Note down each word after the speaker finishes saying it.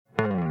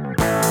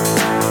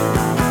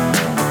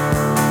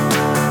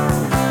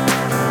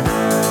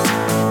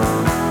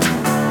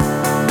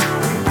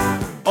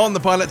On the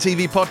Pilot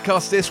TV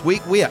podcast this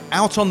week, we are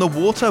out on the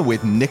water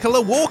with Nicola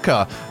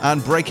Walker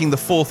and breaking the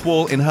fourth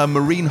wall in her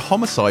marine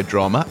homicide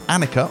drama,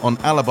 Annika, on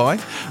Alibi,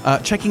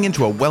 checking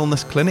into a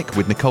wellness clinic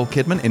with Nicole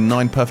Kidman in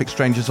 9 Perfect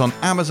Strangers on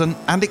Amazon,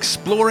 and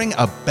exploring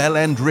a Bell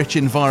End-rich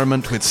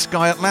environment with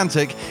Sky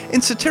Atlantic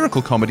in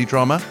satirical comedy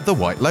drama The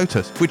White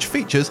Lotus, which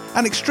features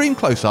an extreme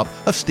close-up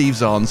of Steve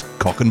Zahn's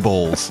cock and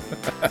balls.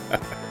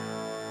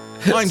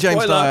 I'm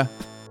James Dyer.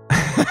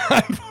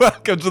 And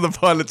welcome to the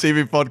Pilot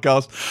TV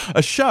podcast,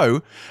 a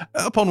show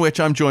upon which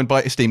I'm joined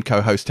by esteemed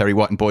co-host Terry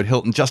White and Boyd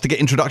Hilton, just to get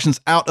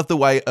introductions out of the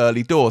way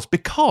early doors,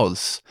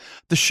 because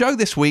the show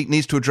this week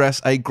needs to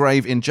address a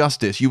grave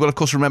injustice. You will, of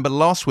course, remember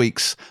last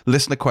week's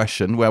listener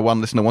question, where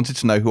one listener wanted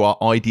to know who our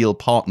ideal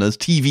partners,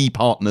 TV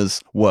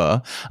partners,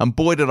 were, and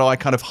Boyd and I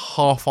kind of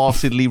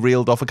half-heartedly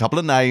reeled off a couple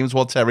of names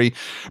while Terry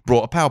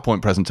brought a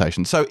PowerPoint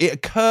presentation. So it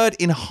occurred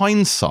in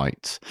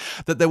hindsight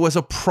that there was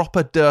a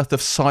proper dearth of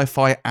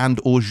sci-fi and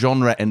or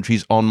genre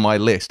entries on my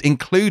list,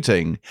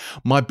 including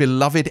my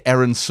beloved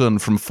Erin Sun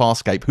from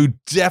Farscape, who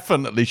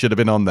definitely should have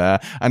been on there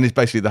and is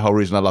basically the whole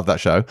reason I love that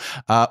show.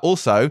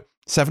 Also,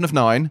 7 of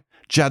 9,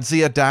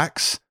 Jadzia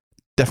Dax,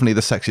 definitely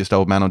the sexiest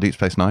old man on Deep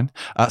Space Nine.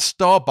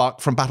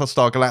 Starbuck from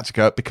Battlestar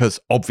Galactica, because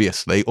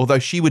obviously, although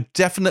she would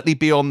definitely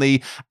be on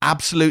the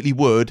absolutely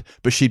would,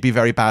 but she'd be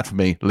very bad for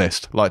me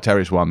list, like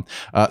Terry's one.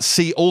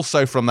 See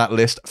also from that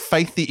list,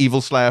 Faith the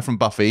Evil Slayer from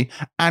Buffy,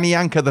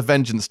 Anyanka the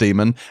Vengeance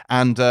Demon,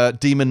 and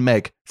Demon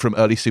Meg from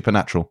early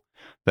Supernatural.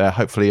 They're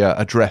hopefully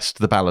addressed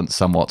the balance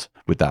somewhat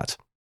with that.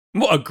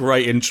 What a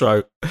great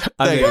intro.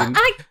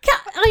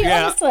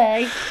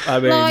 Honestly,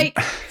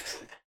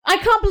 I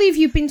can't believe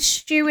you've been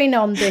stewing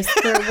on this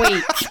for a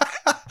week.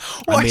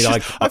 Well,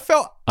 I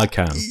felt I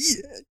can.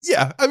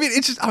 Yeah, I mean,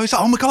 it's just, I was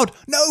like, oh my God,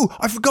 no,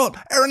 I forgot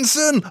Erin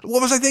Sun.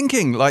 What was I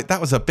thinking? Like,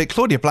 that was a big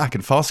Claudia Black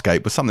in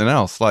Farscape was something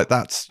else. Like,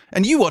 that's,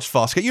 and you watched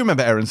Farscape. You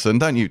remember Erin Sun,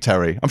 don't you,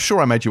 Terry? I'm sure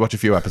I made you watch a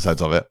few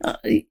episodes of it.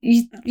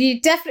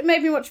 You definitely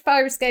made me watch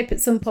Fire Escape at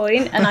some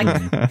point, and I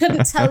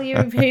couldn't tell you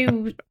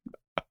who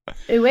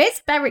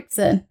is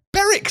Berickson.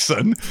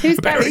 Berickson? Who's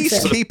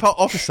Berickson? Peacekeeper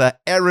officer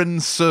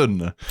Erin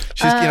Sun.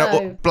 She's,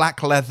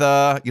 black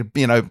leather,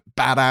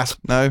 badass.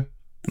 No,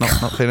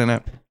 not feeling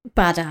it.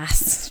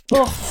 Badass.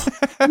 Oh,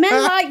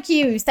 men like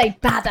you say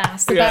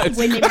badass about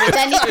women with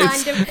any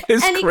kind of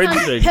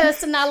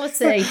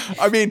personality.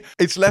 I mean,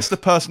 it's less the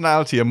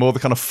personality and more the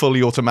kind of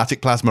fully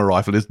automatic plasma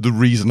rifle is the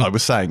reason I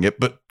was saying it,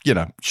 but,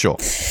 sure.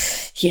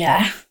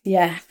 Yeah.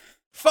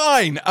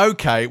 Fine.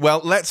 Okay. Well,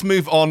 let's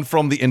move on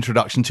from the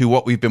introduction to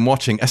what we've been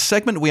watching. A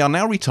segment we are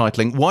now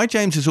retitling Why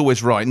James is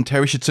Always Right and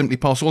Terry should simply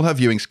pass all her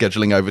viewing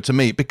scheduling over to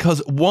me.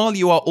 Because while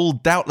you are all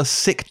doubtless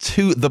sick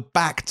to the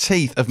back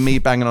teeth of me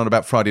banging on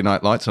about Friday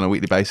Night Lights on a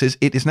weekly basis,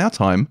 it is now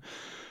time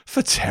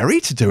for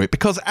Terry to do it.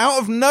 Because out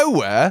of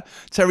nowhere,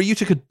 Terry, you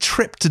took a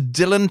trip to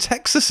Dillon,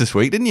 Texas this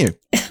week, didn't you?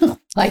 Oh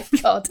my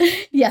God.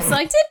 Yes,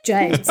 I did,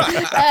 James.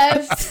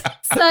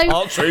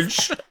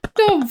 Partridge.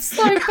 Oh,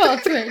 so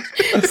partridge.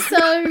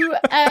 So,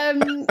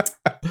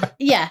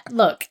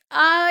 look,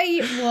 do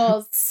you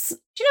know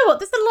what?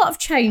 There's a lot of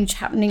change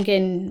happening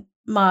in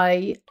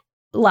my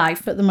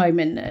life at the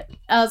moment.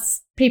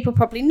 As people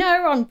probably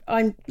know,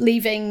 I'm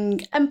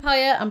leaving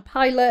Empire and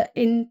Pilot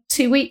in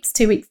 2 weeks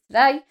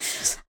today.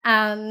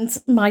 And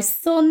my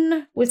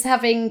son was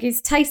having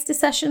his taster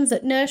sessions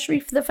at nursery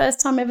for the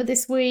first time ever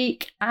this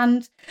week.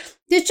 And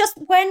there's just,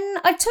 when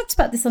I've talked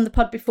about this on the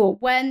pod before,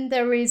 when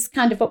there is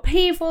kind of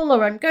upheaval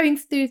or I'm going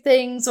through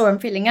things or I'm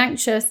feeling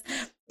anxious,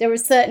 there are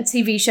certain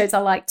TV shows I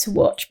like to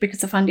watch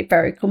because I find it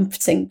very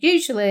comforting.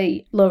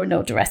 Usually Law and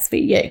Order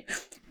SVU.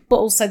 But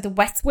also The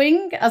West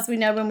Wing, as we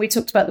know when we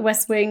talked about The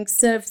West Wing,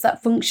 serves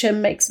that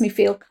function, makes me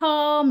feel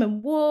calm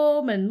and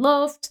warm and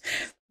loved.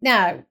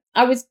 Now,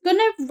 I was going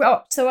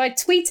to so I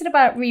tweeted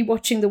about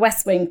rewatching The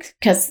West Wing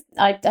because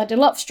I had a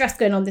lot of stress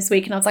going on this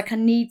week and I was like, I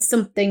need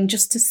something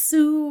just to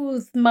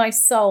soothe my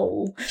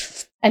soul.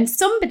 And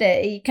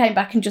somebody came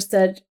back and just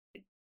said,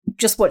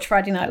 just watch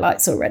Friday Night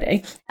Lights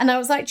already. And I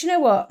was like, do you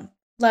know what?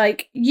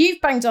 Like,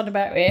 you've banged on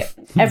about it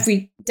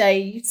every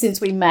day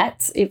since we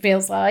met, it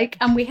feels like.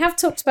 And we have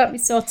talked about me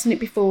starting it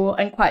before,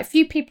 and quite a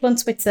few people on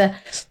Twitter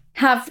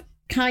have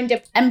kind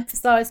of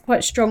emphasised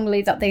quite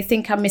strongly that they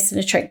think I'm missing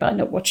a trick by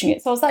not watching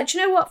it. So I was like, do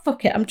you know what?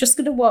 Fuck it. I'm just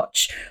going to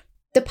watch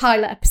the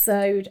pilot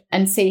episode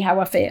and see how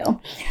I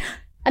feel.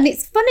 And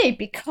it's funny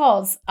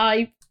because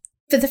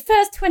for the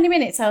first 20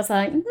 minutes, I was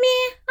like, meh.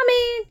 I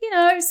mean,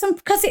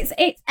 because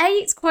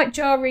it's quite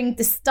jarring,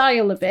 the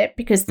style of it,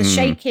 because the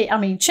shaky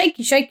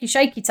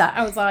tap.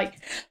 I was like,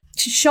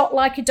 shot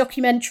like a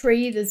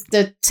documentary. There's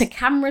the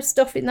to-camera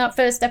stuff in that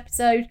first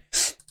episode.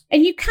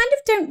 And you kind of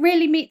don't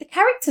really meet the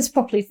characters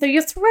properly. So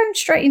you're thrown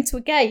straight into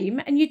a game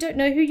and you don't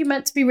know who you're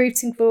meant to be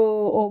rooting for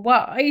or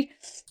why.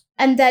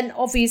 And then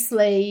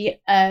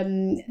obviously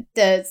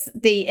there's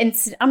the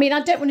incident. I mean,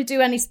 I don't want to do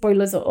any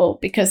spoilers at all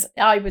because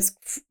I was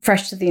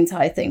fresh to the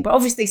entire thing. But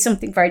obviously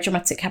something very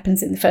dramatic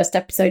happens in the first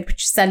episode,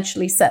 which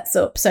essentially sets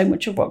up so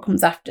much of what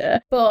comes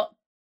after. But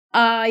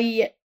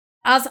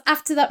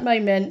after that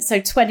moment, so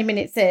 20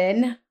 minutes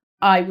in,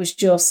 I was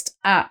just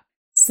at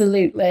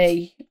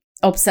absolutely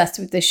obsessed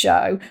with this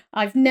show.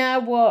 I've now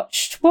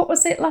watched, what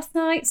was it last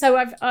night?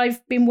 So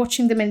I've been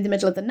watching them in the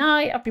middle of the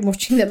night. I've been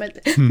watching them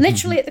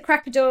literally at the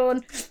crack of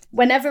dawn,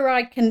 whenever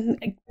I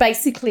can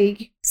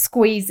basically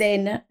squeeze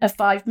in a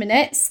 5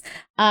 minutes.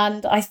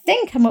 And I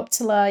think I'm up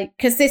to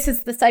because this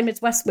is the same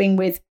as West Wing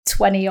with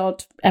 20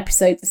 odd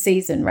episodes a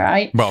season,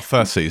 right? Well,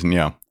 first season,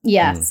 yeah.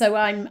 Yeah. So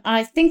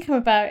I think I'm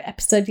about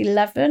episode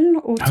 11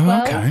 or 12.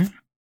 Oh, okay.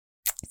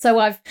 So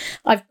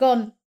I've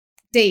gone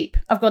deep.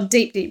 I've gone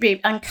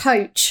deep. And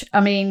Coach,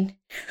 I mean...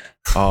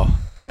 Oh,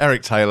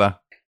 Eric Taylor.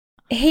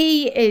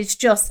 He is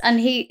just... And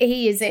he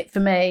is it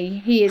for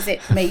me. He is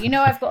it for me. You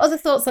know, I've got other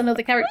thoughts on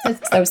other characters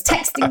because I was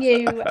texting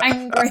you,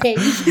 angry.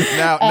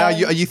 Now,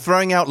 are you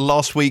throwing out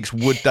last week's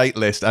would date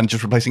list and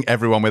just replacing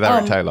everyone with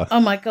Eric Taylor?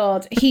 Oh, my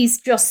God. He's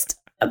just...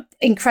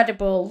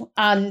 incredible,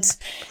 and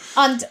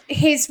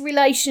his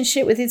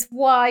relationship with his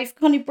wife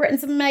Connie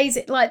Britton's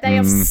amazing. Like, they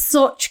have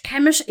such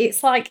chemistry.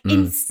 It's like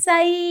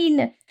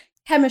insane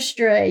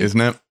chemistry,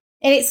 isn't it?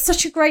 And it's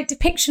such a great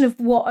depiction of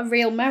what a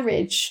real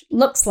marriage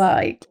looks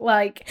like.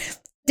 Like,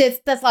 there's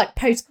like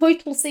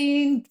post-coital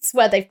scenes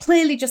where they've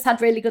clearly just had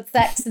really good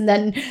sex, and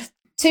then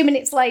 2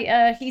 minutes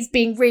later, he's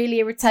being really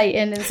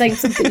irritating and saying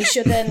something he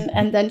shouldn't,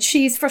 and then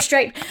she's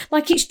frustrated.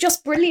 Like, it's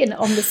just brilliant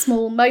on the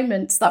small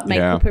moments that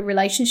make up a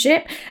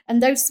relationship,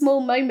 and those small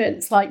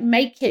moments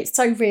make it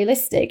so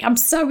realistic. I'm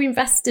so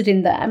invested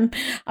in them.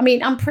 I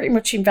mean, I'm pretty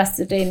much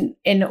invested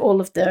in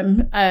all of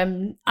them.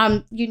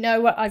 You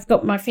know, I've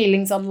got my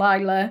feelings on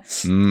Lila,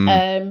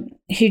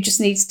 who just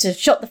needs to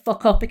shut the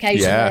fuck up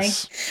occasionally.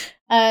 Yes.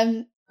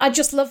 I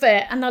just love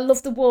it, and I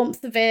love the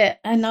warmth of it,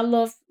 and I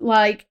love,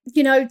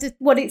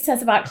 what it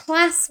says about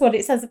class, what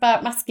it says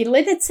about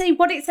masculinity,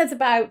 what it says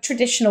about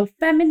traditional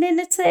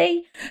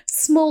femininity,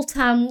 small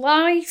town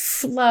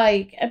life,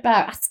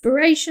 about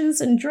aspirations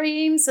and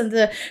dreams, and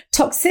the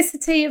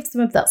toxicity of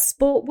some of that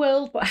sport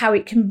world, but how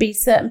it can be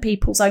certain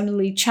people's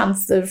only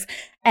chance of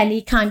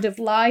any kind of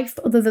life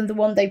other than the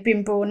one they've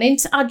been born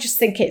into. I just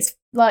think it's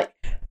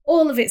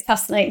all of it's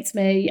fascinating to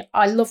me.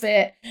 I love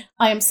it.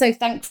 I am so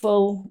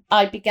thankful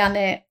I began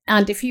it.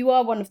 And if you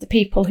are one of the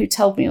people who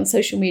told me on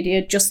social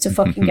media just to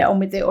fucking get on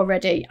with it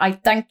already, I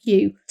thank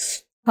you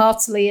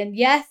heartily. And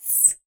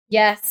yes,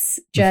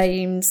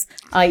 James,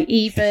 I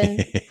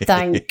even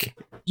thank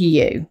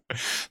you.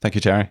 Thank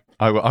you, Jerry.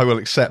 I will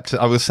accept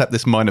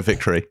this minor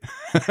victory.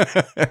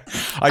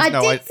 I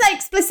did say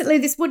explicitly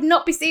this would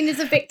not be seen as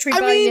a victory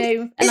by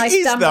you, and I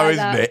stand by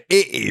that.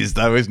 It is,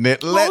 though, isn't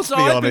it? Let's be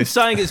honest. I've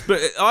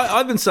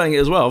been saying it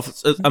as well.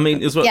 I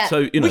mean, as well. Yeah.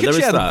 So we can there share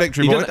is the that.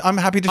 victory point. I'm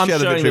happy to share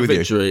the victory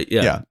with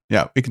you.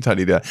 Yeah, we can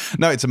totally do that.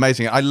 No, it's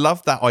amazing. I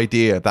love that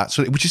idea.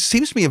 Which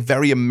seems to me a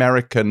very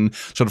American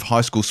sort of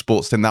high school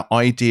sports thing. That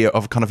idea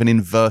of kind of an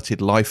inverted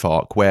life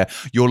arc where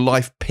your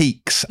life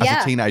peaks as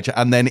a teenager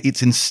and then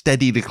it's in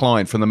steady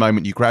decline from the moment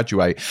you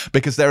graduate,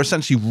 because they're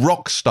essentially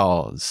rock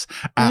stars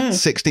at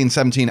 16,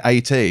 17,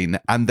 18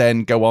 and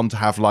then go on to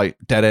have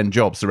dead-end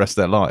jobs the rest of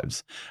their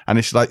lives. And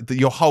it's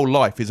your whole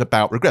life is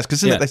about regrets.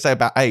 Because they say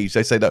about age,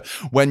 they say that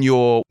when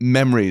your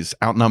memories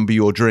outnumber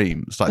your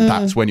dreams,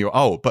 that's when you're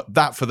old. But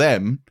that for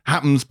them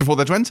happens before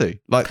they're 20.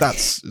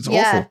 It's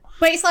awful.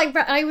 But it's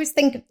I always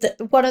think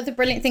that one of the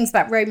brilliant things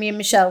about Romy and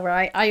Michelle,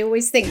 right? I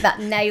always think that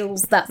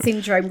nails that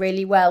syndrome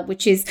really well,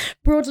 which is,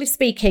 broadly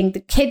speaking, the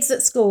kids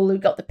at school who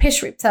got the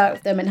piss ripped out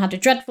of them and had a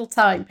dreadful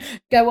time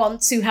go on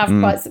to have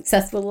quite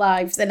successful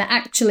lives. And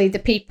actually the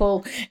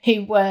people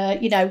who were,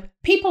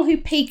 people who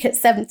peak at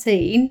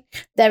 17,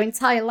 their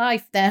entire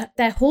life,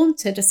 they're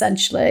haunted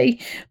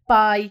essentially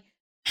by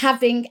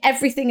having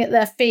everything at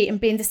their feet and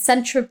being the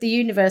center of the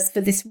universe for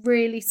this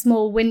really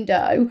small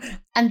window,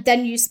 and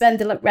then you spend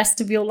the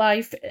rest of your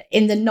life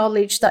in the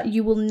knowledge that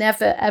you will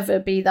never ever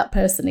be that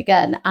person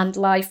again, and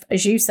life,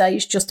 as you say,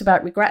 is just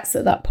about regrets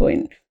at that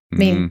point. I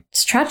mean,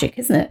 it's tragic,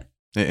 isn't it?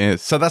 It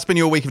is. So that's been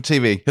your week of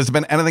TV. Has there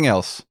been anything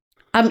else?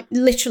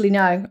 Literally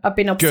no. I've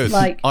been good.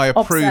 I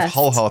approve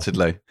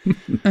wholeheartedly.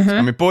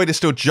 I mean, Boyd is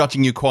still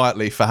judging you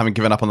quietly for having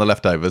given up on The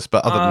Leftovers,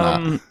 but other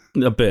than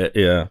that, a bit,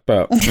 yeah.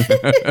 But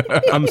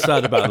I'm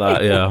sad about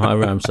that. Yeah, I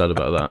am sad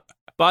about that.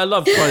 But I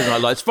love Friday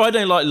Night Lights.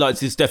 Friday Night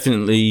Lights is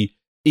definitely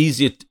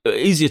easier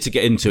to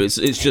get into. It's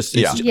just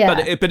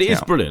but it is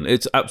brilliant.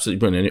 It's absolutely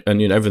brilliant,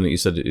 and everything you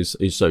said is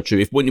so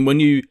true. When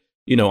you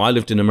I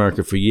lived in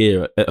America for a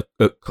year at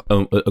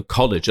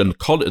college, and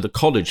the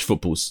college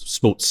football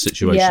sports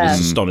situation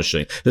is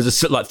astonishing. There's a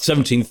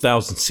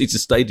 17,000 seater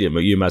stadium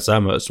at UMass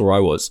Amherst where I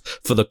was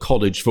for the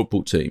college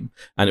football team,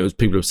 and it was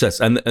people obsessed.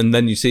 And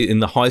then you see it in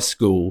the high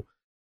school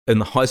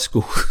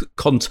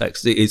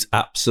context, it is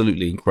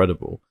absolutely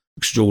incredible,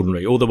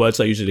 extraordinary. All the words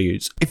I usually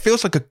use. It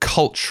feels like a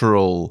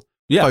cultural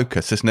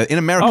focus, isn't it? In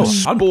America,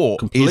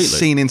 sport is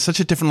seen in such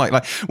a different light.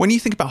 Like when you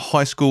think about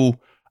high school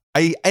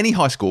any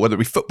high school, whether it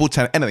be football,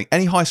 tennis, anything,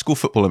 any high school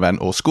football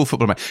event or school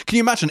football event, can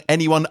you imagine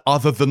anyone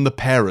other than the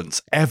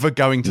parents ever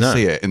going to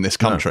see it in this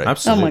country? No,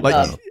 absolutely. Oh my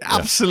God.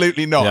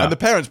 Absolutely not. Yeah. And the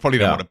parents probably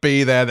don't want to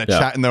be there. They're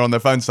chatting there on their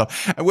phone and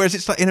stuff. And whereas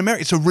it's like in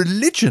America, it's a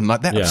religion.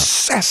 Like they're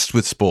obsessed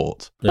with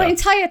sport. But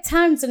entire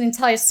towns and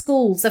entire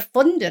schools are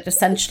funded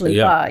essentially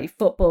by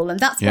football. And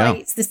that's why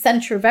it's the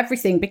centre of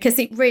everything, because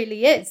it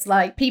really is.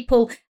 Like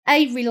people,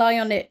 rely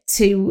on it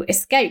to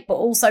escape, but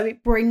also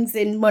it brings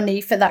in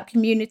money for that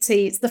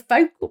community. It's the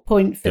focal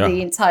point for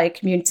the entire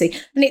community.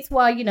 And it's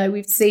why,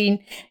 we've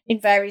seen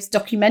in various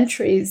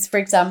documentaries, for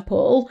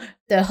example,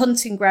 the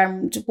hunting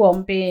ground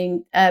one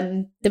being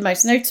the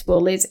most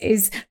notable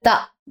is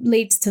that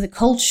leads to the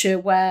culture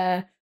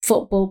where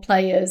football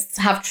players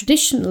have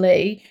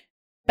traditionally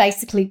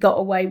basically got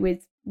away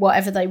with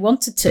whatever they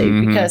wanted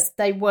to because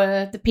they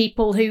were the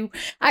people who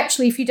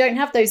actually, if you don't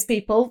have those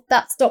people,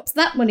 that stops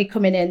that money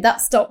coming in,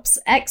 that stops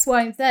X,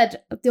 Y, and Z,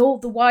 all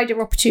the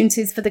wider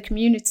opportunities for the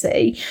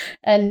community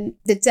and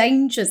the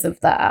dangers of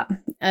that.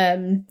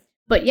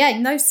 But yeah,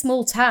 in those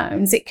small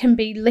towns, it can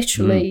be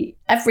literally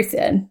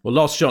everything. Well,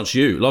 Last Chance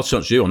You on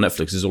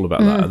Netflix is all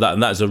about that.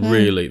 And that is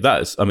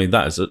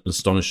that is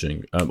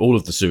astonishing. All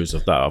of the series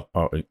of that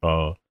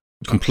are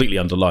completely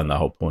underline that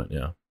whole point.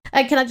 Yeah.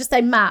 And can I just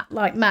say Matt,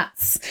 like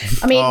Matt's?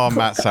 I mean,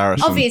 Matt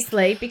Saracen.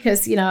 Obviously,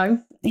 because,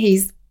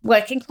 he's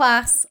working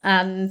class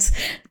and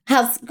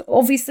has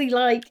obviously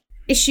like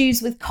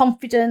issues with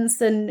confidence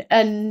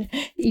and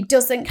he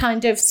doesn't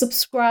kind of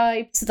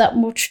subscribe to that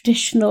more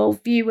traditional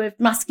view of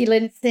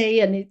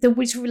masculinity and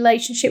his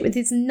relationship with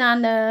his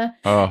nana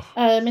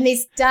and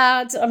his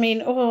dad. I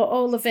mean,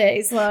 all of it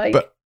is like...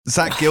 But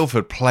Zach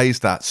Gilford plays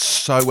that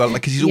so well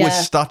because he's always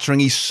stuttering.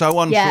 He's so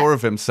unsure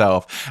of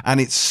himself,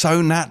 and it's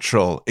so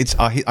natural.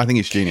 I think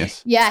he's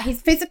genius. Yeah, his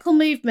physical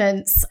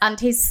movements and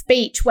his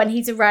speech when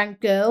he's around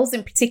girls,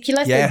 in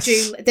particular. Yes.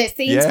 So the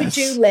scenes with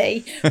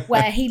Julie,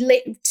 where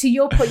to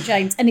your point,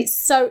 James, and it's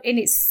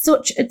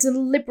such a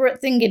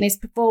deliberate thing in his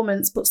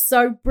performance, but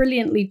so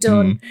brilliantly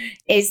done.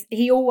 Is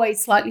he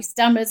always slightly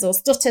stammers or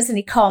stutters, and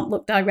he can't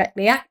look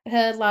directly at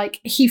her.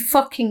 Like he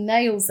fucking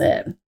nails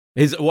it.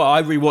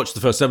 I rewatched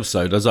the first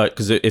episode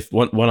because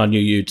when I knew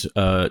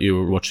you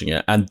were watching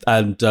it, and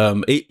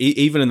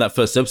even in that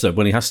first episode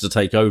when he has to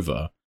take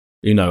over,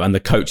 and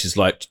the coach is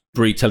like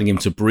telling him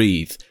to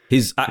breathe,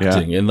 his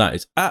acting in that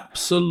is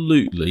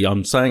absolutely,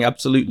 I'm saying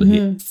absolutely,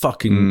 he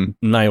fucking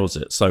nails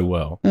it so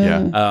well.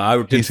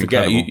 I didn't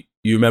forget.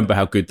 You remember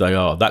how good they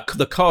are.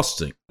 The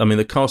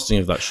casting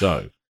of that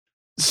show.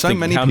 So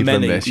many people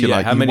in this.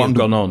 How many have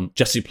gone on?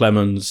 Jesse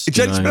Plemons.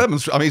 Jesse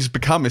Plemons. I mean, he's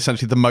become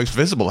essentially the most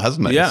visible,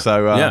 hasn't he? Yeah.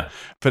 So,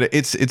 but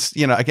it's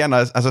again,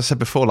 as I said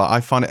before, like I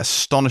find it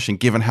astonishing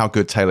given how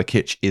good Taylor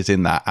Kitsch is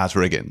in that as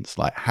Riggins,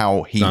 like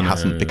how he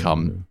hasn't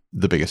become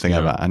the biggest thing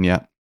ever, and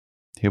yet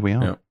here we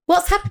are. Yeah.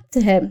 What's happened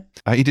to him?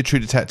 He did True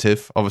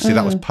Detective. Obviously,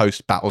 that was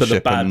post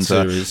Battleship and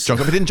John.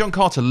 But didn't John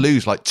Carter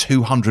lose like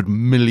 $200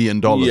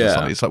 million or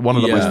something? It's like one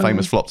of the most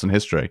famous flops in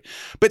history.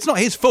 But it's not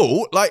his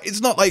fault. Like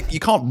it's not like you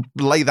can't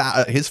lay that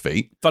at his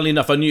feet. Funnily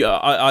enough,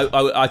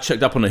 I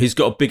checked up on it. He's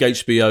got a big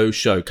HBO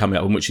show coming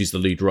out in which he's the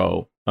lead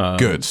role.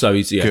 Good. So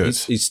he's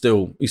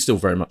still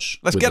very much.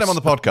 Let's get him on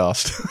the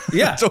podcast.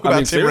 Yeah, talk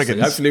about Tim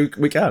Riggins. Hopefully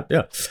we can.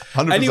 Yeah.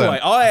 100%. Anyway,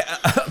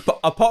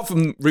 apart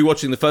from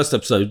rewatching the first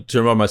episode to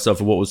remind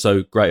myself of what was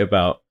so great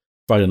about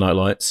Friday Night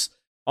Lights,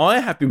 I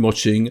have been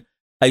watching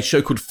a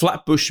show called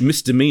Flatbush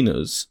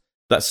Misdemeanors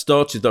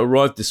that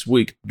arrived this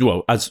week.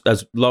 Well, as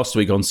last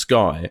week on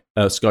Sky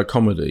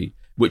Comedy,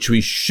 which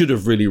we should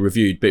have really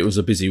reviewed, but it was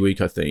a busy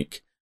week, I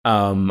think.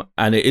 And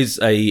it is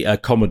a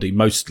comedy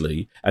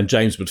mostly, and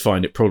James would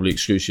find it probably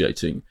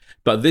excruciating.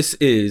 But this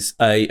is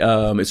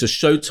it's a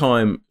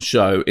Showtime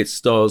show. It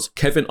stars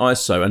Kevin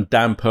Iso and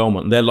Dan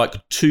Perlman. They're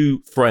like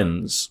two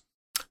friends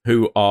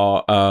who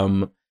are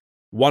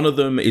one of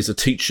them is a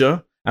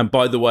teacher. And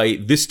by the way,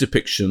 this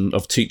depiction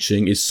of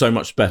teaching is so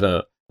much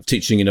better.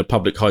 Teaching in a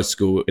public high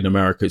school in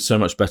America is so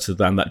much better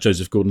than that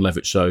Joseph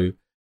Gordon-Levitt show.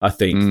 I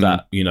think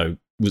that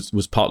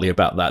was partly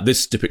about that.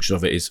 This depiction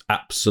of it is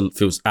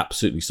feels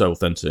absolutely so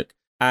authentic.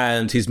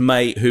 And his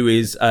mate, who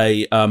is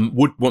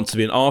would want to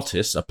be an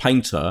artist, a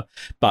painter,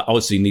 but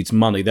obviously needs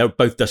money. They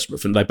both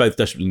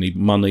desperately need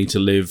money to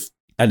live.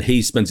 And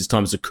he spends his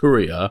time as a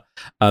courier,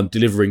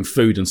 delivering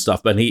food and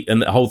stuff. And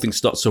the whole thing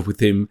starts off with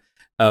him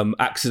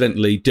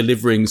accidentally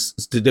delivering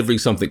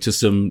something to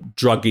some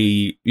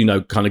druggy,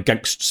 kind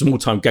of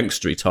small-time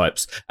gangstery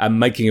types, and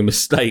making a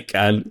mistake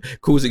and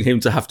causing him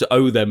to have to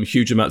owe them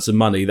huge amounts of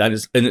money. And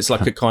it's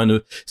like a kind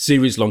of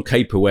series-long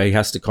caper where he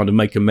has to kind of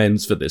make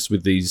amends for this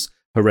with these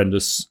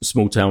horrendous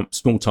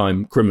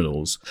small-time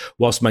criminals,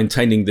 whilst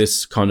maintaining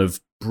this kind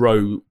of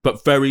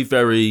but very,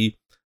 very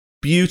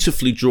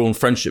beautifully drawn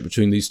friendship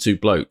between these two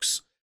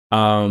blokes.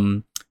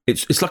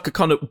 It's like a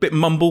kind of bit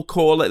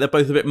mumblecore, like they're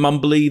both a bit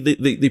mumbly,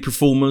 the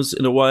performers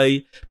in a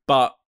way,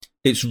 but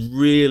it's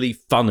really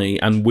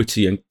funny and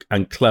witty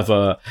and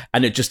clever,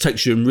 and it just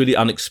takes you in really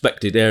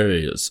unexpected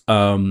areas.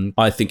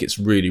 I think it's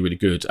really, really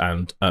good,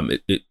 and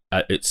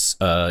It's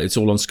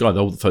all on Sky.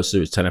 The first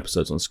series, 10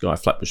 episodes on Sky.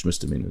 Flatbush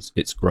Misdemeanors.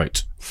 It's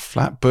great.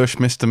 Flatbush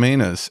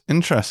Misdemeanors.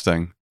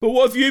 Interesting. But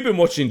what have you been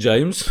watching,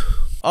 James?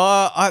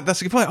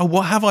 That's a good point.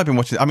 What have I been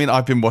watching? I mean,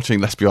 I've been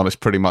watching, let's be honest,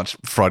 pretty much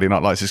Friday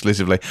Night Lights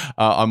exclusively.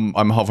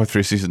 I'm halfway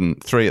through season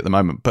 3 at the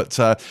moment. But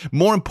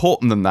more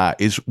important than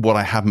that is what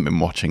I haven't been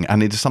watching.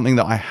 And it is something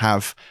that I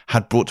have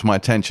had brought to my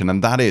attention.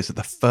 And that is that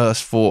the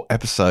first 4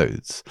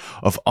 episodes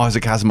of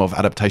Isaac Asimov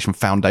Adaptation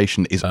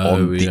Foundation is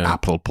on the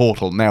Apple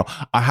portal. Now,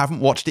 I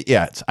haven't watched it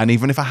yet. And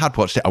even if I had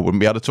watched it, I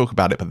wouldn't be able to talk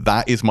about it. But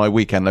that is my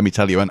weekend, let me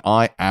tell you. And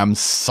I am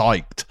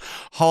psyched.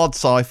 Hard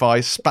sci-fi,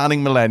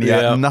 spanning millennia.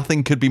 Yeah.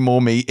 Nothing could be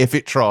more me if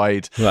it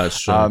tried.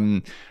 That's true.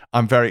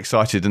 I'm very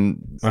excited,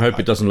 and I hope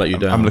it doesn't let you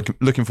down. I'm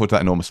looking forward to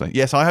that enormously.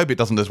 Yes, I hope it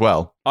doesn't as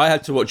well. I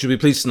had to watch. You'll be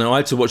pleased to know I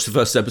had to watch the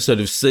first episode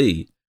of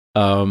C,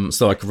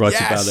 so I could write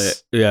about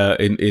it. Yeah,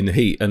 in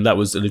Heat, and that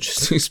was an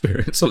interesting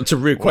experience. To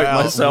reacquaint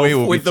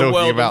myself with the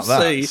world of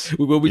C.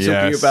 We will be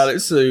talking about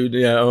it soon.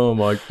 Yeah. Oh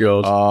my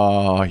god.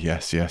 Oh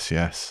yes.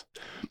 The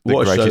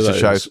what greatest of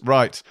shows. Is.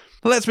 Right.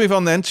 Let's move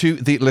on then to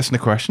the listener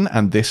question.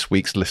 And this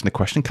week's listener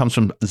question comes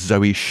from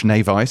Zoe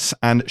Schneeweiss.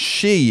 And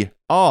she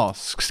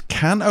asks,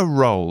 can a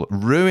role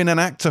ruin an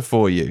actor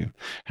for you?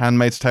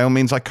 Handmaid's Tale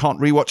means I can't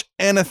rewatch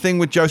anything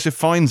with Joseph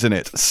Fiennes in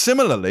it.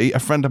 Similarly, a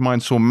friend of mine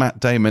saw Matt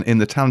Damon in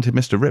The Talented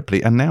Mr.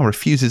 Ripley and now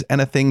refuses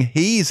anything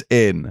he's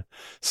in.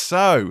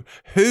 So,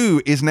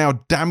 who is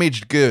now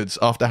damaged goods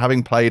after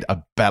having played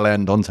a bell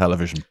end on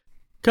television?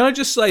 Can I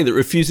just say that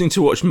refusing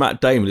to watch Matt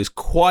Damon is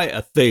quite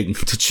a thing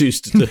to choose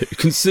to do,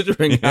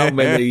 considering how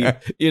many,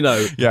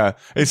 Yeah,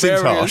 it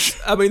seems harsh.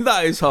 I mean,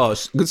 that is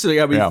harsh, considering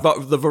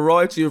the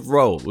variety of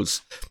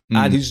roles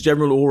and his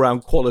general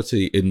all-round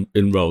quality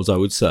in roles, I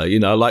would say.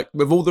 Like,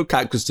 with all the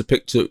characters to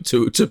pick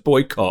to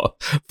boycott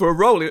for a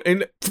role,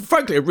 in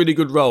frankly, a really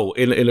good role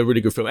in a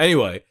really good film.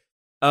 Anyway,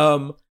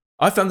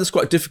 I found this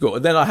quite difficult,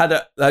 and then I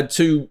had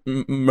 2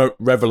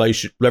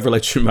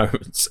 revelatory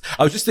moments.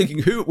 I was just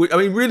thinking,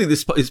 really,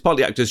 this is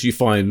partly actors you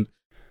find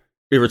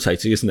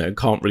irritating, isn't it? And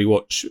can't really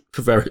watch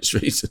for various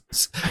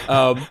reasons.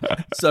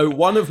 So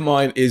one of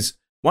mine is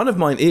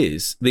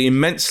the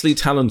immensely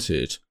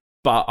talented,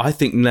 but I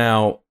think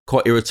now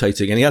quite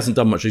irritating, and he hasn't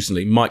done much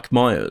recently, Mike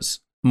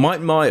Myers.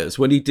 Mike Myers,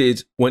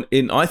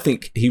 I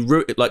think he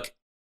wrote it like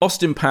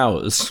Austin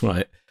Powers,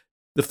 right?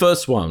 The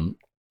first one,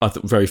 I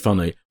thought very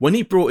funny. When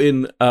he brought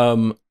in,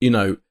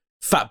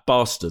 Fat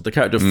Bastard, the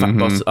character of Fat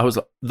Bastard, I was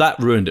like, that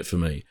ruined it for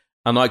me.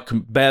 And I can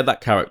bear that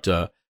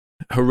character,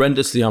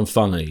 horrendously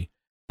unfunny,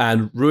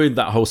 and ruined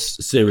that whole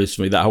series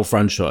for me, that whole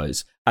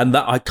franchise. And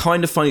that I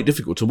kind of find it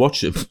difficult to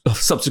watch him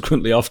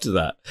subsequently after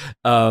that.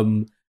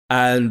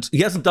 And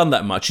he hasn't done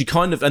that much.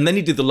 And then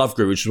he did The Love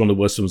Guru, which is one of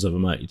the worst films ever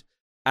made.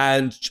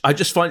 And I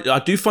do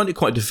find it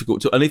quite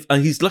difficult to,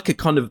 and he's like a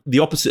kind of the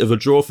opposite of a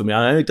draw for me.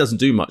 I know he doesn't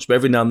do much, but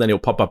every now and then he'll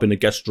pop up in a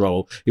guest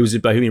role. He was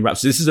in Bohemian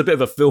Rhapsody. This is a bit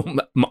of a film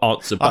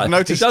answer. I've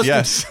noticed,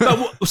 yes.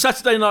 But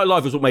Saturday Night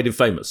Live was what made him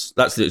famous.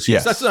 That's the excuse.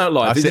 Yes. Saturday Night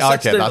Live.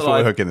 That's what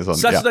we're hooking this on.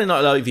 Saturday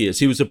Night Live years,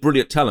 he was a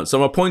brilliant talent. So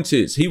my point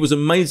is, he was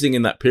amazing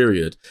in that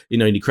period.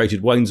 And he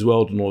created Wayne's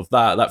World and all of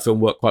that. That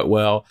film worked quite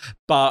well.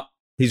 But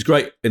he's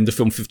great in the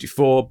film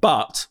 54.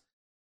 But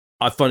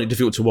I find it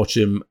difficult to watch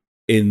him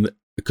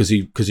because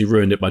he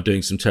ruined it by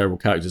doing some terrible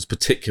characters,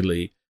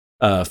 particularly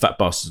Fat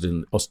Bastard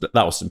in that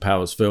Austin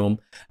Powers film.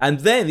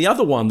 And then the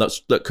other one that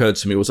occurred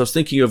to me was I was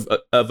thinking of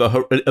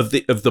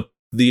the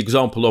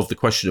example of The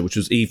Questioner, which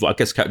was evil. I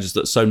guess characters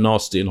that are so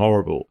nasty and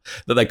horrible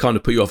that they kind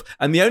of put you off.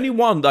 And the only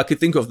one that I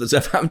could think of that's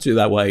ever happened to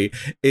that way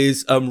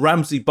is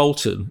Ramsay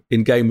Bolton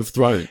in Game of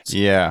Thrones.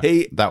 Yeah,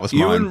 that was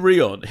mine. Ewan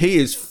Rion. He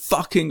is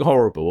fucking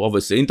horrible,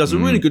 obviously, and does a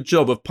really good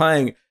job of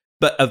playing.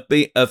 But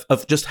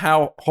of just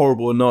how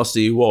horrible and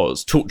nasty he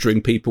was,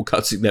 torturing people,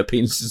 cutting their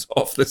penises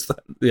off, this,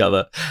 that, and the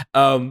other,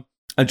 and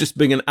just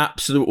being an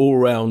absolute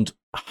all-round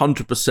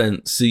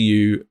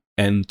 100%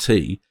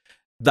 CUNT.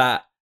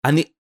 That,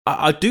 and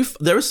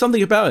there is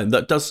something about him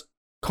that does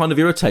kind of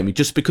irritate me,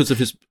 just because of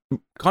his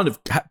kind of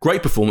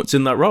great performance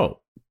in that role.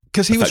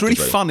 Because he was really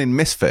fun in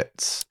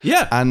Misfits.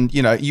 Yeah. And,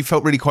 you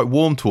felt really quite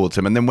warm towards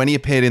him. And then when he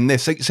appeared in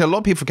this, so a lot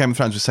of people for Game of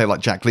Thrones would say like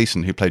Jack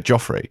Gleeson, who played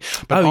Joffrey.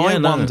 But I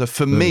wonder,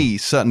 for me,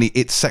 certainly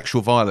it's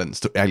sexual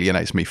violence that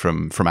alienates me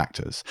from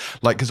actors.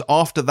 Like, because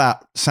after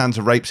that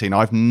Sansa rape scene,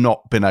 I've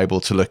not been able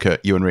to look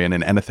at Ewan Rion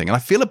in anything. And I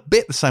feel a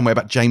bit the same way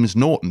about James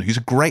Norton, who's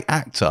a great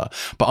actor.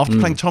 But after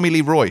playing Tommy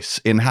Lee Royce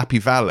in Happy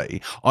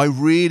Valley, I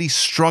really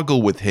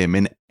struggle with him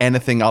in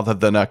anything other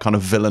than a kind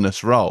of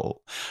villainous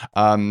role.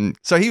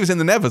 So he was in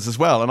The Nevers as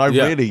well, and I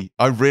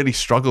really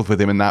struggled with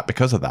him in that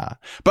because of that.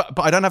 But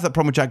I don't have that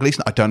problem with Jack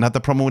Gleeson. I don't have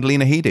the problem with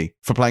Lena Headey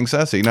for playing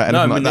Cersei,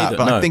 anything like that.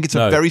 But I think it's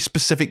a very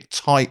specific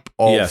type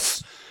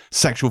of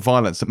sexual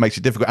violence that makes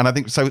it difficult. And I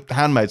think, so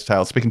Handmaid's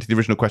Tale, speaking to the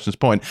original question's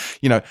point,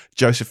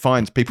 Joseph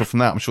Fiennes, people from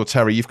that, I'm sure,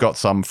 Terry, you've got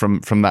some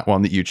from that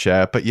one that you'd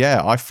share. But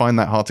yeah, I find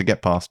that hard to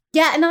get past.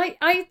 Yeah, and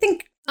I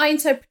think I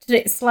interpreted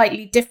it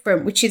slightly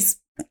different, which is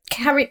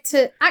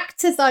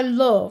actors I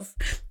love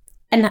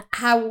and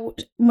how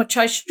much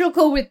I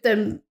struggle with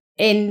them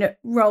in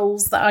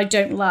roles that I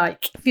don't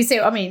like, if you see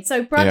what I mean.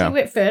 So Bradley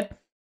Whitford,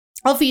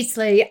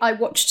 obviously I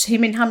watched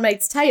him in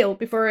Handmaid's Tale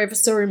before I ever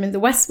saw him in The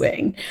West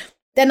Wing.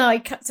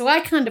 So I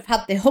kind of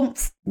had the hump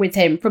with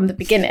him from the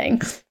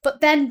beginning,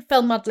 but then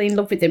fell madly in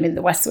love with him in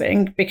The West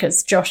Wing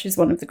because Josh is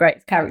one of the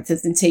greatest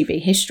characters in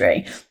TV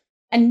history.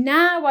 And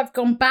now I've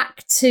gone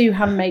back to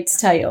Handmaid's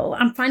Tale.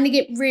 I'm finding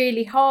it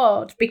really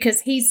hard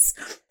because he's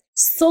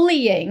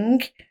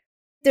sullying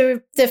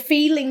the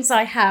feelings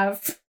I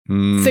have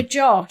for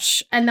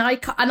Josh, and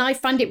I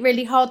find it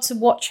really hard to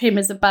watch him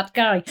as a bad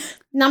guy.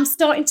 And I'm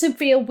starting to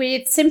feel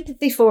weird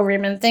sympathy for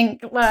him and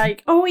think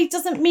like, oh, he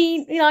doesn't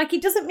mean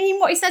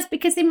what he says,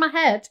 because in my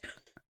head,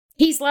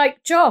 he's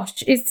like,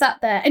 Josh is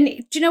sat there. And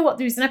do you know what?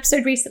 There was an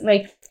episode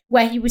recently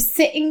where he was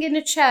sitting in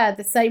a chair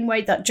the same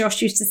way that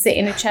Josh used to sit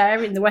in a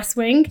chair in The West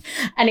Wing,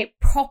 and it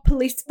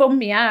properly spun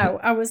me out.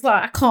 I was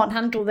like, I can't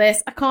handle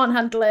this. I can't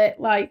handle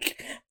it.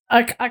 Like,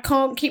 I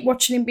can't keep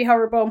watching him be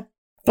horrible.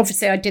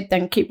 Obviously, I did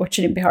then keep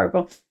watching him be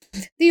horrible.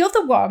 The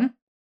other one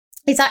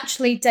is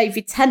actually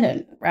David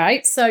Tennant,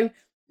 right? So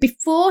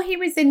before he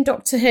was in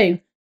Doctor Who,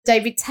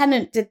 David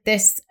Tennant did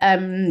this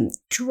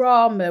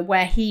drama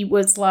where he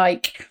was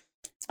like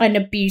an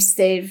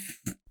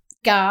abusive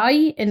guy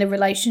in a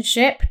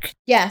relationship.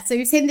 Yeah, so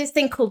he was in this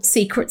thing called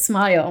Secret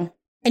Smile,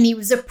 and he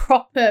was a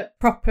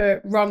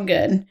proper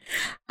wrong-un.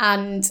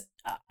 And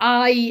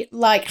I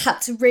had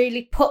to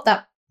really put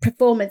that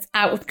performance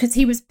out because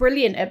he was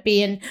brilliant at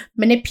being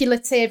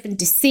manipulative and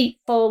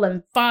deceitful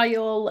and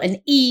vile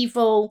and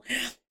evil.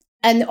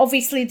 And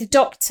obviously the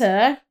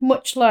Doctor,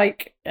 much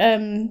like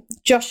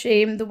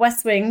Joshie in The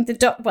West Wing,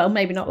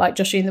 maybe not like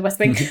Joshie in The West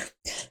Wing,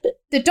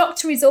 the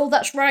Doctor is all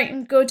that's right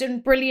and good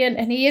and brilliant,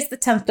 and he is the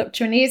 10th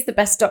Doctor and he is the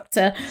best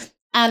Doctor.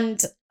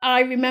 And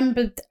I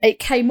remember it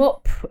came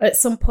up at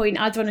some point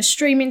either on a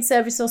streaming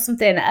service or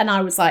something, and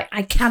I was like,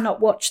 I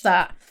cannot watch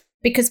that.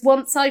 Because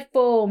once I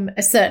form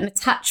a certain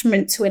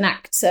attachment to an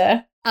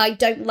actor, I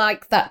don't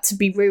like that to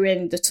be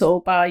ruined at all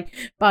by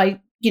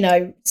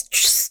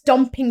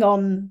stomping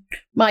on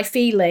my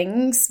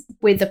feelings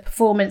with a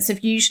performance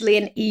of usually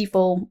an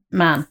evil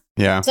man.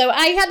 Yeah. So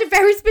I had a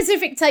very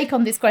specific take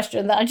on this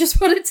question that I just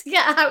wanted to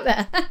get out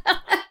there.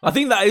 I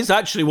think that is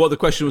actually what the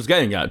question was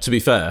getting at, to be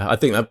fair. I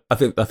think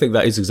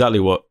that is exactly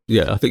what.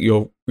 Yeah, I think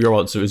your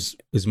answer is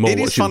more. It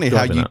is funny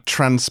how you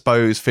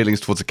transpose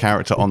feelings towards a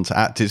character onto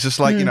actors. It's just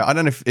like, I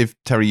don't know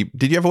if Terry,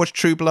 did you ever watch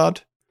True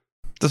Blood?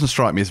 Doesn't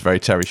strike me as a very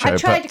Terry show. I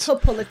tried a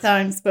couple of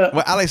times, but...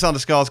 Well, Alexander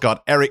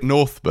Skarsgård, Eric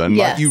Northman,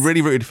 yes. You really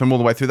rooted for him all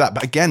the way through that.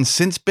 But again,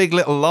 since Big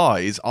Little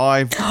Lies,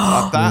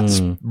 that's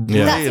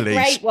really... That's a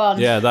great one.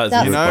 Yeah, that's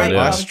a great one.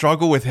 I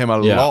struggle with him a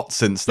lot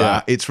since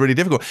that. Yeah. It's really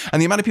difficult.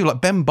 And the amount of people like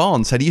Ben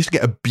Barnes said he used to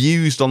get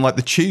abused on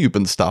the tube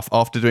and stuff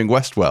after doing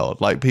Westworld.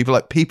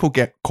 People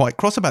get quite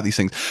cross about these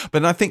things.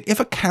 But I think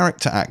if a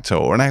character actor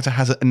or an actor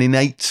has an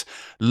innate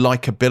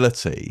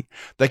likability,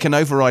 they can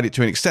override it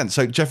to an extent.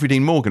 So Jeffrey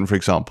Dean Morgan, for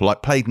example,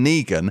 played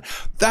Negan.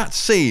 That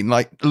scene,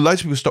 loads of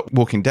people stop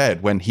Walking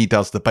Dead when he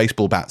does the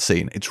baseball bat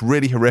scene. It's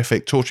really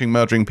horrific, torturing,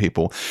 murdering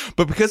people.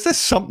 But because there's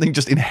something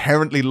just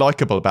inherently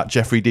likable about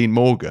Jeffrey Dean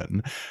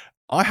Morgan,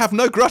 I have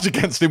no grudge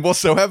against him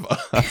whatsoever.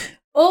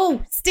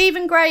 Oh,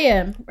 Stephen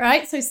Graham,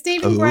 right? So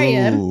Stephen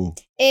Graham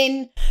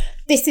in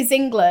This Is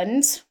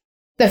England,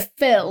 the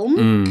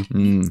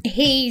film,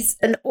 he's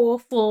an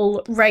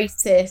awful,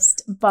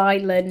 racist,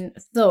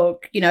 violent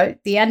thug.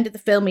 At the end of the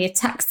film, he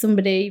attacks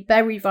somebody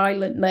very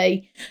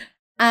violently.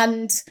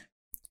 And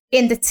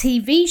in the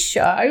TV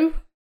show,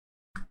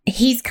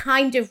 he's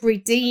kind of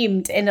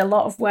redeemed in a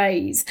lot of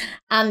ways.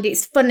 And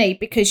it's funny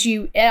because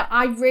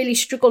I really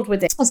struggled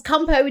with it. As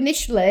Compo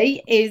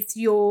initially is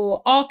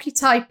your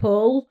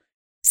archetypal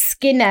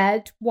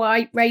skinhead,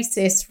 white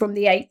racist from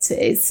the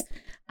 80s.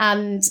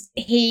 And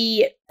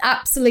he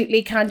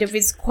absolutely kind of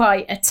is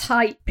quite a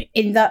type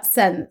in that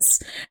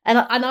sense. And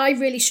I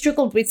really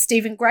struggled with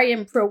Stephen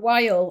Graham for a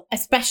while,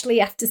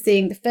 especially after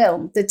seeing the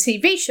film. The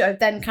TV show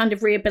then kind of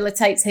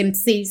rehabilitates him,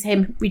 sees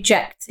him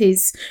reject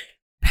his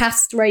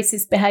past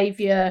racist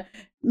behaviour,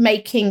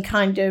 making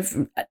kind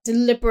of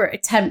deliberate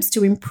attempts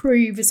to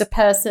improve as a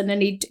person.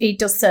 And he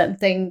does certain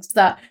things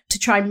to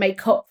try and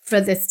make up for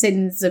the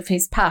sins of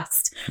his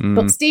past.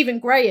 But Stephen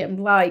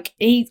Graham,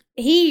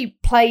 he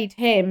played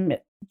him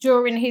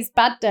during his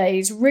bad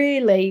days,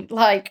 really,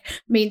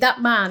 that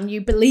man, you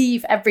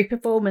believe every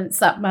performance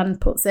that man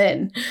puts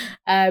in.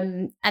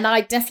 And I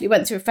definitely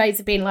went through a phase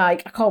of being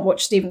like, I can't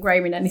watch Stephen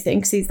Graham in anything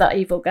because he's that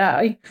evil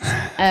guy.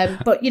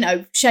 But,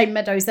 Shane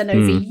Meadows then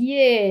over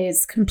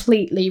years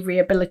completely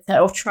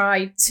rehabilitated or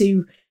tried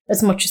to,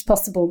 as much as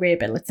possible,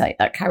 rehabilitate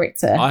that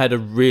character. I had a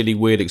really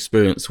weird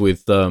experience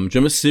with, do you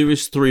remember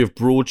Series 3 of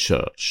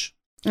Broadchurch?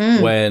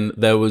 When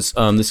there was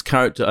this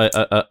character,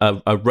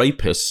 a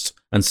rapist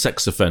and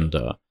sex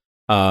offender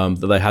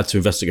that they had to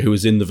investigate, who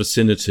was in the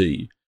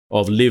vicinity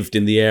lived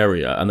in the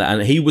area,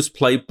 and he was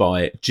played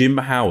by Jim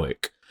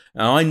Howick.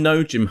 And I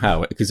know Jim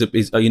Howick because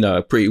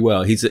pretty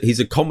well. He's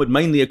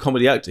mainly a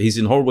comedy actor. He's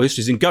in Horrible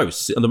Histories and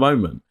Ghosts at the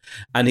moment,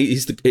 and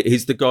he's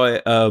the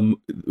guy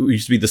who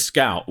used to be the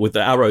scout with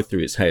the arrow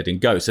through his head in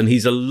Ghosts. And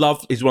he's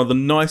one of the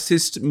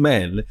nicest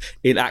men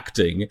in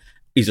acting.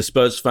 he's a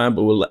Spurs fan,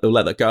 but we'll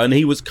let that go. And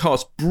he was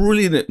cast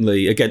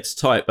brilliantly against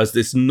type as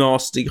this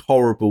nasty,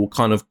 horrible,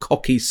 kind of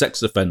cocky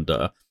sex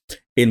offender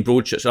in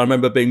Broadchurch. I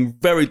remember being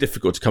very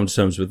difficult to come to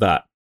terms with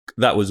that.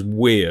 That was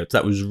weird.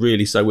 That was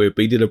really so weird.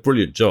 But he did a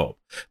brilliant job.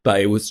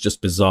 But it was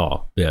just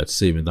bizarre, to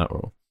see him in that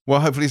role. Well,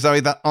 hopefully,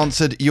 Zoe, that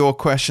answered your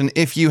question.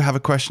 If you have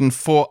a question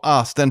for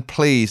us, then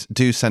please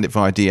do send it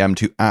via DM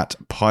to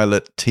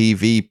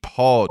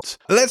 @PilotTVPod.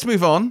 Let's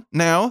move on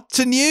now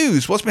to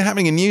news. What's been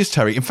happening in news,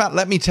 Terry? In fact,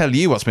 let me tell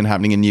you what's been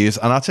happening in news.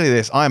 And I'll tell you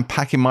this, I am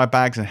packing my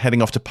bags and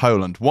heading off to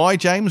Poland. Why,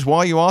 James?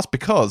 Why, you ask?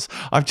 Because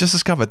I've just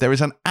discovered there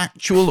is an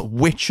actual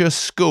Witcher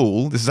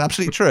school, this is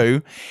absolutely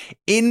true,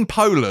 in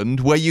Poland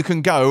where you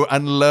can go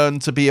and learn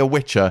to be a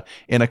Witcher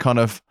in a kind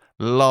of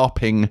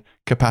LARPing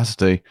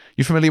capacity.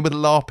 You familiar with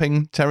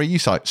LARPing, Terry? You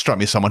struck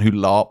me as someone who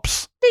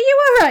LARPs. Are you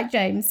all right,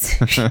 James?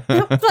 It's like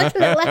a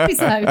little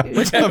episode. I'm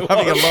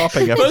having a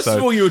LARPing episode. First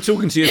of all, you were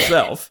talking to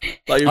yourself.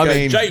 Like you were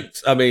going,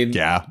 James.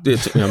 Yeah.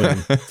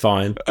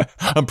 Fine.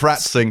 I'm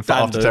practicing for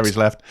after Terry's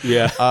left.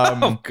 Yeah.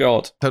 Oh,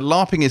 God. So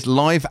LARPing is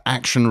live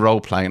action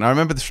role playing. I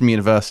remember this from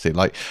university.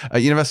 Like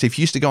at university, if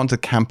you used to go onto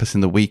campus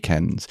in the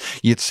weekends,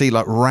 you'd see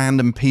like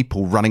random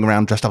people running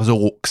around dressed up as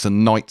orcs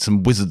and knights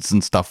and wizards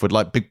and stuff with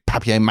like big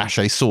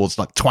papier-mâché swords,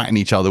 like twatting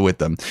each other with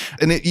them.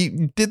 And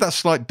you did that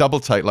slight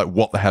double take, like,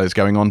 what the hell is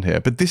going on here?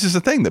 But this is the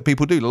thing that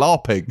people do,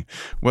 LARPing,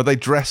 where they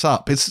dress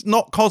up. It's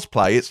not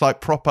cosplay. It's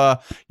like proper,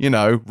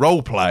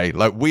 role play.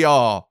 Like we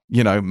are,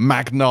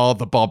 Magnar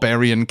the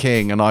barbarian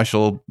king, and I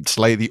shall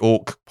slay the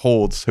orc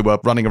hordes who are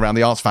running around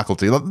the arts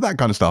faculty, that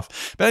kind of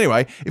stuff. But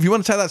anyway, if you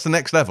want to take that to the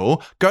next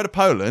level, go to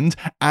Poland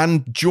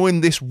and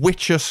join this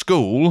Witcher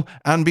school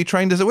and be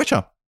trained as a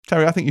Witcher.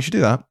 Terry, I think you should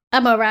do that.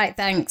 I'm all right,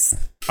 thanks.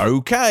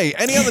 Okay,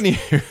 any other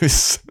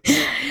news?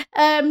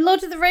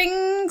 Lord of the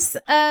Rings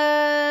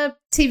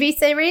TV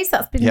series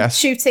that's been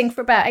shooting for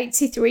about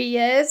 83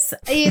 years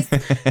is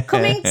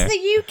coming to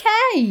the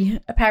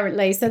UK,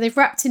 apparently. So they've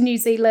wrapped in New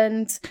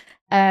Zealand.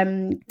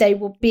 They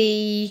will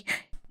be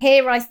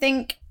here, I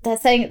think, they're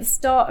saying at the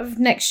start of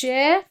next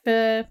year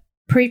for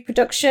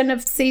pre-production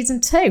of season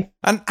 2.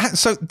 And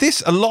so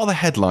a lot of the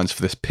headlines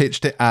for this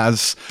pitched it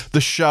as the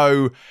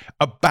show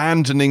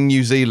abandoning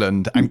New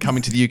Zealand and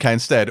coming to the UK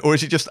instead, or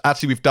is it just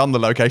actually we've done the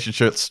location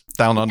shoots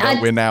down under,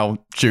 we're now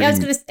shooting? I was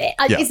going to say,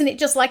 isn't it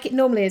just like it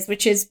normally is,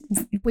 which is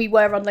we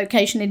were on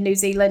location in New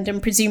Zealand and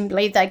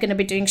presumably they're going to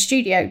be doing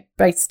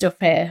studio-based stuff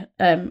here,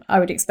 I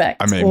would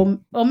expect.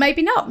 Or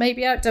maybe not,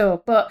 maybe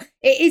outdoor. But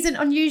it isn't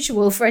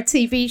unusual for a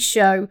TV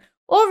show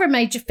or a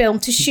major film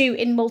to shoot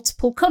in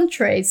multiple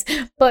countries.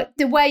 But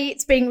the way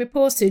it's being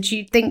reported,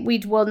 you'd think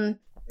we'd won,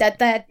 that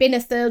there had been a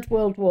Third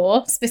World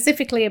War,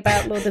 specifically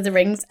about Lord of the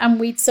Rings,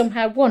 and we'd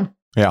somehow won.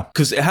 Yeah.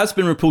 Because it has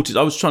been reported,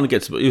 I was trying to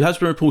get to it, it has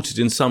been reported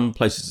in some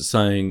places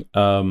saying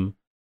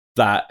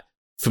that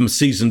from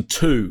season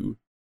 2,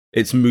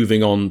 it's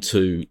moving on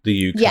to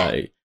the UK.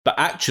 Yeah. But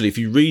actually, if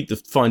you read the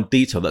fine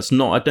detail, that's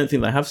not, I don't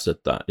think they have said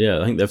that. Yeah,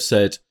 I think they've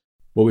said,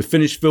 well, we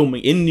finished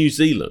filming in New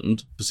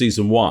Zealand for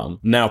season 1.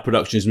 Now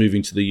production is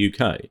moving to the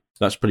UK.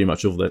 That's pretty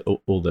much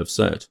all they've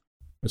said,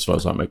 as far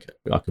as I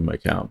can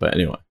make out. But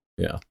anyway,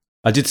 yeah.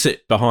 I did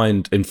sit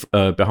behind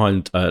Lord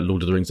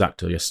of the Rings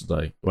actor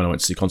yesterday when I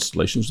went to see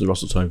Constellations with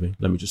Russell Tovey.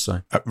 Let me just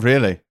say.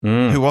 Really?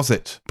 Who was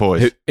it,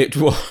 boys? It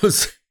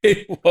was.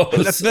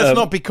 Let's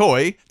not be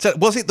coy. So,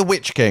 was it the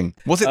Witch King?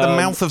 Was it the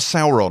Mouth of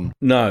Sauron?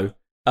 No.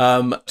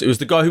 It was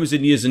the guy who was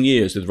in Years and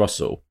Years with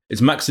Russell. It's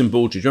Maxim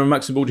Borgi. Do you remember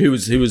Maxim Borgi? Who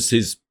was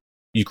his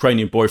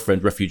Ukrainian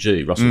boyfriend,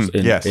 refugee. Russell's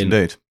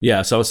indeed.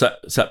 Yeah, so I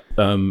sat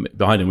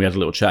behind him. We had a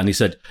little chat, and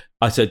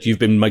I said, you've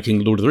been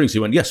making Lord of the Rings. He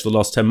went, yes, for the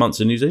last 10 months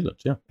in New Zealand.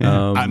 Yeah.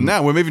 And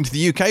now we're moving to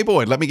the UK,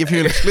 boy. Let me give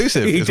you an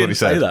exclusive. He didn't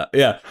say that.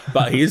 Yeah,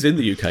 but he is in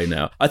the UK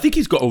now. I think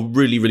he's got a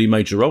really, really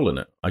major role in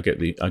it. I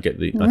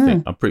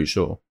think I'm pretty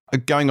sure.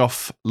 Going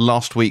off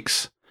last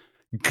week's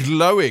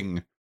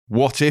glowing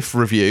What If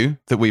review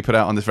that we put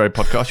out on this very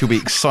podcast, you'll be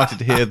excited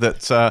to hear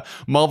that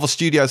Marvel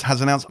Studios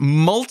has announced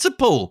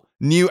multiple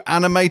new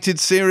animated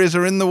series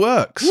are in the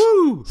works.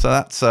 Woo! So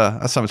that's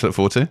something to look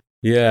forward to.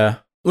 Yeah,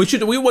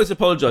 we always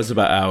apologise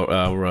about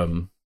our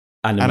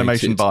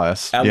animation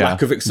bias, our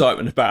lack of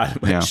excitement about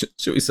animation,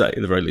 should we say,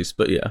 at the very least.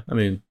 But yeah, I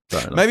mean,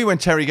 maybe when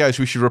Terry goes,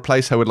 we should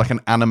replace her with like an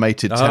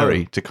animated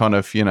Terry to kind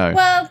of,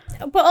 Well,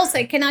 but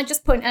also, can I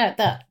just point out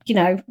that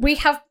we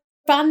have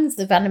fans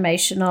of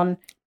animation on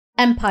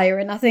Empire,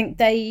 and I think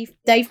they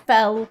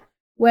fell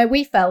where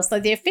we fell. So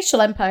the official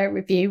Empire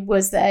review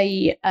was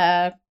a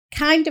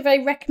kind of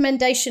a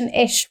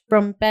recommendation-ish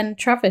from Ben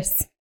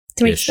Travis.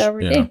 3-star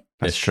review. Yeah.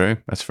 That's true.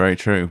 That's very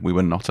true. We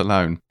were not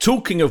alone.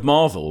 Talking of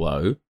Marvel,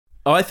 though,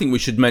 I think we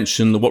should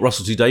mention what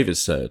Russell T Davies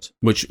said,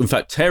 which, in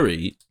fact,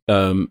 Terry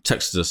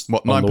texted us.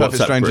 What, 9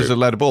 Perfect Strangers a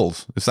load of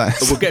balls? Is that?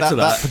 We'll get to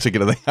that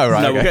particular thing. Oh,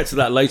 right. No, we'll get to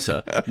that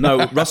later.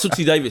 No, Russell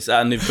T Davies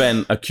at an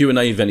event, a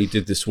Q&A event he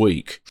did this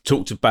week,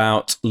 talked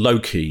about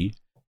Loki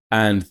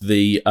and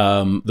the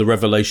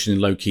revelation in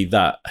Loki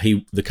that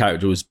the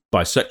character was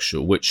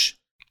bisexual, which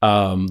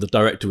the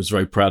director was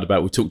very proud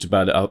about. We talked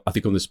about it, I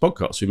think, on this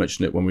podcast. We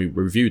mentioned it when we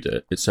reviewed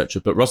it,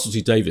 etc. But Russell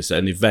T Davies at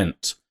an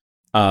event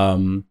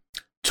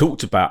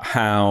talked about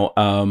how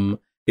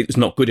it's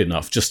not good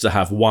enough just to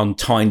have one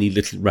tiny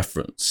little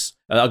reference.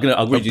 I'm going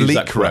to use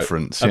that quote.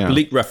 Reference, a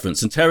bleak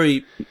reference. And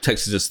Terry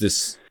texted us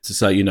this to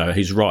say,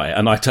 he's right,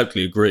 and I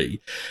totally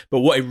agree. But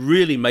what it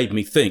really made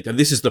me think, and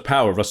this is the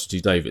power of Russell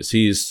T Davies,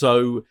 he is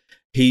so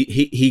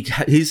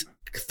he's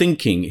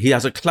thinking, he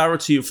has a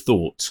clarity of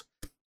thought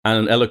and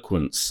an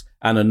eloquence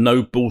and a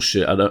no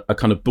bullshit, and a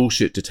kind of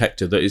bullshit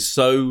detector that is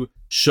so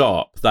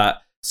sharp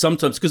that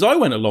sometimes, because I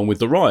went along with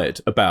the ride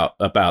about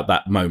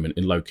that moment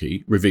in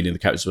Loki revealing the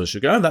character's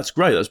version, go, oh, that's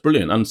great, that's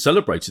brilliant, and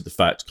celebrated the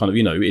fact, kind of,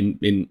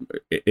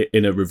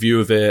 in a review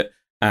of it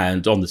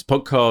and on this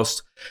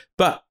podcast.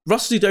 But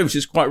Russell T Davies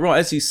is quite right,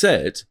 as he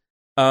said.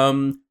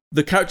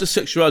 The character's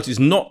sexuality is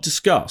not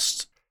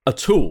discussed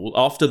at all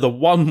after the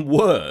one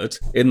word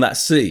in that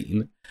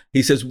scene.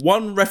 He says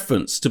one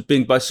reference to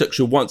being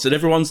bisexual once, and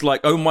everyone's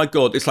like, oh my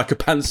God, it's like a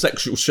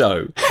pansexual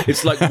show.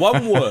 It's like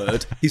one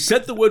word. He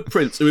said the word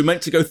Prince, and we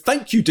meant to go,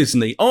 thank you,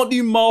 Disney. Aren't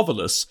you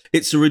marvellous?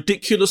 It's a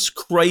ridiculous,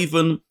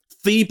 craven,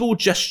 feeble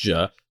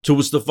gesture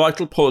towards the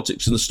vital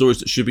politics and the stories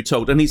that should be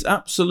told. And he's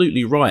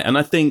absolutely right. And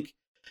I think,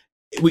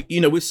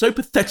 we're so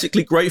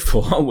pathetically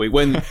grateful, aren't we,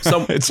 when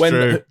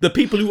the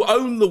people who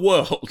own the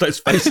world, let's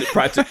face it,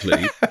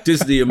 practically,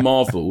 Disney and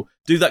Marvel,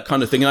 do that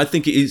kind of thing. And I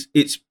think it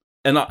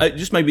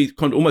just made me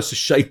kind of almost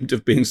ashamed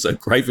of being so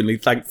cravenly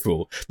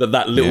thankful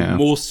that little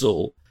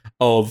morsel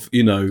of,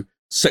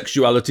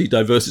 sexuality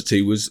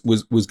diversity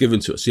was given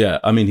to us. Yeah,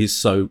 I mean, he's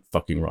so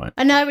fucking right.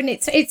 I know, and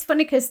it's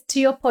funny because, to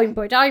your point,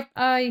 Boyd,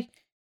 I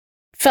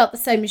felt the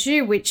same as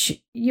you,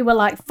 which you were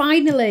like,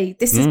 finally,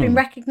 this has been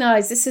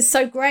recognised. This is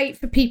so great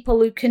for people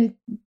who can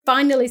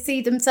finally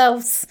see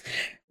themselves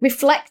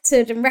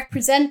reflected and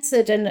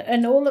represented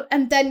and all of,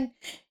 and then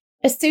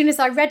as soon as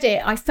I read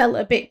it, I felt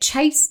a bit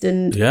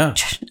chastened,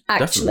 actually,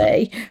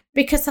 definitely.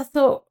 Because I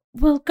thought,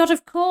 well, God,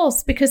 of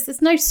course, because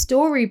there's no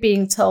story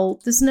being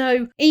told. There's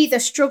no either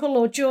struggle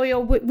or joy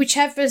or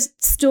whichever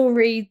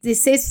story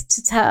this is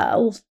to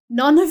tell.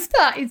 None of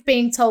that is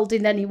being told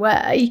in any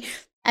way.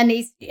 And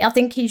I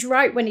think he's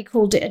right when he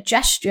called it a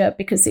gesture,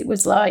 because it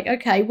was like,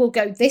 okay, we'll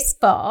go this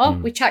far,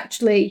 which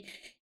actually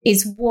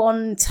is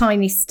one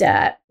tiny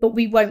step, but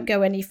we won't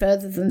go any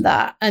further than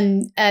that.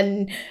 And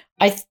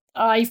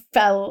I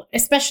felt,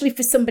 especially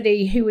for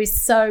somebody who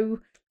is so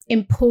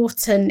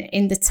important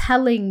in the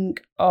telling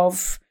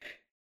of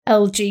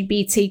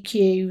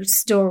LGBTQ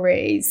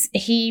stories,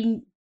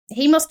 he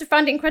must have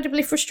found it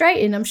incredibly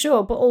frustrating, I'm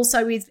sure, but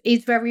also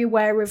is very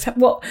aware of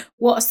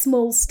what a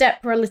small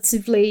step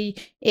relatively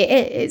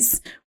it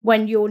is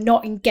when you're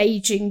not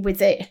engaging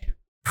with it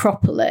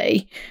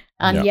properly.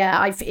 And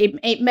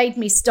it made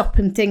me stop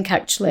and think,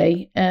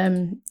 actually.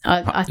 I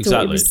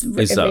thought it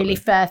was a really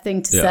fair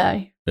thing to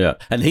say. Yeah,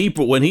 and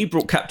when he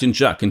brought Captain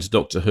Jack into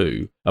Doctor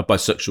Who, a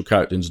bisexual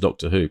character into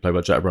Doctor Who, played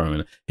by Jack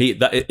Rowan,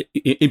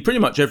 in pretty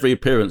much every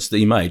appearance that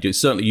he made,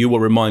 certainly you were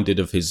reminded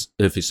of his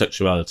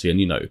sexuality,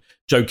 and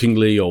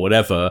jokingly or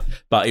whatever.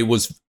 But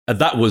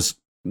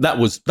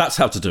that's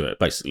how to do it.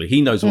 Basically,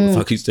 he knows what the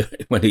fuck he's doing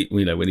when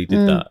he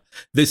did that.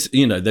 This,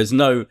 there's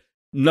no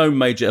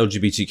major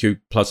LGBTQ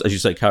plus, as you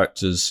say,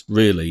 characters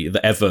really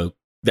that ever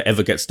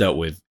gets dealt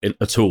with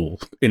at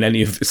all in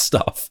any of this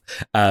stuff,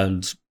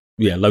 and.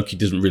 Yeah, Loki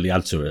doesn't really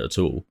add to it at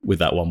all with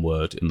that one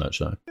word in that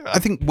show. I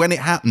think when it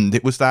happened,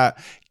 it was that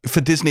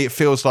for Disney, it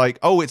feels like,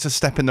 it's a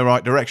step in the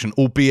right direction,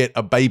 albeit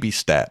a baby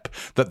step,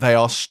 that they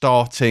are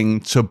starting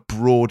to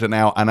broaden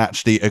out and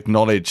actually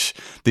acknowledge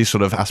these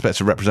sort of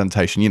aspects of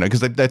representation,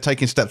 because they're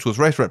taking steps towards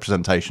race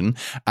representation,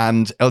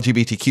 and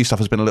LGBTQ stuff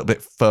has been a little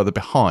bit further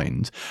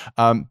behind.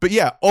 But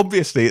yeah,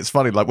 obviously it's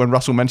funny, like when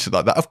Russell mentioned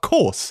like that, of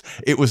course,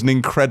 it was an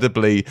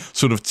incredibly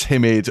sort of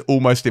timid,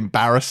 almost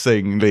embarrassed,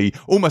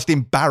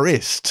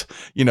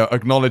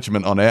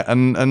 acknowledgement on it.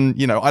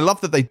 And I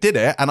love that they did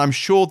it, and I'm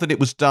sure that it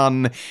was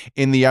done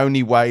in the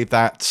only way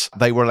that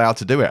they were allowed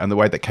to do it, and the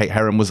way that Kate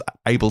Herron was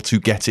able to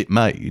get it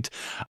made.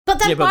 But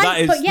then that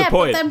is the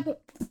point.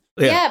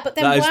 But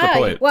then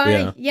why?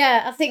 Why?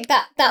 Yeah, I think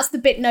that's the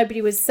bit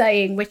nobody was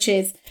saying, which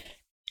is,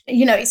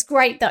 it's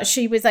great that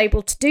she was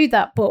able to do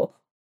that, but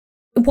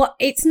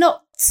it's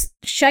not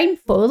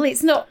shameful,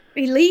 it's not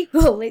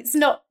illegal, it's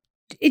not.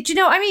 Do you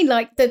know what I mean?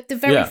 Like the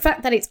very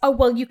fact that it's,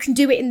 you can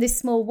do it in this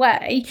small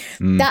way,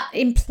 that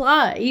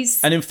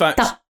implies, and in fact,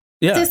 that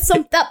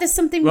there's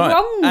something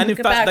wrong and in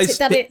fact,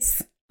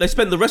 they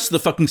spent the rest of the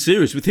fucking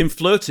series with him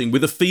flirting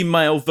with a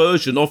female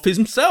version of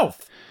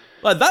himself.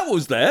 Like that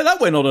was there, that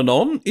went on and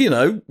on,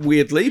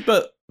 weirdly,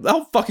 but the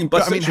whole fucking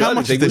bisexuality how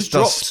much of this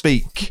does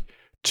speak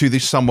to the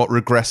somewhat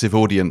regressive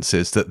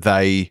audiences that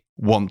they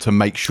want to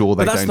make sure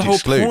they don't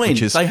exclude. Point.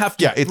 Which is, they have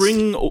to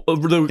bring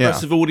the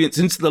regressive audience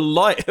into the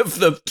light of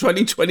the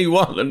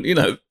 2021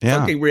 and,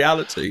 fucking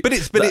reality. But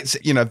it's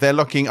they're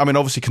looking,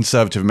 obviously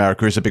conservative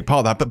America is a big part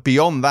of that, but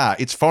beyond that,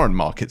 it's foreign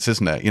markets,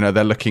 isn't it?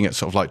 They're looking at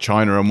sort of like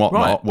China and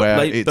whatnot,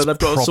 where it's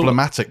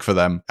problematic for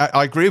them.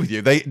 I agree with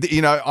you.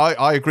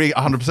 I agree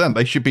 100%.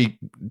 They should be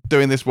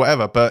doing this,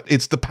 whatever. But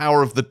it's the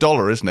power of the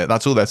dollar, isn't it?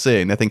 That's all they're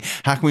seeing. They think,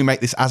 how can we make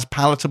this as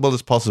palatable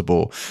as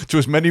possible to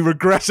as many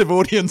regressive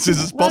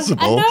audiences as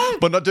possible,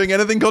 but not doing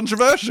anything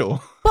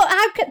controversial?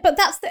 But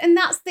that's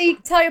the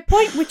entire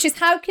point, which is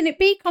how can it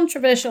be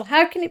controversial?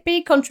 How can it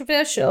be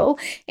controversial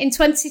in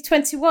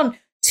 2021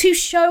 to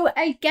show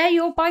a gay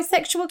or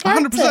bisexual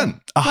character?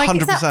 100%.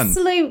 100%. It's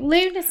absolute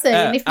lunacy.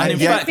 And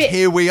yet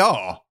here we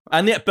are.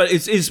 And yet, but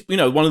it's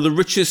one of the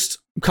richest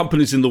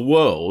companies in the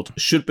world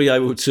should be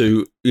able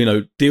to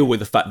deal with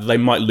the fact that they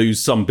might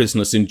lose some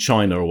business in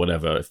China or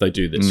whatever if they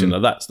do this.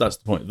 That's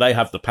the point. They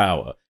have the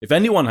power. If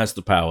anyone has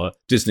the power,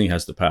 Disney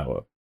has the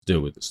power to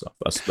deal with this stuff.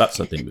 That's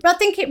the thing. But I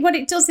think what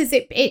it does is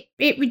it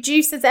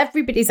reduces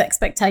everybody's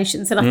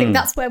expectations, and I think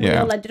that's where we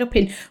all ended up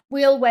in.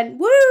 We all went,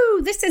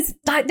 "Woo! This is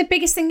like the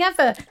biggest thing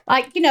ever!"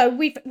 Like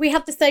we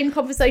had the same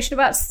conversation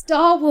about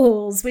Star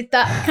Wars with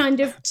that kind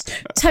of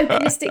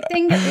tokenistic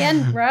thing at the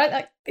end, right?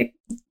 Like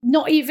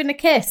not even a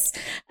kiss,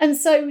 and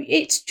so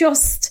it's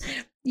just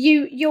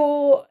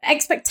your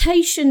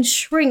expectations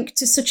shrink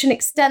to such an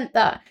extent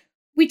that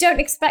we don't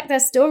expect their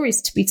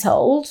stories to be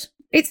told.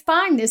 It's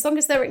fine as long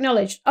as they're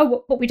acknowledged.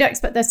 Oh, but we don't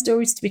expect their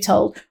stories to be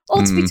told,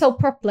 or to be told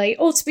properly,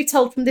 or to be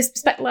told from this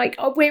perspective. Like,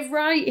 we're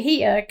right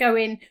here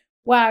going,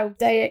 wow,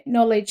 they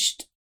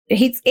acknowledged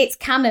it's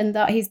canon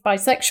that he's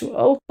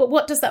bisexual. But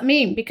what does that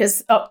mean?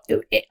 Because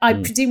I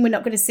presume we're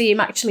not going to see him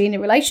actually in a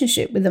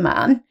relationship with a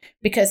man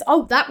because,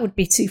 that would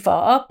be too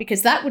far,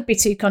 because that would be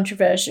too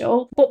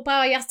controversial. But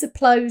by, I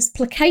suppose,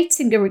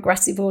 placating a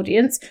regressive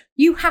audience,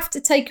 you have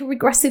to take a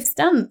regressive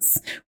stance,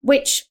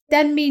 which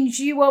then means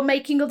you are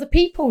making other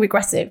people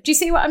regressive. Do you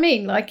see what I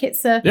mean? Like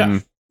it's a... Yeah.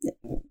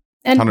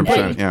 And,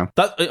 100%, yeah.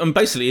 And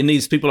basically, it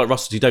needs people like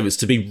Russell T Davies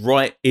to be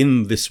right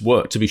in this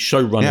work, to be show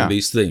running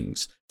these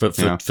things for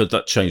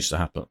that change to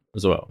happen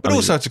as well. But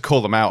also to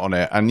call them out on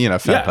it, and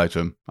fair play to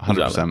them,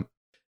 100%. Exactly.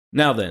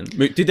 Now then,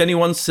 has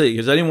anyone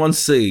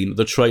seen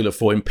the trailer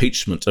for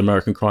Impeachment: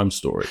 American Crime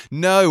Story?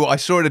 No, I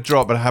saw it at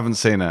drop, but I haven't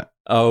seen it.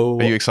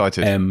 Oh, are you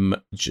excited?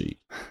 MG.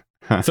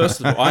 First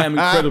of all, I am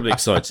incredibly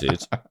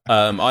excited.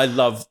 I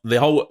love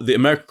the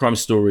American Crime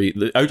Story.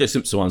 The O.J.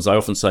 Simpson ones, I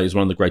often say, is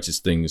one of the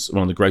greatest things,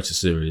 one of the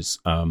greatest series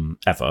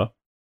ever.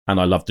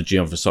 And I love the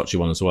Gianni Versace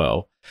one as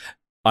well.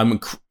 I'm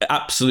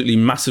absolutely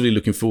massively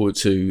looking forward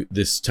to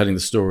this, telling the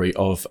story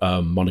of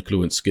Monica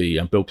Lewinsky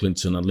and Bill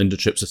Clinton and Linda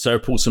Tripp. So Sarah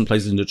Paulson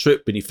plays Linda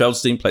Tripp, Benny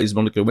Feldstein plays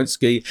Monica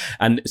Lewinsky.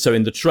 And so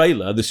in the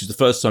trailer, this is the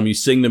first time you're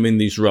seeing them in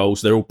these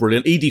roles. They're all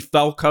brilliant. Edie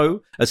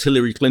Falco as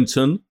Hillary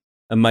Clinton.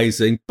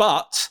 Amazing.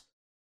 But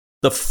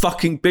the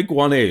fucking big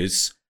one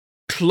is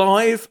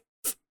Clive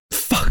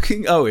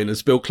fucking Owen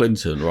as Bill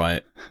Clinton,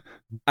 right?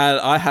 And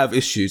I have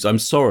issues. I'm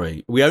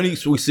sorry. We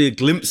see a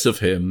glimpse of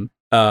him,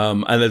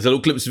 and there's a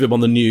little glimpse of him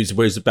on the news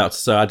where he's about to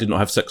say, "I did not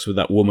have sex with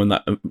that woman,"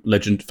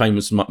 that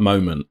famous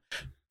moment.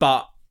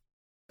 But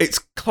it's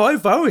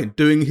Clive Owen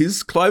doing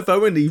his Clive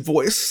Owen-y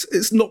voice.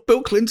 It's not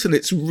Bill Clinton.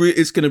 It's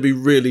going to be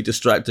really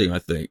distracting, I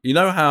think. You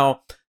know how...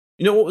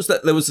 what was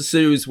that? There was a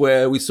series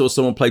where we saw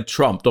someone play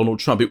Trump, Donald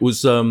Trump. It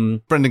was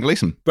Brendan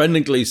Gleeson.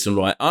 Brendan Gleeson,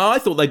 right? I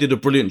thought they did a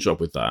brilliant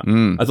job with that.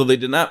 I thought they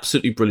did an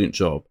absolutely brilliant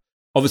job.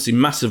 Obviously,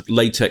 massive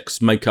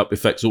latex makeup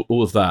effects,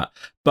 all of that.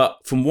 But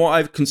from what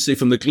I can see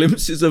from the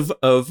glimpses of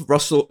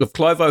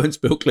Clive Owen's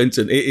Bill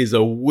Clinton, it is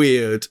a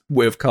weird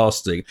way of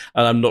casting,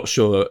 and I'm not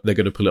sure they're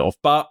going to pull it off.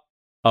 But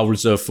I'll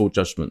reserve full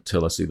judgment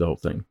till I see the whole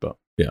thing. But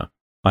yeah,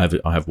 I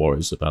have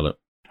worries about it.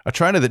 A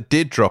trailer that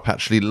did drop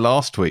actually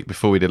last week,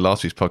 before we did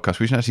last week's podcast,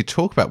 we should actually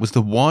talk about, was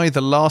the Why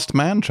the Last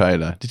Man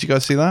trailer. Did you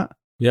guys see that?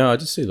 Yeah, I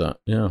did see that.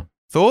 Yeah.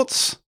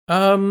 Thoughts?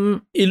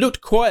 It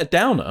looked quite a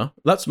downer.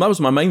 That was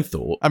my main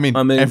thought. I mean,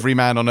 every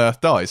man on earth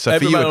dies. So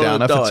for you a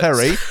downer, for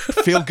Terry,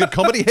 feel good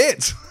comedy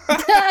hit.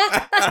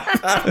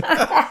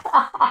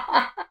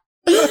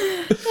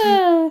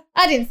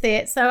 I didn't see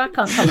it, so I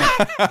can't comment.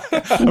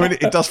 I mean,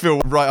 it does feel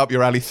right up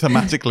your alley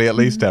thematically, at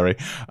least, Terry.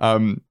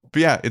 But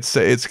yeah, it's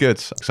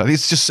good.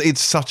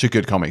 It's such a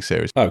good comic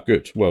series. Oh,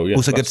 good. Well, yeah.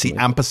 Also good to see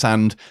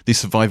Ampersand, the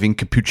surviving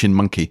capuchin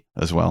monkey,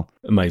 as well.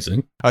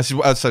 Amazing.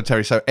 So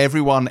Terry,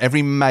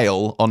 every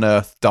male on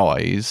Earth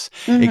dies,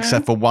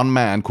 except for one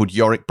man called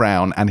Yorick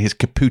Brown and his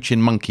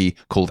capuchin monkey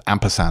called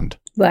Ampersand.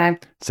 Wow.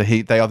 So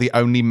they are the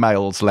only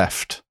males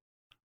left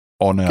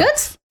on Earth.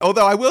 Good.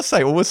 Although I will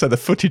say also the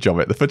footage of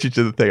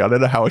the thing, I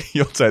don't know how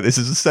you'll say this.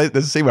 There's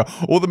a scene where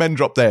all the men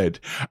drop dead,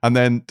 and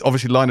then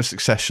obviously line of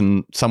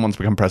succession, someone's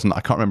become president.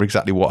 I can't remember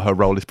exactly what her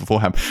role is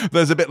beforehand.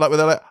 There's a bit like where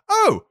they're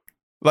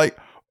like,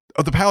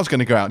 the power's going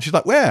to go out. And she's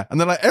like, where? And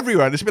they're like,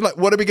 everywhere. And it's a bit like,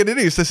 what are we going to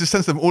do? So there's this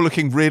sense of them all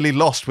looking really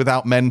lost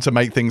without men to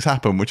make things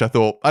happen, which I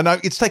thought, I know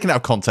it's taken out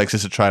of context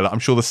as a trailer. I'm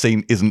sure the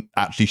scene isn't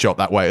actually shot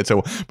that way at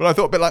all. But I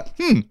thought a bit like,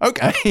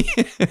 okay.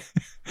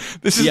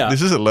 This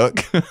is a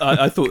look.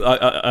 I thought,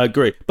 I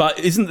agree. But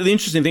isn't the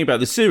interesting thing about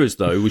this series,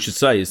 though, we should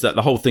say, is that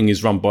the whole thing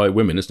is run by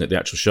women, isn't it? The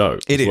actual show.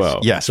 It is, well.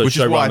 yes. So which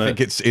is why I think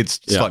it's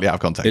slightly out of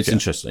context. It's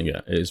interesting,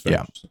 yeah. It is very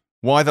interesting.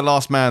 Y: The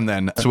Last Man,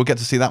 then. So we'll get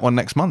to see that one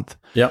next month.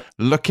 Yeah.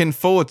 Looking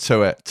forward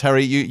to it.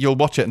 Terry, you'll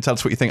watch it and tell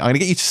us what you think. I'm going to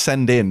get you to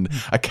send in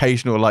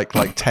occasional like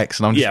text,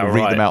 and I'm just going to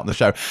read them out on the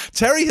show.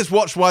 Terry has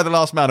watched Y: The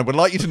Last Man and would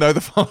like you to know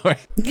the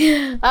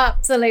following.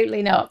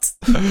 Absolutely not.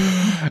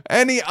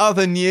 Any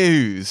other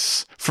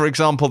news? For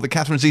example, that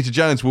Catherine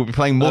Zeta-Jones will be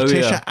playing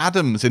Morticia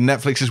Adams in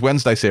Netflix's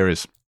Wednesday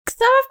series.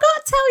 So I've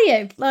got to tell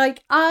you,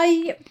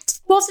 I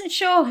wasn't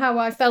sure how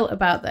I felt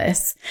about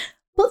this.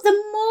 But the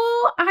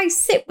more I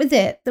sit with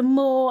it, the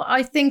more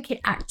I think it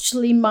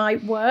actually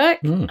might work.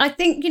 I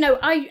think,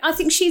 I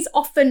think she's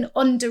often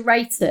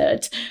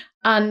underrated,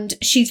 and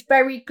she's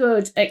very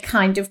good at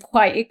kind of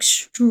quite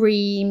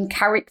extreme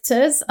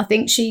characters. I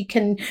think she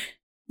can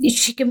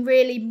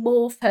really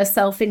morph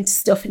herself into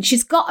stuff, and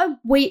she's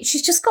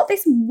just got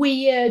this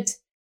weird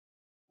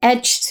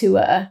edge to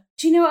her.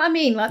 Do you know what I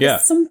mean?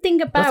 There's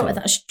something about her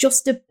that's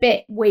just a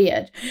bit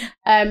weird.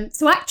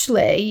 So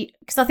actually,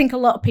 because I think a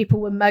lot of people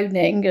were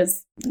moaning,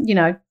 as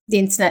the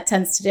internet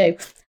tends to do,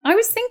 I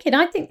was thinking,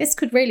 I think this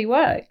could really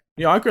work.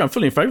 Yeah, I agree. I'm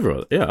fully in favour of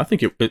it. Yeah, I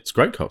think it's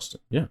great casting.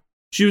 Yeah,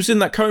 she was in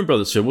that Coen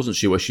Brothers film, wasn't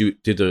she? Where she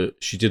did a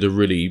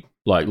really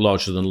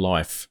larger than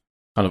life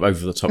kind of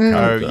over the top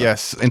character. Oh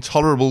yes,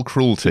 Intolerable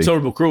Cruelty. I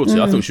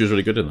thought she was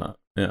really good in that.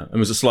 Yeah, it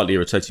was a slightly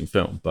irritating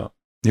film, but.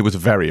 It was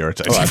very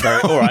irritating.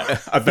 All right,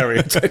 a very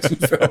irritating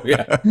film,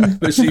 yeah.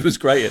 But she was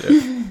great in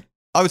it.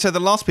 I would say the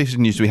last piece of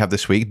news we have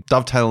this week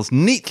dovetails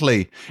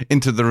neatly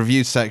into the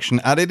review section,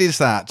 and it is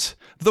that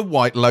The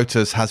White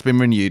Lotus has been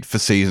renewed for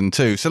season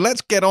 2. So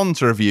let's get on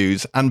to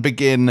reviews and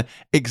begin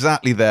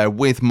exactly there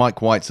with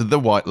Mike White's The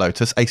White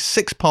Lotus, a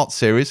 6-part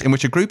series in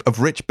which a group of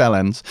rich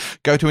bellends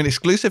go to an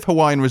exclusive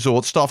Hawaiian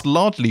resort staffed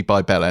largely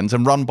by bellends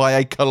and run by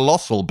a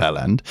colossal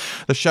bellend.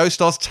 The show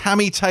stars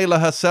Tammy Taylor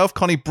herself,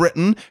 Connie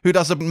Britton, who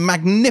does a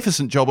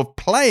magnificent job of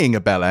playing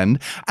a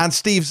bellend, and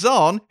Steve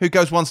Zahn, who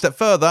goes one step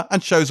further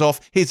and shows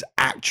off his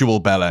actual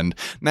bellend.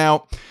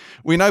 Now,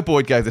 we know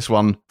Boyd gave this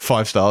one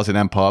 5 stars in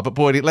Empire, but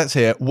Boyd, let's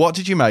hear, what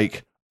did you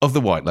make of The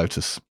White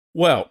Lotus?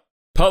 Well,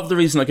 part of the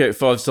reason I gave it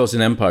 5 stars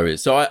in Empire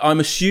is, so I'm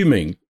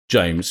assuming,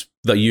 James,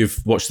 that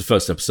you've watched the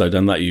first episode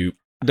and that you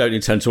don't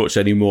intend to watch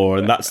any more,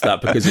 and that's that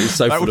because it's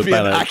so full of balance. That would be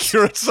an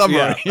accurate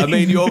summary. Yeah, I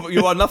mean,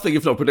 you are nothing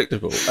if not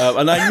predictable.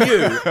 And I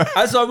knew,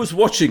 as I was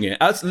watching it,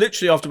 as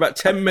literally after about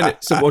 10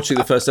 minutes of watching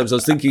the first episode, I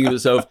was thinking to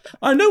myself,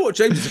 I know what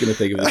James is going to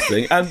think of this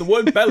thing, and the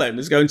word bellend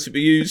is going to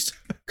be used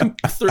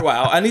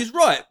throughout, and he's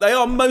right. They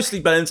are mostly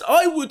bellends.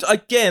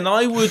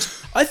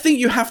 I think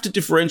you have to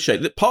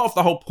differentiate that. Part of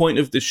the whole point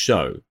of this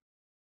show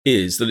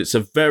is that it's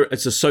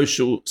a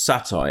social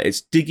satire.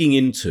 It's digging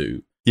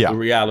into the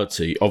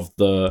reality of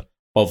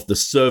the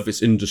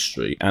service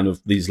industry and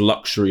of these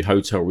luxury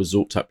hotel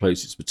resort type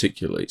places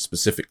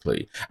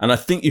specifically. And I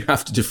think you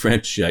have to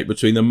differentiate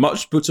between the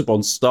much put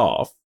upon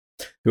staff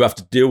who have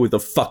to deal with the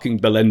fucking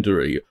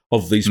bellendery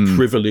of these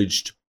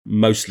privileged,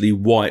 mostly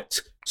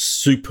white,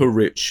 super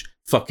rich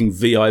fucking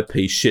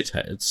VIP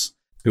shitheads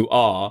who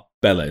are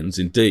bellends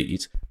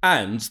indeed,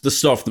 and the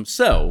staff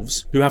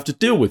themselves who have to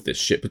deal with this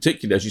shit,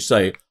 particularly, as you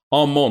say,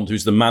 Armand,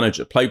 who's the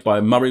manager, played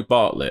by Murray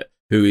Bartlett,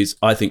 who is,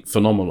 I think,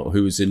 phenomenal,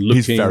 who is in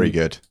Looking. He's very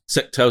good.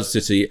 Sectel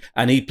City,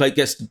 and he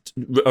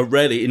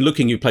rarely, in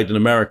Looking, he played an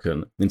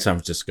American in San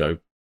Francisco,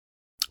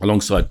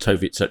 alongside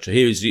Toby, etc.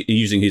 Here he's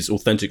using his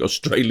authentic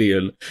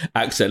Australian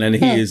accent, and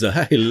he is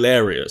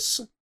hilarious.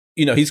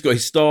 He's got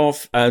his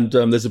staff, and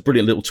there's a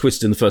brilliant little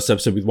twist in the first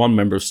episode with one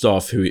member of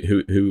staff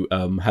who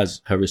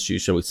has her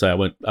issues, shall we say. I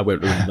won't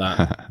ruin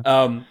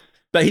that.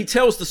 But he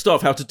tells the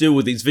staff how to deal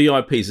with these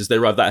VIPs as they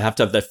arrive. They have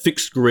to have their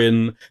fixed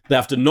grin. They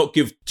have to not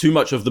give too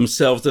much of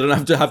themselves. They don't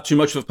have to have too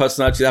much of a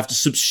personality. They have to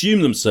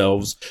subsume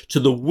themselves to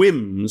the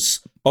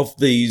whims of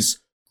these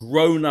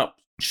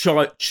grown-up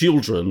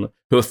children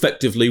who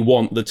effectively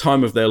want the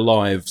time of their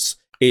lives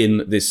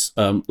in this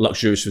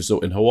luxurious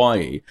resort in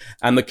Hawaii.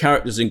 And the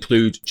characters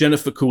include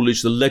Jennifer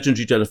Coolidge, the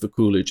legendary Jennifer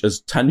Coolidge, as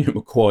Tanya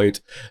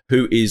McQuoid,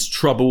 who is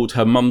troubled.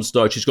 Her mum's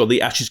died. She's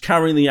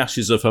carrying the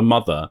ashes of her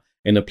mother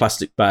in a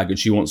plastic bag, and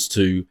she wants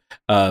to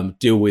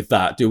deal with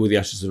the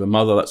ashes of her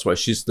mother. That's why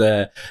she's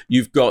there.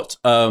 You've got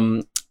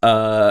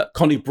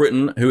Connie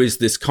Britton, who is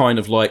this kind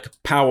of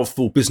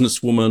powerful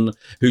businesswoman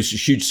who's a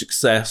huge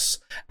success,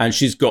 and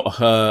she's got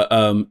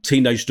her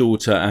teenage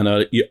daughter and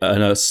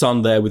her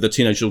son there with the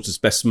teenage daughter's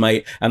best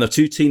mate, and the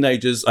two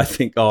teenagers I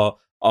think are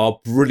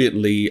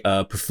brilliantly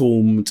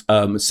performed.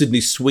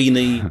 Sydney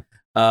Sweeney.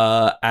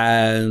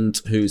 And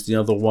who's the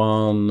other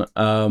one?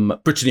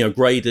 Brittany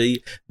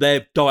O'Grady.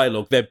 Their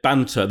dialogue, their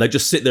banter, they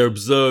just sit there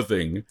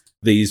observing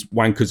these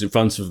wankers in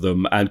front of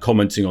them and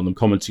commenting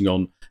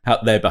on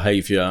their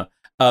behaviour.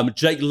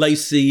 Jake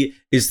Lacey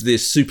is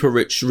this super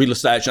rich real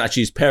estate agent.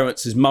 Actually,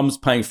 his mum's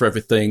paying for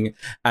everything,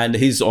 and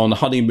he's on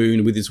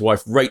honeymoon with his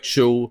wife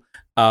Rachel.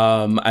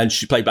 And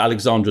she played by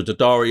Alexandra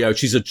Daddario.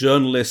 She's a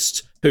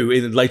journalist who,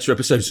 in later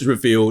episodes, is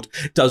revealed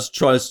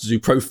tries to do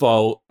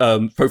profile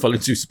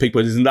interviews with people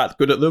and isn't that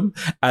good at them.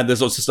 And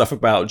there's lots of stuff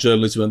about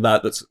journalism and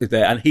that's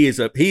there. And he is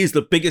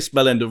the biggest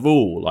bellend of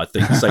all, I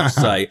think, safe to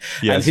say.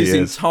 Yes,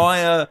 and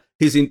his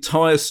his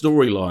entire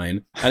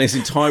storyline and his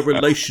entire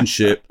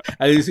relationship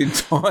and his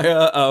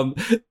entire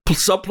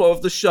subplot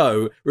of the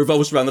show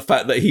revolves around the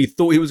fact that he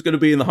thought he was going to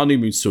be in the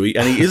honeymoon suite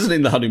and he isn't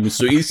in the honeymoon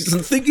suite. He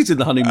doesn't think he's in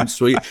the honeymoon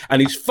suite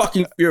and he's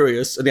fucking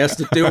furious and he has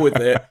to deal with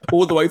it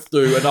all the way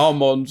through. And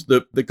Armand,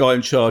 the guy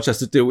in charge, has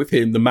to deal with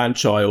him, the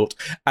man-child,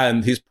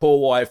 and his poor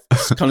wife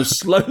kind of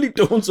slowly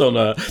dawns on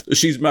her that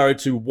she's married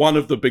to one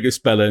of the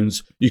biggest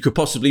bellends you could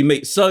possibly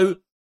meet. So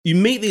you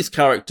meet these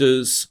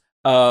characters.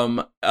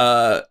 Mike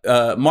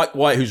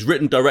White, who's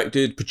written,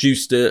 directed,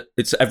 produced it,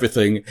 it's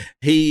everything.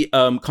 He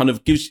kind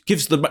of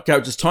gives the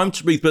characters time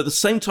to breathe, but at the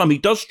same time, he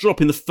does drop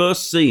in the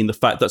first scene the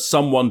fact that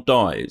someone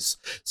dies.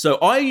 So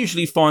I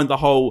usually find the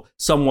whole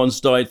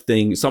someone's died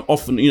thing,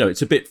 often,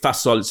 it's a bit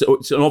facile.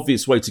 It's an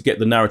obvious way to get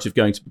the narrative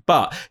going,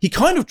 but he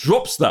kind of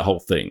drops that whole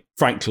thing,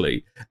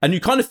 frankly, and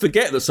you kind of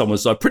forget that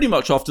someone's died pretty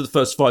much after the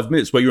first 5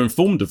 minutes where you're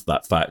informed of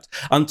that fact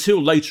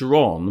until later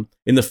on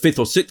in the 5th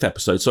or 6th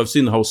episode. So I've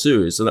seen the whole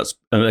series, and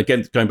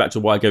again, going back to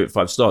why I gave it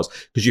 5 stars,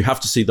 because you have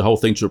to see the whole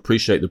thing to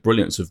appreciate the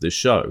brilliance of this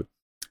show.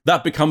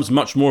 That becomes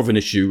much more of an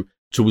issue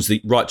towards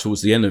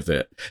the end of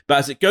it. But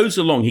as it goes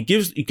along, you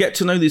get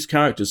to know these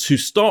characters who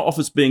start off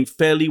as being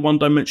fairly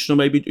one-dimensional,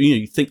 maybe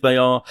you think they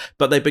are,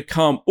 but they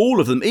become, all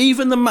of them,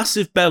 even the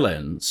massive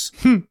bellends,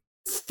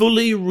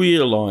 fully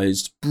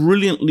realised,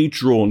 brilliantly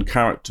drawn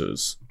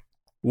characters.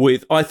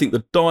 With, I think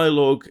the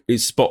dialogue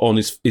is spot on,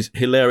 is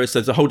hilarious.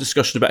 There's a whole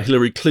discussion about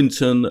Hillary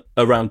Clinton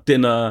around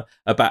dinner,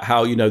 about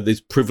how, this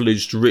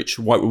privileged, rich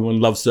white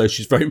woman loves her.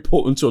 She's very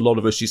important to a lot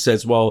of us. She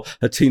says, while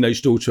her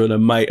teenage daughter and her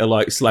mate are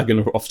like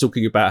slagging her off,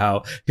 talking about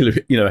how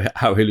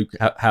Hillary,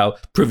 how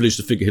privileged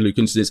the figure Hillary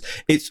Clinton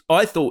is.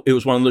 I thought it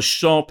was one of the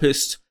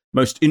sharpest,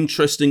 most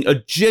interesting.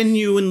 It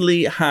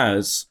genuinely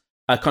has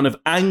a kind of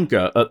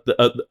anger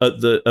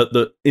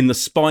in the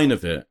spine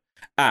of it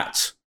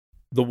at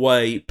the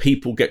way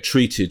people get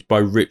treated by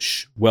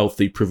rich,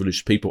 wealthy,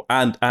 privileged people,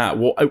 and at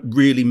what it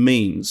really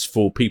means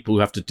for people who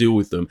have to deal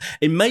with them.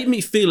 It made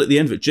me feel at the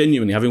end of it,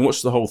 genuinely, having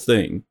watched the whole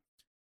thing,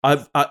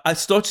 I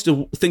started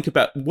to think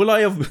about, will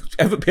I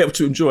ever be able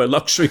to enjoy a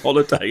luxury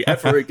holiday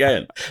ever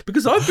again?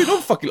 Because I've been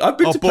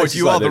to places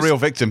you like are this. The real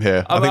victim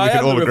here. I think we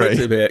can all agree.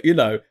 Victim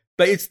here,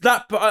 But it's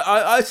that. But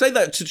I say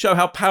that to show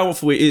how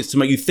powerful it is, to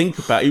make you think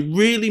about. It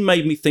really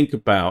made me think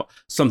about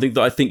something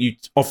that I think you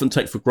often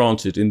take for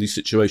granted in these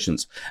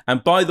situations.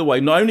 And by the way,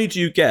 not only do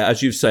you get,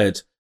 as you've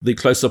said, the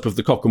close-up of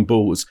the cock and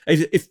balls,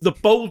 if the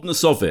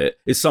boldness of it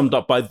is summed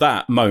up by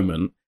that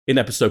moment in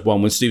episode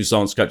 1, when Steve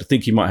Zahn's character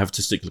think he might have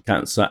testicular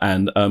cancer,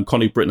 and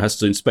Connie Britton has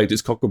to inspect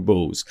his cock and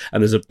balls,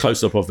 and there's a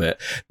close-up of it.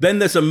 Then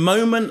there's a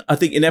moment, I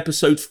think, in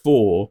episode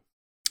 4,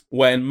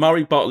 when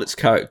Murray Bartlett's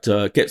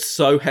character gets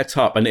so het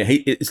up, and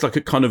it's like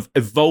a kind of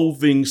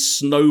evolving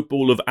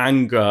snowball of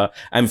anger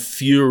and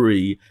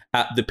fury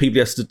at the people he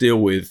has to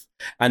deal with,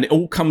 and it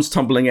all comes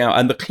tumbling out.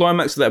 And the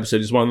climax of the episode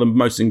is one of the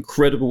most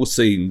incredible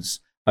scenes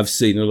I've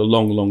seen in a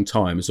long, long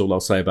time, is all I'll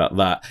say about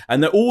that.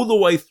 And they're all the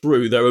way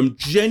through. There are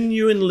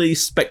genuinely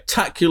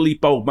spectacularly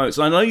bold moments.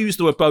 And I know I use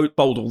the word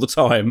bold all the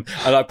time,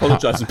 and I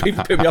apologise, and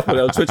people pick me up on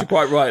it on Twitter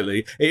quite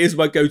rightly. It is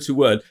my go-to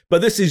word.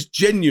 But this is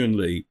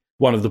genuinely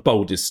one of the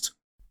boldest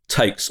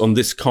takes on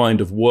this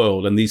kind of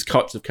world and these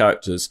types of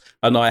characters.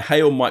 And I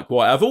hail Mike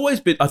White. I've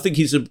always been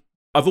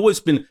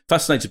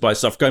fascinated by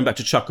stuff, going back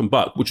to Chuck and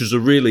Buck, which was a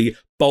really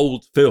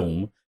bold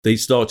film that he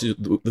started,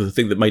 the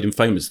thing that made him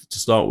famous to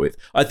start with.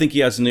 I think he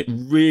has a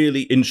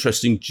really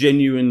interesting,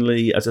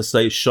 genuinely, as I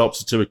say, sharp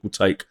satirical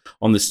take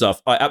on this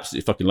stuff. I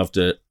absolutely fucking loved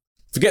it.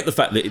 Forget the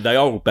fact that they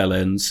are all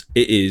bellends.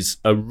 It is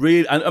a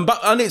real,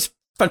 and it's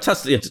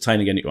fantastically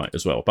entertaining anyway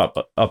as well, but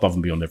above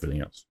and beyond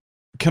everything else.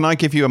 Can I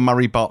give you a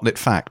Murray Bartlett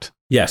fact?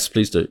 Yes,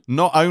 please do.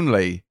 Not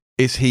only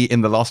is he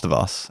in The Last of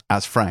Us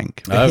as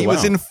Frank, but he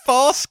was in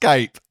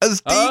Farscape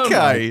as DK. Oh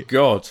my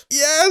God.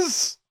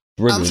 Yes.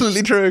 Brilliant.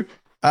 Absolutely true.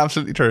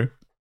 Absolutely true.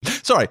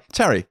 Sorry,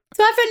 Terry.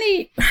 So I've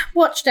only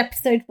watched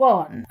episode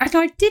 1, and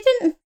I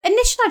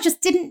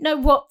just didn't know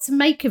what to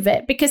make of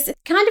it, because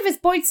kind of, as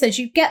Boyd says,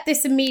 you get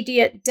this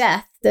immediate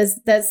death. There's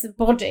the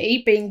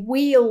body being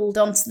wheeled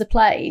onto the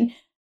plane.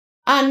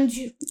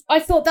 And I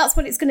thought that's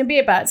what it's going to be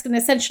about. It's going to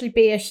essentially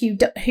be a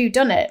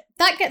whodunit.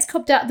 That gets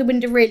cobbed out the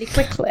window really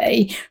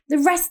quickly. The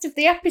rest of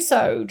the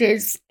episode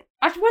is,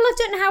 I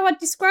don't know how I'd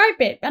describe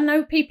it. I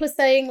know people are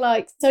saying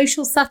like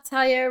social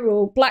satire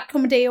or black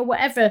comedy or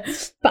whatever,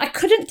 but I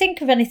couldn't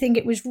think of anything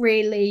it was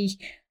really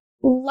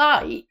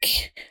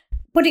like.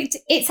 But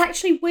it's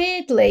actually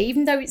weirdly,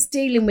 even though it's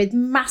dealing with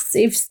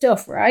massive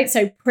stuff, right?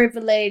 So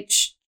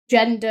privilege,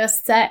 gender,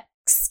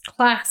 sex,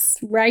 class,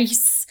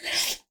 race,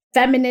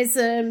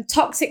 feminism,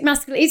 toxic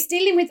masculinity. It's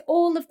dealing with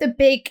all of the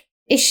big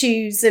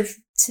issues of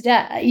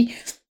today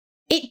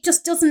it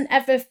just doesn't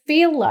ever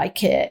feel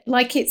like it.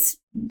 Like, it's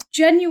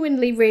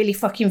genuinely really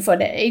fucking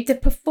funny. The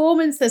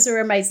performances are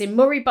amazing.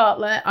 Murray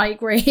Bartlett, I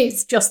agree,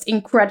 is just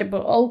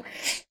incredible.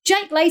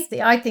 Jake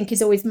Lacey, I think,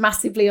 is always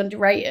massively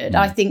underrated.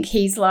 I think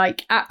he's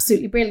like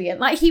absolutely brilliant.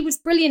 Like, he was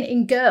brilliant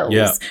in Girls.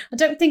 Yeah. I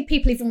don't think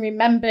people even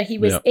remember he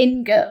was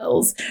in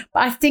Girls,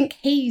 but I think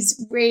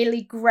he's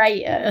really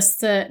great at a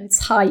certain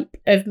type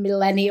of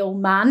millennial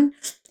man.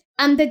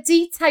 And the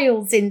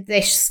details in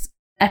this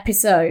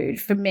episode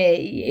for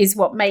me is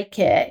what make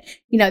it,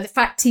 you know, the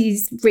fact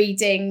he's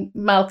reading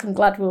Malcolm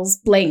Gladwell's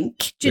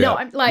Blink. Do you know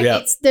what I'm like?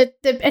 It's the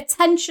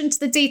attention to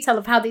the detail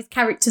of how these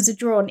characters are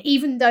drawn,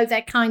 even though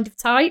they're kind of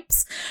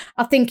types,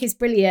 I think is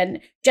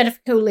brilliant.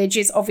 Jennifer Coolidge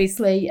is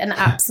obviously an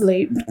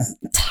absolute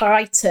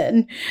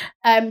titan.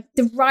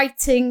 The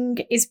writing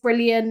is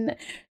brilliant.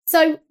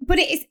 So, but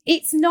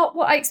it's not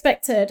what I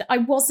expected. I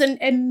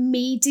wasn't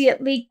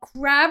immediately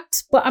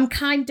grabbed, but I'm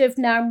kind of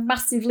now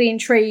massively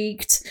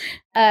intrigued.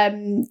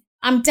 I'm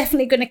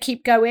definitely going to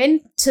keep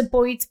going. To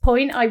Boyd's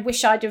point, I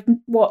wish I'd have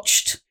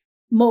watched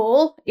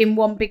more in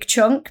one big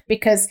chunk,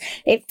 because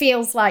it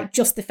feels like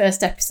just the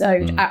first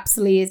episode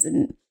absolutely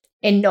isn't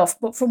enough.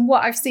 But from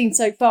what I've seen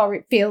so far,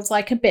 it feels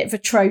like a bit of a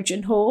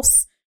Trojan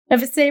horse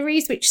of a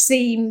series, which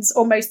seems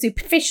almost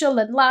superficial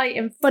and light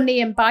and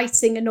funny and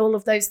biting and all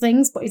of those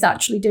things, but is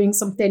actually doing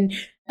something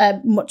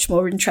much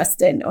more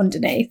interesting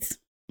underneath.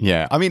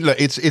 Yeah, I mean, look,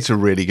 it's a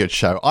really good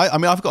show. I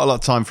mean, I've got a lot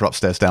of time for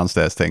upstairs,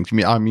 downstairs things.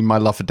 I mean, my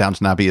love for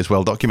Downton Abbey is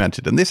well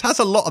documented, and this has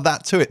a lot of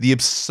that to it. The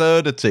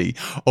absurdity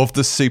of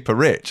the super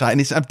rich, and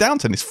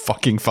Downton is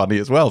fucking funny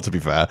as well, to be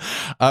fair.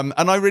 And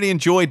I really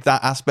enjoyed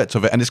that aspect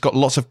of it, and it's got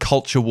lots of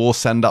culture war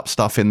send up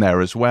stuff in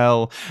there as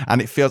well.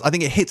 And I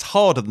think it hits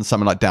harder than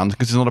something like Downton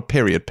because it's not a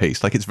period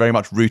piece. Like, it's very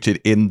much rooted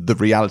in the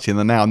reality and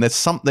the now. And there's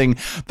something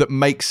that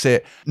makes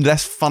it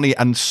less funny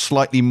and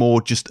slightly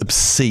more just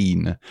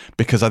obscene,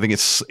 because I think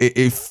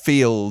it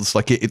feels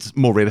like it's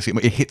more realistic.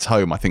 It hits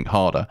home, I think,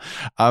 harder.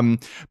 But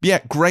yeah,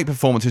 great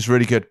performance. It's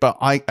really good. But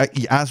I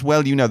as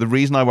well, you know, the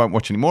reason I won't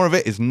watch any more of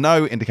it is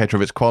no indicator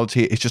of its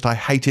quality. It's just I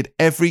hated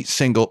every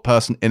single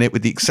person in it,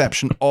 with the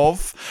exception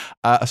of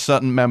a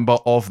certain member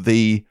of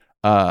the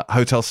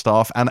hotel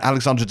staff and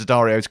Alexandra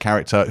Daddario's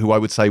character, who I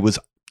would say was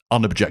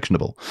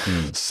unobjectionable.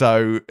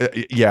 So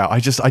yeah,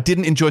 I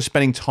didn't enjoy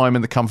spending time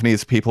in the company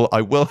of people.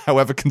 I will,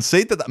 however,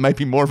 concede that may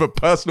be more of a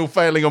personal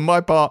failing on my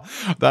part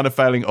than a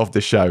failing of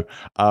the show.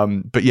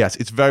 But yes,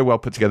 it's very well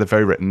put together,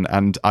 very written,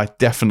 and I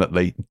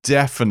definitely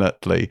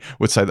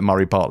would say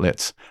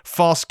that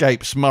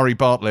Farscape's Murray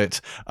Bartlett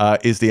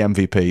is the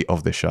MVP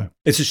of this show.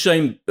 It's a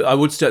shame. I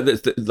would say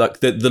that like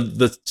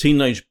the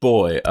teenage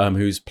boy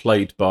who's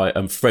played by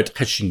Fred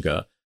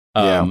Heschinger.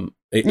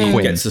 He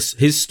gets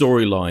his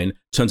storyline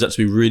turns out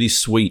to be really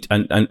sweet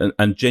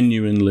and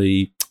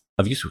genuinely.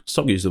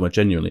 Stop using the word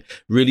genuinely.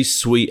 Really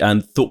sweet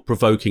and thought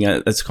provoking.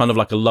 And it's kind of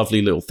like a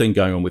lovely little thing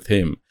going on with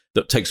him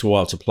that takes a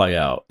while to play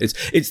out.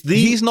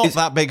 He's not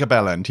that big a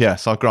bellend.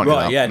 Yes, I'll grant you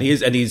that. Right, yeah, and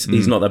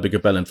he's not that big a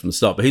bellend from the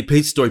start. But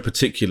his story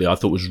particularly, I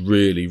thought, was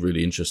really,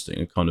 really interesting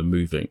and kind of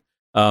moving.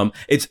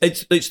 It's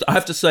I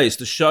have to say, it's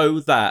the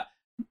show that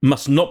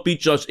must not be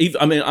judged.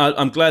 I mean,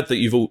 I'm glad that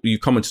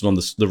you've commented on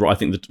this. I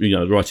think that, you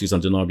know, the writing is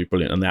undeniably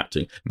brilliant and the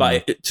acting.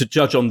 But to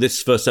judge on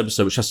this first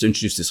episode, which has to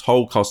introduce this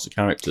whole cast of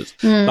characters,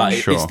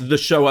 it's the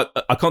show.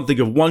 I can't think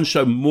of one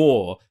show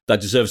more that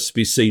deserves to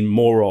be seen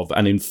more of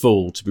and in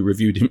full, to be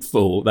reviewed in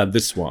full, than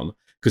this one,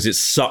 because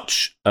it's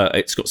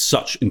got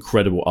such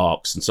incredible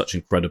arcs and such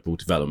incredible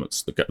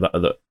developments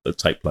that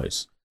take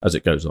place as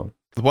it goes on.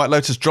 The White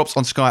Lotus drops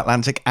on Sky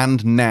Atlantic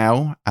and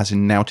Now, as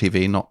in Now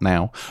TV, not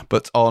now,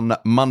 but on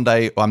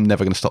Monday. I'm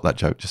never going to stop that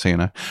joke, just so you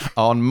know.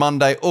 On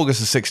Monday, August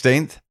the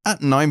 16th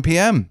at 9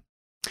 p.m.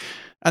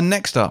 And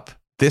next up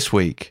this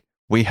week,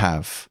 we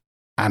have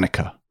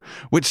Annika,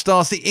 which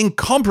stars the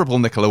incomparable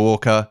Nicola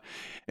Walker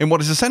in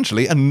what is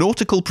essentially a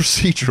nautical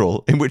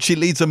procedural in which she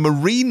leads a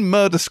marine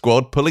murder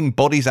squad pulling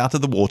bodies out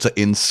of the water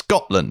in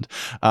Scotland.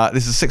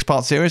 This is a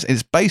 6-part series.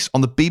 It's based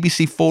on the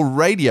BBC 4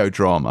 radio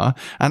drama,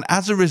 and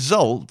as a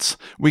result,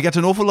 we get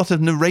an awful lot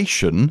of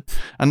narration,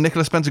 and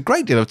Nicola spends a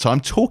great deal of time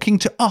talking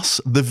to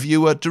us, the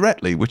viewer,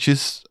 directly, which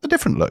is a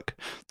different look.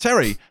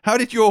 Terry, how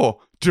did your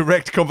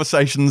direct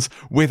conversations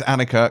with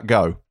Annika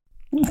go?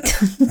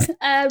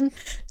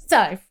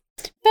 So,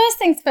 first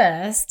things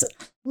first,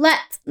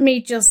 let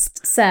me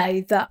just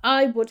say that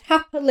I would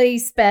happily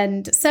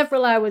spend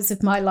several hours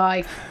of my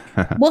life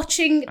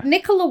watching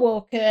Nicola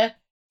Walker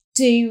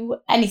do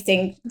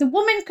anything. The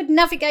woman could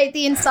navigate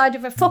the inside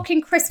of a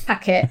fucking crisp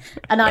packet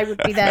and I would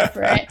be there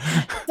for it.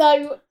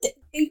 So,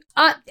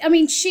 I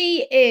mean,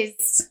 she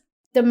is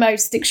the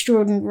most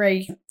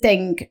extraordinary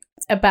thing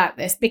about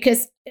this,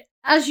 because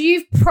as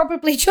you've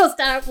probably just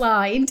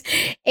outlined,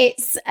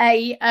 it's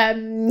a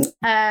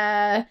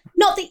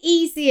not the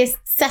easiest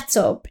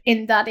setup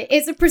in that it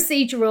is a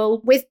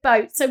procedural with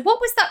boats. So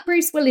what was that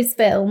Bruce Willis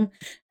film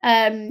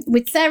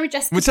with Sarah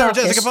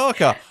Jessica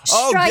Parker?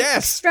 Oh,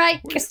 yes.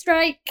 Strike.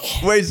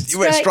 Wait,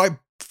 Strike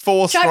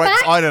 4,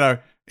 Strike. I don't know.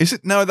 Is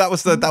it? No, that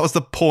was the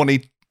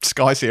porny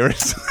Sky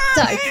series.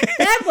 So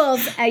there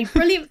was a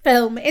brilliant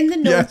film in the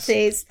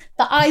 90s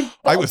that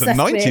I was the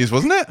 90s,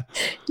 wasn't it?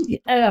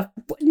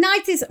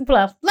 90s.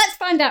 Well, let's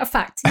find out a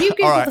fact. You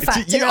Google the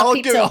fact.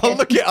 I'll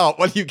look it up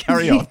while you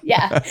carry on.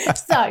 Yeah.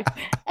 So,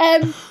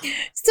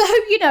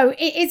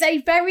 it is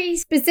a very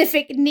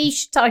specific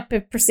niche type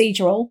of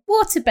procedural,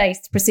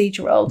 water-based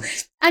procedural.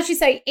 As you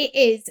say, it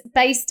is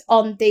based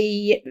on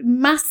the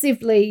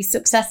massively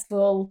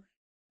successful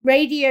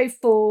Radio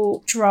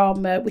 4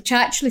 drama, which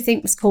I actually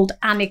think was called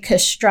Annika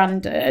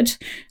Stranded,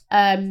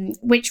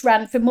 which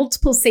ran for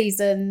multiple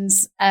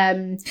seasons.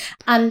 And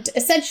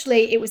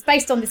essentially, it was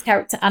based on this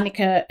character,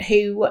 Annika,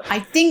 who I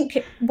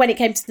think when it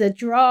came to the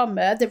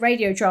drama, the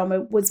radio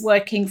drama, was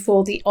working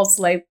for the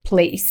Oslo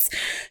police.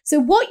 So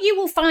what you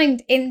will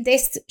find in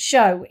this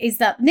show is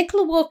that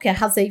Nicola Walker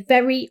has a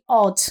very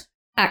odd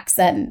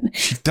accent.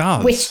 She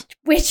does.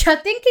 Which I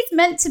think is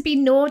meant to be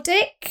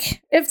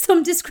Nordic of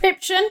some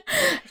description.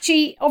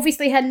 She,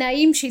 obviously her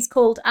name, she's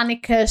called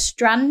Annika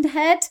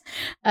Strandhed.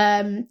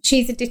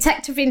 She's a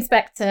detective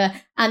inspector,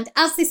 and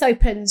as this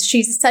opens,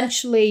 she's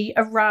essentially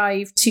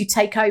arrived to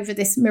take over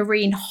this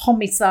marine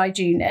homicide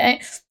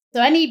unit.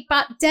 So any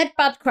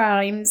bad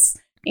crimes,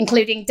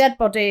 including dead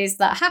bodies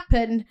that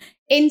happen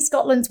in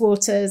Scotland's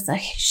waters,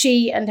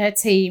 she and her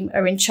team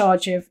are in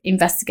charge of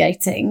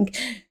investigating.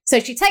 So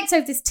she takes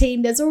over this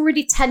team. There's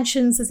already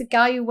tensions. There's a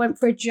guy who went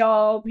for a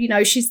job.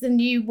 She's the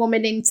new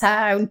woman in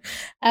town.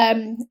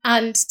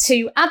 And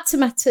to add to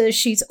matters,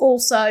 she's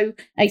also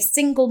a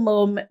single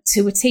mum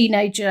to a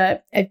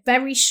teenager, a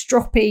very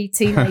stroppy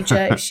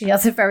teenager she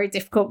has a very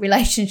difficult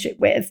relationship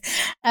with.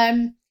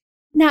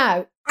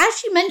 Now,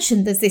 as you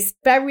mentioned, there's this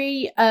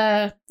very,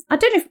 I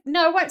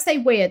won't say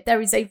weird.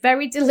 There is a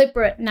very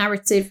deliberate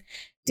narrative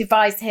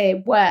device here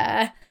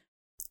where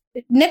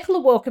Nicola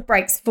Walker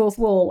breaks the fourth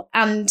wall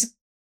and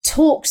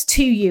talks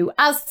to you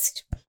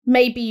as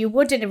maybe you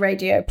would in a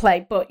radio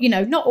play, but,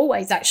 not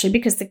always actually,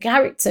 because the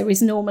character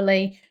is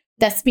normally,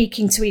 they're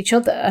speaking to each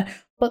other.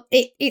 But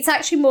it's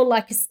actually more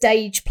like a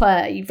stage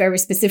play, very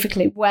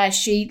specifically, where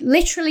she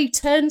literally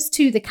turns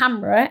to the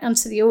camera and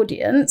to the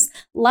audience,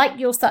 like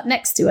you're sat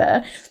next to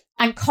her,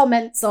 and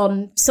comments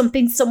on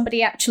something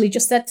somebody actually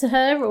just said to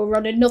her, or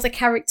on another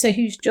character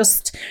who's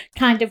just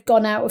kind of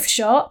gone out of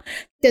shot.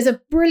 There's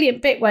a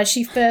brilliant bit where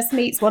she first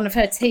meets one of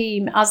her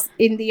team as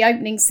in the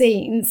opening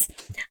scenes,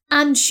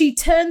 and she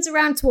turns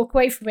around to walk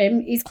away from him.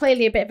 He's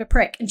clearly a bit of a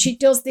prick, and she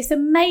does this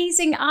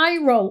amazing eye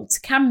roll to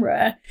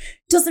camera,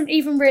 doesn't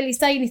even really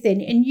say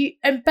anything,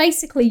 and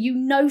basically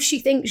she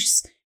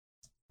thinks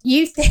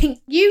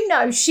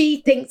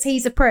she thinks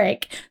he's a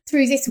prick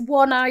through this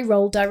one eye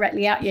roll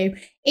directly at you.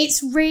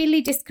 It's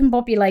really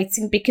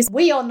discombobulating because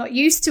we are not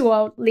used to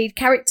our lead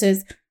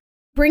characters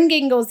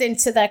bringing us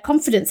into their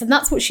confidence, and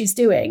that's what she's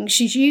doing.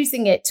 She's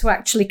using it to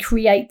actually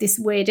create this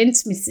weird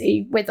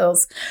intimacy with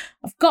us.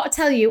 I've got to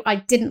tell you, I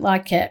didn't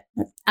like it.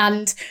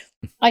 And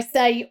I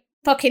say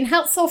fucking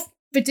hats off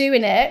for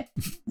doing it,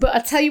 but I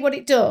tell you what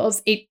it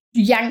does, it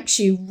yanks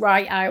you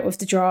right out of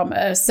the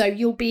drama. So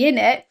you'll be in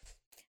it,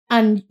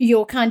 and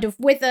you're kind of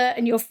with her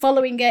and you're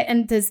following it,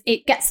 and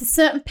it gets a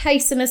certain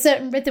pace and a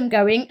certain rhythm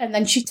going, and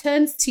then she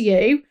turns to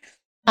you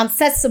and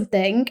says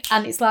something,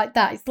 and it's like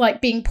that. It's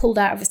like being pulled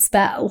out of a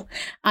spell,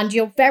 and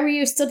you're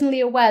very suddenly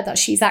aware that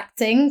she's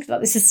acting, that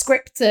this is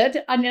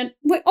scripted. And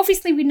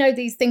obviously we know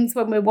these things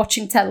when we're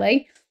watching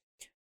telly,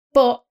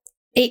 but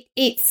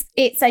it's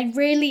a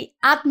really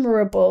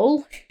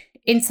admirable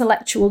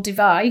intellectual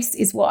device,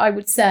 is what I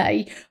would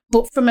say.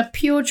 But from a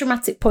pure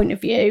dramatic point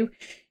of view,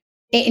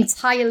 it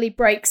entirely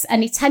breaks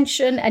any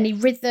tension, any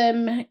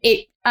rhythm.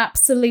 It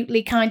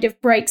absolutely kind of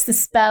breaks the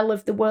spell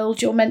of the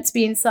world you're meant to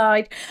be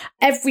inside.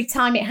 Every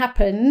time it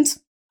happened,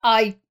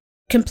 I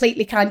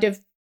completely kind of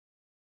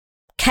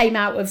came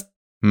out of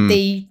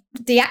the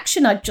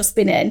action I'd just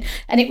been in.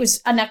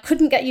 And I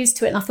couldn't get used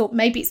to it. And I thought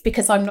maybe it's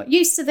because I'm not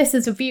used to this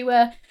as a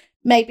viewer.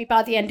 Maybe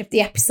by the end of the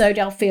episode,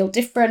 I'll feel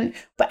different.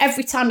 But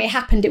every time it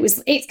happened,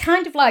 it's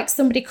kind of like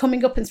somebody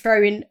coming up and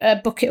throwing a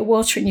bucket of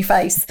water in your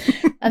face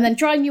and then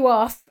drying you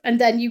off. And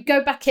then you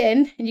go back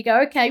in and you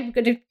go, okay, we're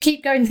going to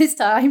keep going this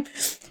time.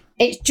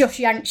 It just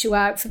yanks you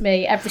out for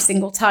me every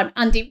single time.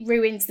 And it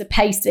ruins the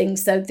pacing.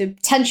 So the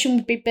tension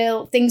would be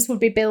built, things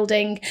would be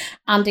building.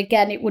 And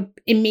again, it would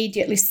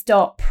immediately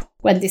stop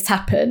when this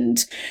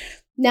happened.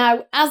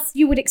 Now, as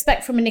you would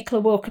expect from a Nicola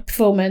Walker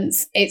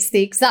performance, it's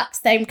the exact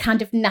same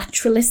kind of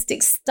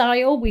naturalistic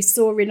style we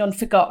saw in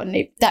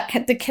Unforgotten.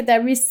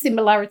 There is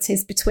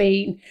similarities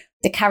between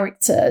the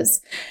characters.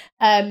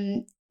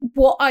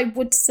 What I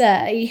would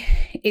say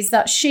is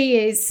that she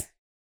is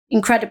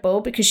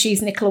incredible because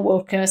she's Nicola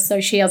Walker,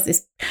 so she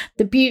has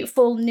the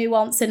beautiful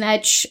nuance and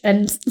edge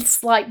and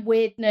slight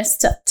weirdness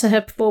to her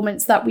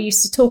performance that we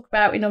used to talk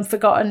about in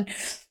Unforgotten.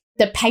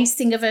 The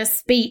pacing of her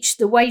speech,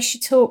 the way she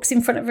talks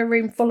in front of a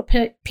room full of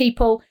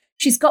people.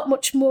 She's got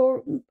much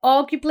more,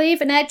 arguably, of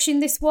an edge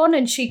in this one,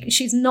 and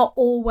she's not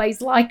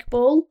always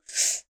likeable.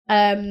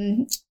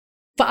 But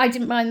I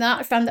didn't mind that.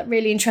 I found that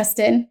really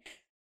interesting.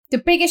 the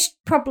biggest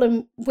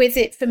problem with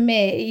it for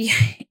me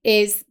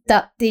is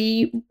that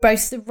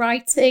both the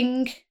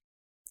writing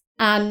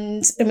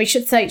and we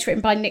should say it's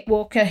written by Nick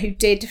Walker, who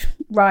did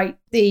write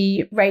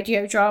the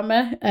radio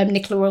drama.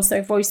 Nicola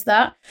also voiced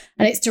that.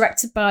 And it's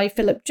directed by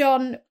Philip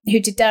John, who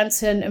did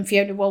Downton, and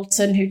Fiona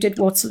Walton, who did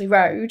Waterloo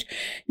Road.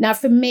 Now,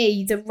 for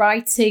me, the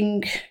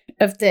writing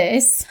of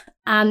this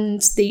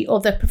and the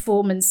other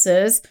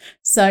performances,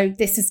 so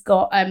this has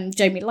got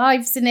Jamie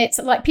Lives in it,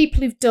 so like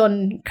people who've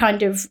done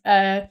kind of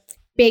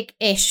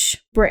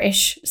big-ish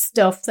British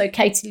stuff. So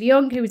Katie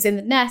Leung, who was in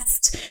The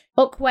Nest,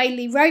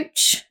 Ukweli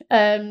Roach,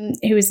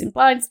 who was in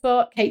Blind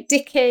Spot, Kate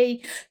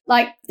Dickie.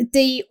 Like,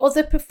 the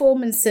other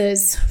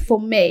performances for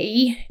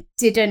me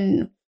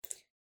didn't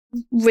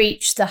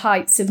reach the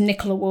heights of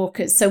Nicola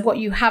Walker's. So what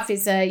you have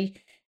is a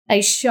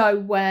show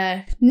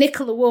where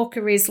Nicola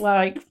Walker is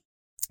like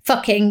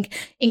fucking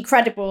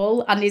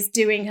incredible and is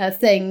doing her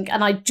thing,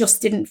 and I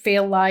just didn't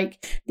feel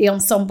like the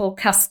ensemble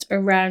cast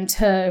around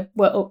her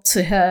were up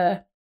to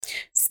her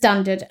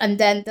standard. And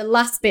then the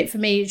last bit for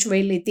me is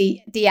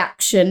really the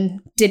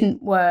action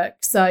didn't work.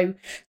 So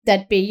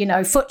there'd be, you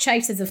know, foot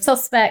chases of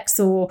suspects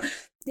or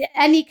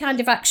any kind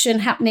of action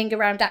happening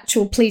around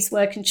actual police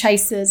work and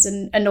chases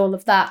and all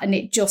of that, and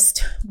it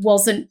just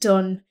wasn't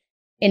done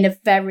in a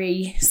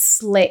very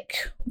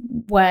slick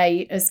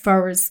way as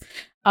far as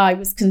I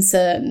was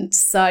concerned.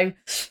 So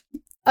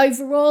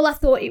overall, I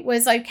thought it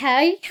was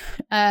okay.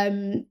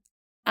 And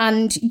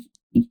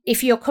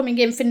if you're coming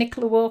in for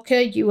Nicola Walker,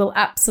 you will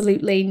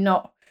absolutely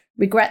not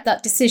regret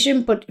that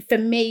decision. But for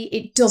me,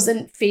 it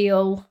doesn't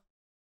feel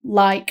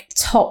like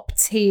top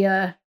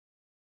tier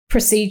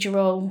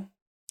procedural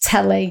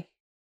telly,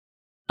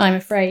 I'm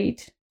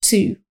afraid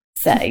to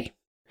say.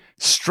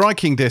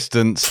 Striking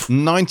Distance,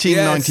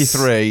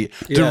 1993,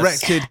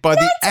 directed by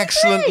the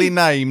excellently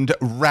named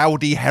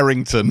Rowdy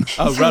Herrington.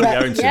 Oh, Rowdy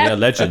Herrington, yeah,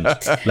 legend.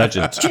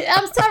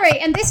 I'm sorry,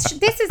 and this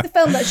is the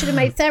film that should have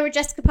made Sarah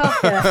Jessica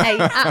Parker a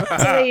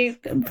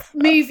absolute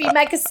movie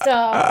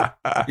megastar.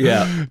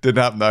 Yeah, didn't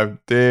happen though.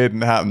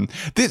 Didn't happen.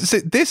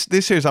 This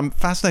series, I'm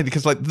fascinated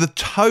because like the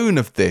tone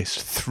of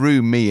this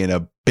threw me in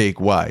a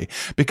big way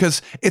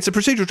because it's a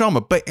procedural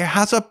drama, but it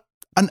has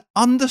an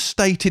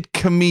understated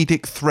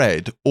comedic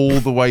thread all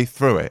the way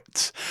through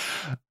it.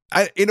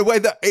 In a way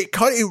that it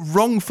kind of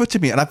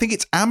wrong-footed me, and I think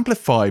it's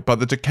amplified by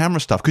the to-camera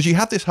stuff because you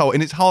have this whole,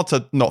 and it's hard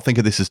to not think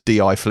of this as DI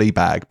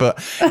Fleabag, but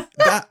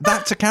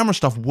that to-camera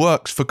stuff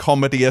works for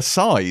comedy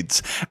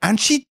asides, and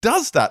she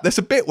does that. There's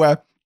a bit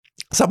where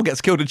someone gets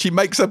killed and she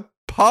makes a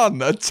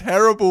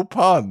terrible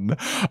pun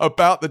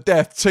about the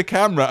death to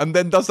camera, and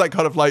then does that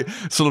kind of like,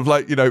 sort of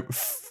like, you know,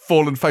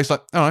 fallen face,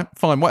 like, all right,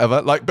 fine,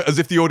 whatever, like, but as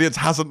if the audience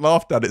hasn't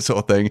laughed at it, sort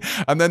of thing.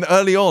 And then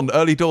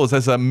early doors,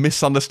 there's a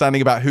misunderstanding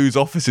about whose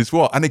office is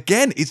what, and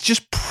again, it's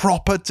just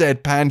proper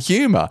deadpan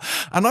humor.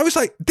 And I was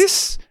like,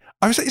 this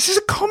is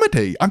a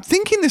comedy. I'm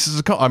thinking this is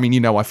a comedy. I mean, you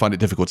know, I find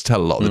it difficult to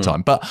tell a lot of the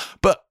time, but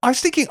I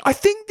was thinking, I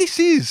think this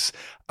is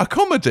a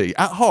comedy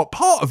at heart.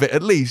 Part of it,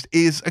 at least,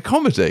 is a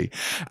comedy.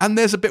 And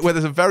there's a bit where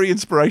there's a very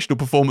inspirational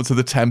performance of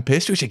The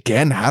Tempest, which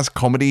again has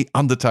comedy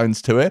undertones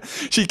to it.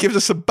 She gives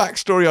us some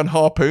backstory on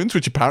harpoons,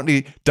 which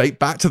apparently date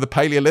back to the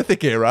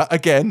Paleolithic era,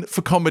 again,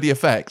 for comedy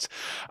effect.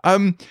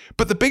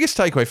 But the biggest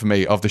takeaway for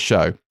me of the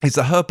show is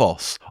that her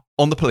boss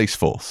on the police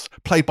force,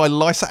 played by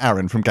Lysa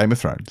Arryn from Game of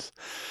Thrones,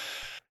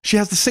 she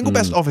has the single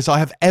best office I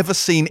have ever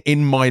seen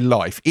in my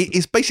life. It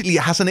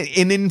has an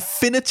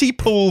infinity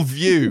pool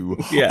view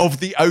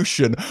of the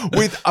ocean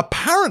with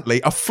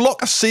apparently a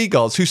flock of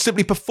seagulls who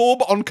simply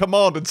perform on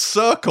command and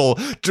circle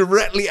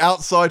directly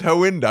outside her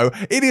window.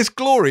 It is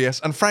glorious,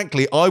 and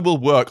frankly, I will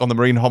work on the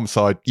Marine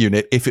Homicide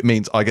Unit if it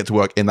means I get to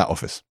work in that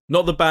office.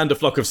 Not the band, a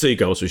flock of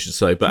seagulls, we should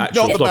say, but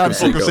actual Not flock of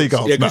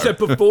seagulls. Yeah, no. you said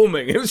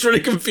performing. It was really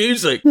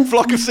confusing.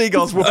 Flock of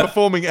seagulls were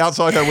performing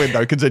outside her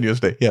window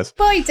continuously, yes.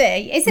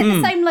 Boydie, is it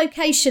the same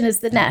location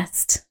as The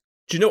Nest?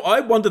 Do you know, I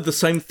wondered the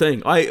same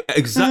thing.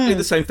 Exactly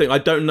the same thing. I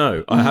don't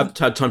know. I haven't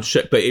had time to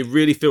check, but it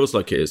really feels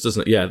like it is,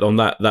 doesn't it? Yeah, on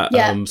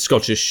that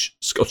Scottish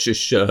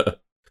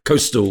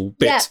coastal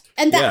bit. Yeah,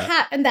 and that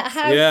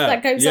house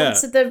that goes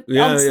onto the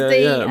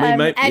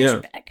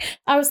edge.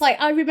 I was like,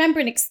 I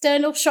remember an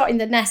external shot in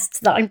The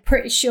Nest that I'm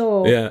pretty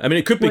sure. Yeah, I mean,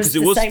 it could be because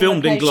it was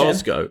filmed in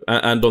Glasgow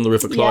and on the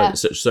River Clyde,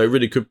 etc. So it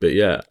really could be,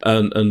 yeah.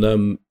 And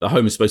the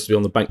home is supposed to be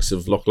on the banks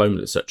of Loch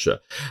Lomond, etc.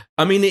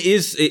 I mean, it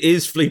is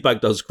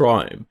Fleabag Does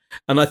Crime,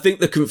 and I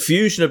think the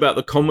confusion about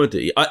the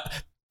comedy,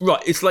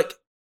 it's like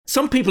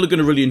some people are going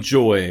to really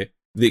enjoy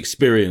the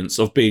experience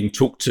of being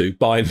talked to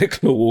by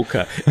Nicola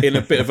Walker in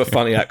a bit of a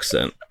funny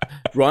accent,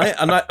 right?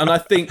 And I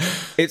think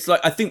it's like,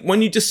 I think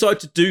when you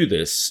decide to do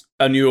this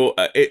and you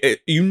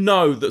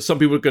know that some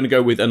people are going to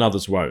go with and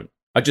others won't.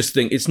 I just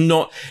think it's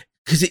not,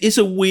 because it is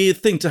a weird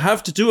thing to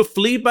have to do a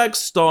Fleabag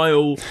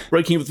style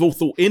Breaking with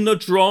Fourth Wall in a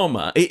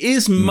drama. It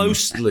is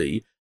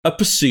mostly a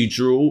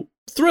procedural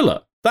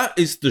thriller. That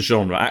is the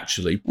genre,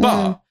 actually.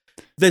 But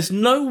there's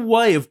no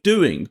way of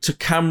doing to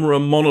camera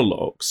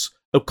monologues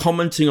of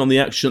commenting on the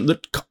action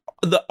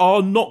that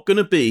are not going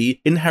to be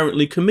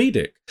inherently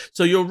comedic.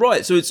 So you're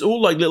right. So it's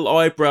all like little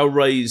eyebrow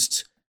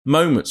raised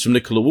moments from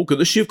Nicola Walker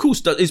that she, of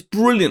course, is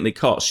brilliantly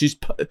cast. She's,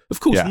 of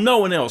course, no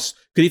one else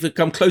could even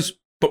come close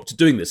to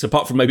doing this,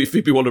 apart from maybe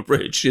Phoebe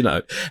Waller-Bridge,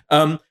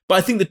 But I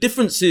think the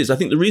difference is, I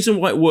think the reason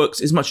why it works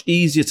is much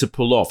easier to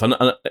pull off. And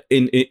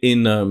in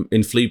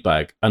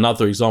Fleabag and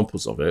other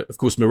examples of it, of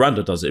course,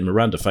 Miranda does it. In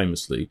Miranda,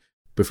 famously,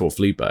 before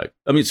Fleabag.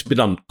 I mean, it's been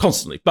done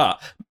constantly,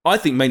 but I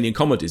think mainly in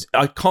comedies.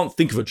 I can't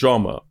think of a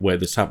drama where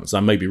this happens.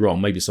 I may be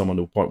wrong. Maybe someone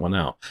will point one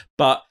out.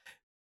 But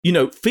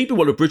Phoebe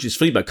Waller-Bridge's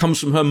Fleabag comes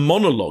from her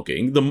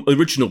monologuing. The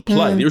original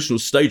play, the original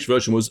stage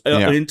version was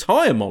an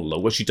entire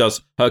monologue where she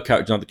does her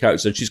character and other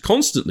characters, and she's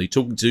constantly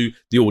talking to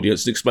the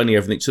audience and explaining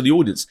everything to the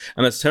audience.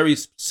 And as Terry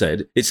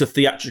said, it's a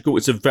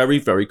very,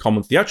 very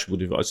common theatrical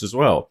device as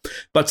well.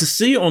 But to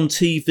see it on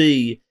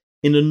TV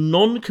in a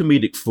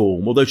non-comedic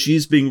form, although she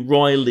is being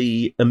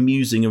wryly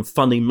amusing and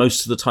funny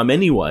most of the time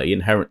anyway,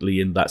 inherently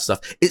in that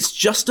stuff, it's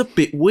just a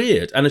bit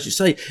weird. And as you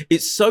say,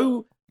 it's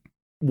so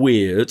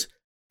weird,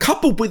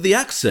 coupled with the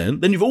accent,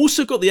 then you've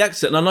also got the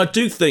accent. And I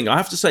do think, I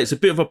have to say, it's a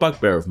bit of a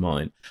bugbear of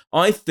mine.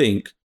 I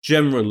think,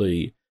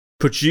 generally,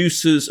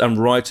 producers and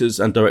writers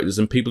and directors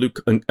and people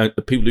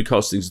who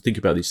cast things and think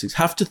about these things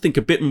have to think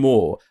a bit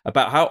more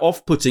about how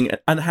off-putting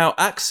and how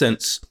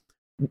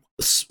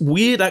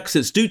weird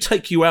accents do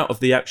take you out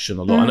of the action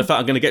a lot. And in fact,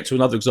 I'm going to get to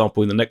another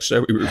example in the next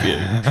show we review,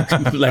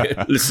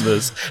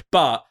 listeners.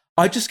 But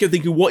I just get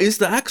thinking, what is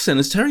the accent?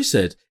 As Terry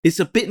said, it's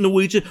a bit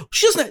Norwegian.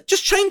 She doesn't,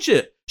 just change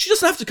it. She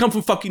doesn't have to come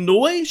from fucking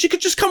Norway. She could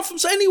just come from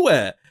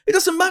anywhere. It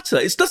doesn't matter.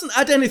 It doesn't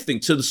add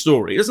anything to the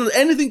story. It doesn't add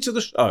anything to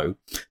the show.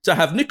 To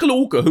have Nicola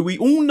Walker, who we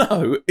all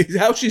know is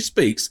how she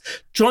speaks,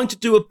 trying to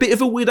do a bit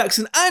of a weird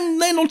accent. And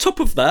then on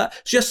top of that,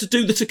 she has to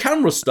do the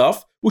to-camera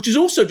stuff, which is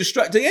also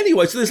distracting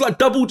anyway. So there's like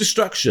double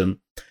distraction.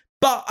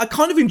 But I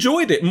kind of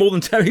enjoyed it more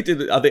than Terry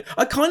did. I think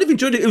I kind of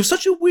enjoyed it. It was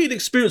such a weird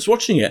experience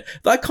watching it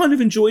that I kind of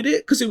enjoyed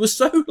it because it was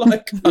so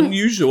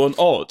unusual and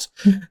odd.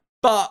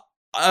 But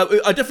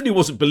I definitely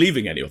wasn't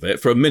believing any of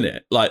it for a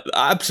minute. Like,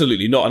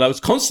 absolutely not. And I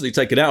was constantly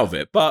taken out of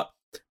it. But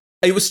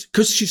it was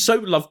because she's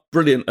so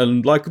brilliant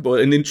and likable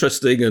and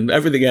interesting and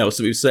everything else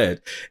that we've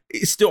said.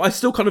 I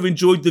still kind of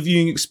enjoyed the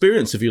viewing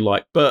experience, if you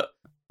like. But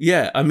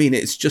yeah, I mean,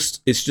 it's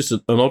just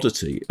an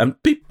oddity. And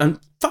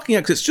fucking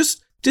accents,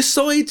 just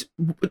decide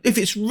if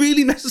it's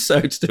really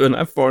necessary to do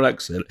a foreign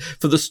accent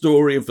for the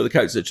story and for the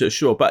characters,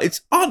 sure. But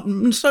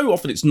so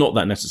often it's not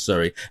that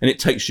necessary, and it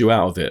takes you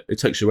out of it. It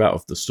takes you out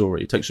of the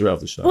story. It takes you out of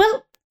the show.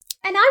 Well,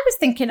 and I was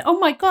thinking, oh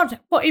my God,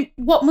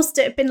 what must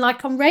it have been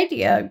like on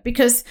radio?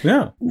 Because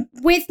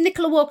with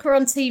Nicola Walker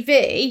on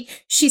TV,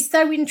 she's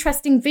so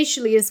interesting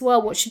visually as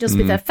well, what she does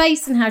with her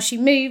face and how she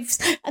moves.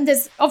 And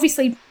there's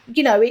obviously,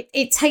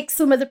 it takes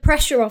some of the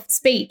pressure off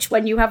speech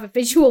when you have a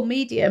visual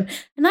medium.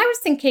 And I was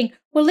thinking,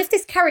 well, if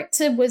this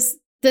character was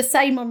the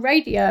same on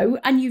radio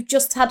and you've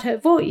just had her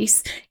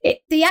voice,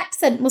 the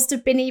accent must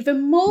have been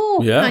even more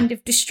kind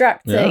of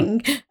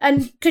distracting.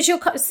 And because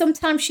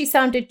sometimes she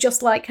sounded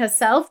just like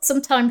herself,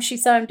 sometimes she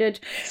sounded,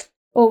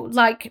 or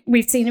like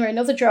we've seen her in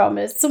other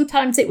dramas,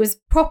 sometimes it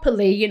was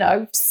properly,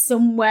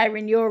 somewhere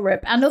in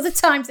Europe, and other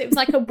times it was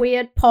like a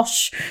weird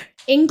posh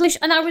English.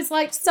 And I was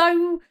like,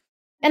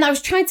 and I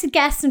was trying to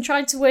guess and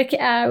trying to work it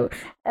out.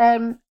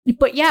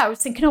 But yeah, I was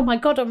thinking, oh my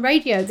God, on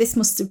radio, this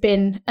must have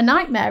been a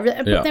nightmare.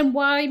 But then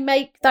why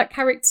make that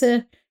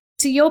character,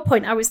 to your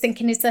point, I was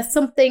thinking, was there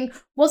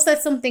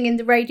something in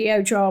the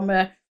radio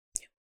drama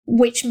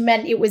which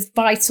meant it was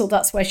vital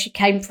that's where she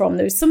came from?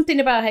 There was something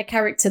about her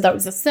character that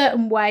was a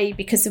certain way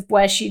because of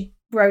where she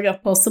grown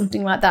up or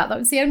something like that. That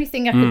was the only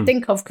thing I could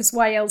think of, because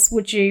why else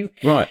would you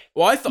Well,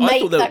 I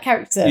thought that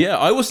character? Yeah,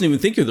 I wasn't even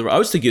thinking of I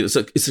was thinking it's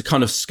a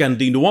kind of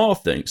Scandi noir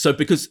thing. So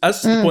because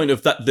as to the point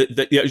of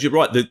that, you're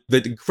right,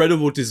 the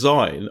incredible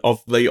design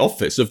of the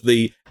office of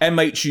the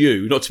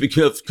MHU, not to be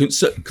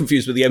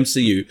confused with the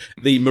MCU,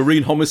 the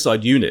Marine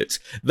Homicide Unit,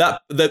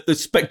 that the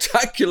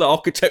spectacular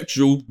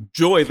architectural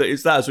joy that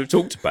is that, as we've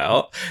talked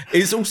about,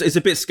 is a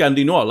bit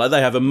Scandi noir. Like,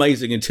 they have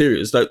amazing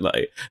interiors, don't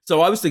they?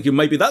 So I was thinking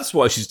maybe that's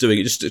why she's doing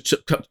it, just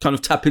to kind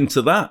of tap into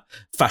that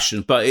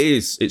fashion. But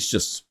it's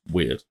just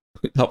weird.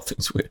 That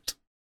thing's weird.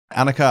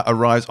 Annika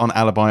arrives on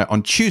Alibi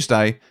on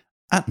Tuesday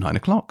at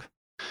 9:00.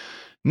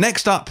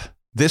 Next up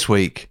this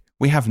week,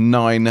 we have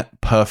 9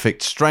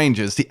 Perfect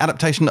Strangers, the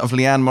adaptation of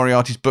Liane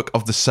Moriarty's book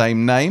of the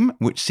same name,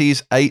 which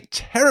sees a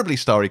terribly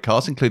starry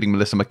cast, including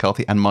Melissa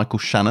McCarthy and Michael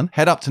Shannon,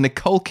 head up to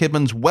Nicole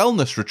Kidman's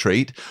wellness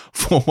retreat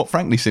for what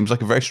frankly seems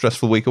like a very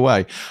stressful week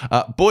away.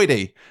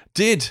 Boydie,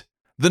 did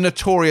the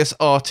notorious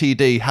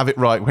RTD have it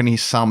right when he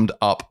summed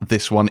up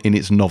this one in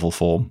its novel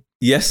form?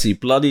 Yes, he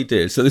bloody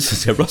did. So this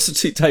is Russell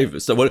T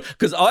Davies. So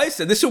because I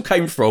said this all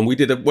came from when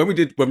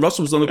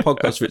Russell was on the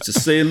podcast for It's a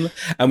Sin,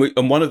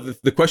 and one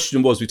of the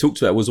question we talked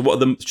about was what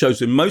are the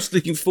shows we're most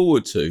looking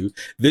forward to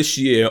this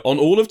year on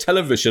all of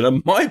television,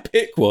 and my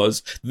pick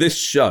was this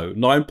show,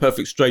 9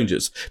 Perfect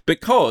Strangers,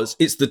 because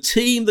it's the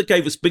team that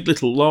gave us Big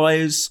Little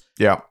Lies.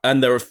 Yeah,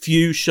 and there are a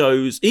few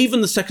shows,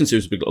 even the second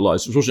series of Big Little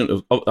Lies, which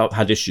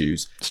had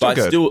issues, but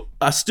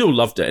I still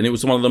loved it, and it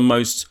was one of the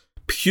most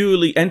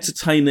purely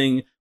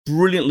entertaining,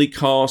 brilliantly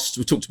cast.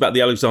 We talked about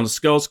the Alexander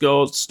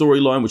Skarsgård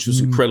storyline, which was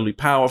incredibly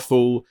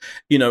powerful.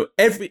 You know,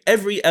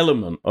 every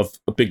element of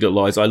Big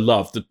Little Lies I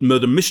love. The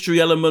murder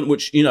mystery element,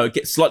 which, you know,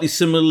 gets slightly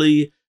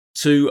similarly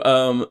to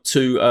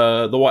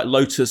The White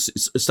Lotus,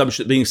 it's established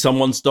that being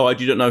someone's died,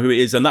 you don't know who it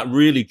is, and that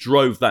really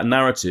drove that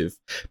narrative.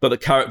 But the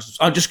characters,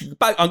 I'm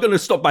going to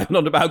stop banging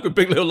on about how good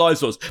Big Little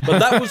Lies was, but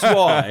that was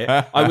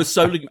why I was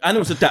so, and it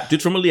was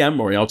adapted from a Liane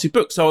Moriarty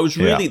book, so I was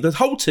really the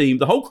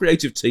whole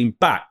creative team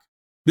back.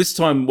 This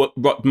time,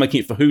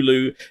 making it for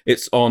Hulu,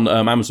 it's on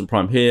Amazon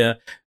Prime here,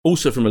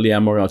 also from a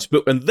Liane Moriarty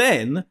book, and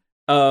then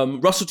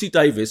Russell T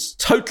Davies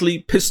totally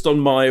pissed on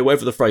my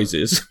whatever the phrase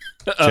is,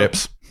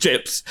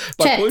 chips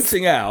by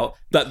pointing out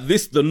that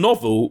the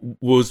novel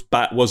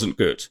wasn't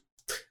good.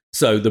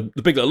 So the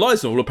Big Little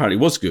Lies novel apparently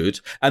was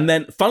good, and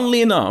then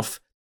funnily enough,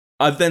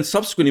 I've then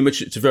subsequently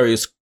mentioned it to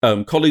various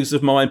colleagues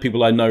of mine,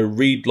 people I know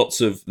read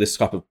lots of this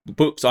type of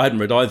books. I hadn't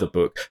read either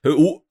book.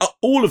 Who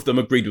all of them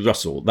agreed with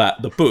Russell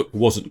that the book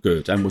wasn't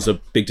good and was a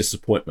big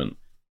disappointment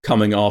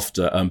coming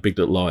after Big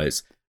Little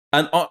Lies.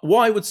 And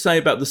what I would say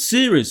about the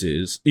series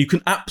is you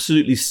can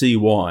absolutely see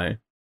why.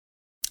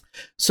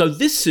 So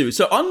this series,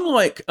 so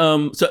unlike,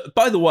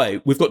 by the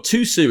way, we've got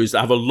two series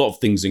that have a lot of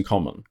things in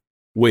common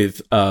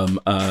with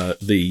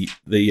the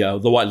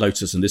White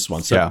Lotus and this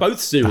one. So both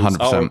series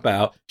 100%. Are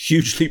about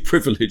hugely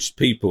privileged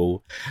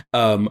people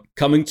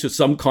coming to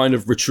some kind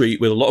of retreat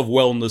with a lot of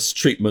wellness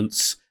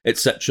treatments,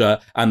 etc.,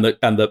 and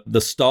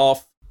the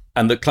staff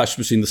and the clash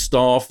between the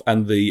staff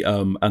and the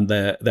and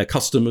their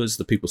customers,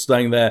 the people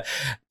staying there.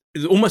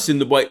 Almost in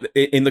the way,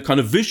 in the kind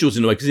of visuals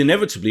in a way, because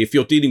inevitably, if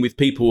you're dealing with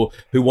people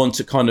who want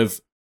to kind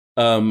of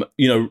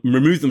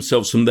remove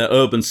themselves from their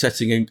urban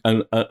setting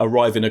and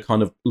arrive in a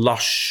kind of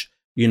lush,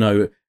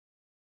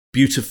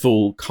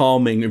 beautiful,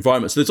 calming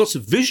environment. So there's lots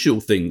of visual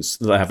things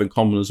that they have in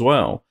common as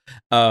well.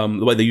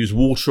 The way they use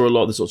water a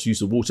lot, there's lots of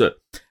use of water.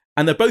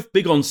 And they're both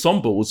big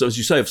ensembles, as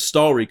you say, of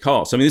starry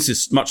casts. I mean, this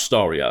is much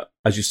starrier,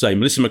 as you say.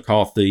 Melissa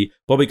McCarthy,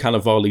 Bobby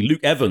Cannavale, Luke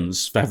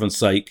Evans, for heaven's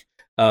sake,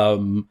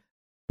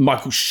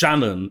 Michael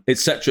Shannon,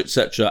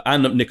 etc.,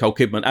 and Nicole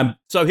Kidman. And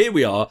so here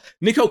we are,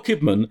 Nicole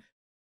Kidman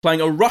playing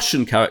a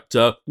Russian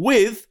character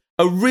with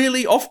a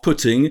really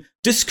off-putting,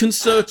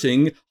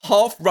 disconcerting,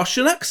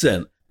 half-Russian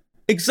accent.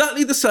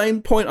 Exactly the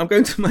same point I'm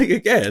going to make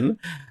again.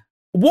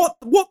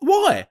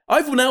 Why?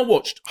 I've now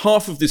watched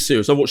half of this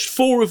series. I watched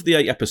 4 of the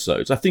 8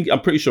 episodes.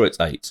 I'm pretty sure it's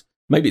 8.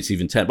 Maybe it's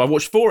even 10, but I've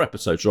watched 4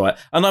 episodes, right?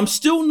 And I'm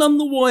still none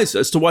the wiser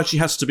as to why she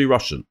has to be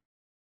Russian.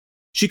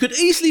 She could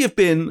easily have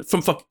been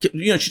from,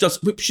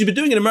 she's been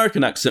doing an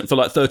American accent for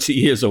like 30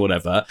 years or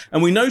whatever,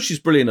 and we know she's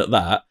brilliant at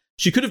that.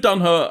 She could have done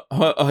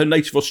her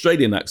native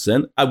Australian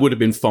accent. I would have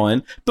been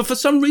fine. But for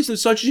some reason,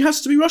 decided she has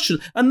to be Russian.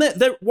 And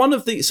they're one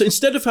of the... So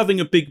instead of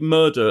having a big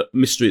murder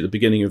mystery at the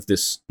beginning of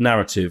this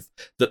narrative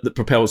that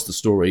propels the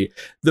story,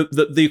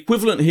 the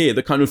equivalent here,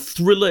 the kind of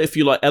thriller, if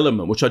you like,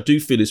 element, which I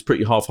do feel is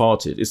pretty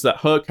half-hearted, is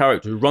that her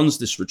character who runs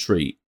this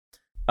retreat,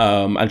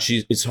 and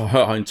it's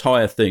her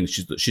entire thing,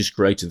 she's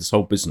created this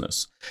whole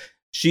business.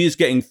 She is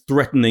getting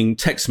threatening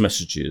text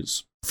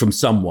messages from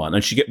someone,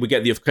 and we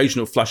get the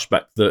occasional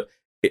flashback that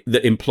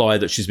imply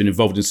that she's been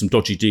involved in some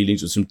dodgy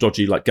dealings with some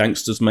dodgy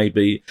gangsters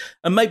maybe,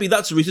 and maybe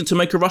that's a reason to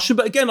make her Russian.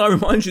 But again, I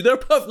remind you, there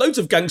are loads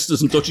of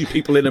gangsters and dodgy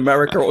people in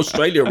America or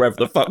Australia or wherever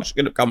the fuck she's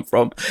going to come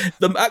from.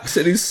 The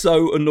accent is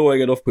so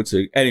annoying and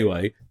off-putting.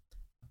 Anyway,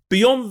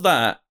 beyond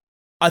that,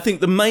 I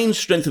think the main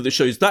strength of the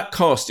show is that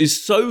cast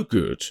is so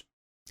good.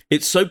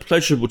 It's so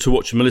pleasurable to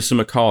watch Melissa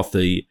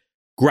McCarthy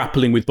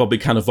grappling with Bobby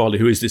Cannavale,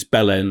 who is this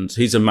bellend.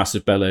 He's a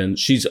massive bellend.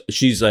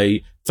 She's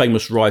a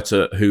famous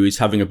writer who is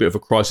having a bit of a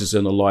crisis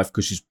in her life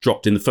because she's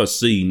dropped in the first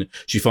scene.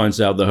 She finds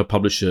out that her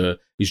publisher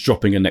is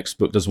dropping her next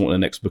book, doesn't want her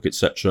next book,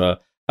 etc.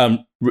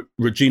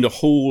 Regina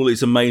Hall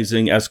is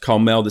amazing as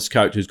Carmel, this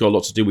character who's got a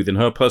lot to do with in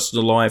her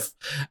personal life,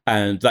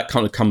 and that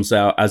kind of comes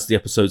out as the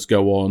episodes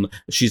go on.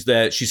 She's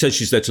there. She says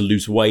she's there to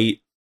lose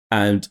weight.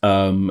 And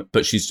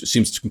but she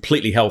seems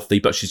completely healthy,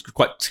 but she's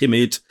quite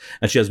timid,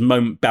 and she has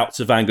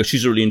bouts of anger.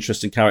 She's a really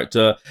interesting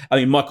character. I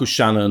mean, Michael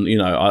Shannon,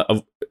 I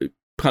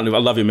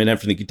love him in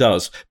everything he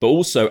does. But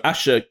also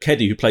Asha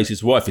Keddy, who plays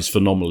his wife, is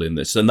phenomenal in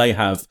this. And they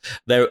have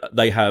a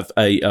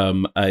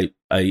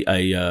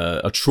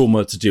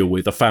trauma to deal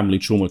with, a family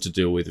trauma to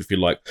deal with, if you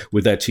like,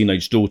 with their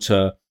teenage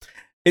daughter.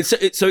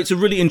 It's a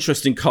really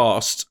interesting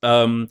cast.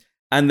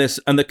 And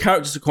the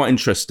characters are quite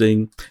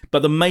interesting,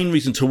 but the main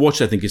reason to watch,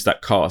 I think, is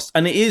that cast.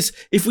 And it is,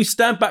 if we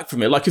stand back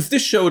from it, like if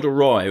this show had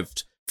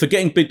arrived,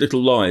 forgetting Big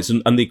Little Lies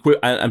and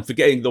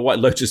forgetting The White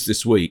Lotus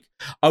this week,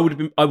 I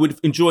would have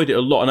enjoyed it a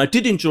lot, and I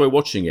did enjoy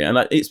watching it. And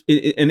it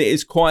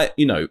is quite,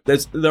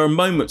 there are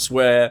moments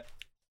where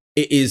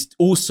it is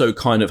also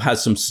kind of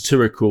has some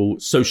satirical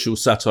social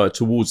satire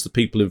towards the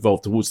people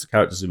involved, towards the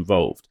characters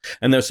involved,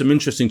 and there are some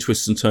interesting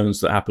twists and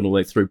turns that happen all the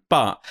way through.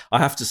 But I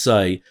have to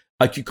say,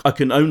 I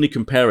can only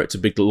compare it to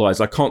Big Little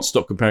Lies. I can't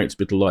stop comparing it to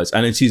Big Little Lies.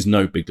 And it is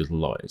no Big Little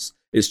Lies.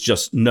 It's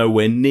just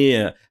nowhere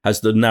near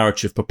has the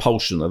narrative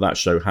propulsion that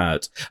show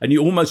had. And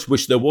you almost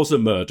wish there was a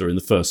murder in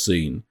the first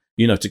scene,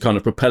 to kind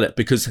of propel it,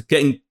 because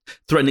getting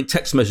threatening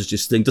text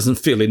messages thing doesn't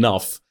feel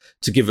enough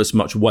to give us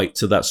much weight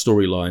to that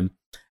storyline.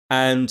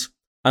 And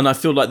I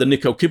feel like the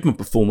Nicole Kidman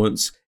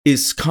performance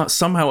is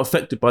somehow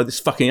affected by this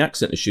fucking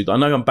accent issue that I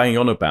know I'm banging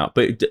on about,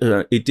 but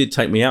it did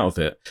take me out of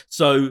it.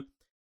 So,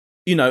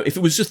 if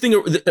it was just thing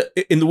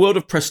in the world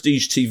of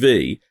prestige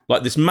TV,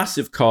 like this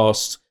massive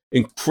cast,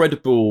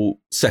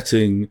 incredible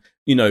setting,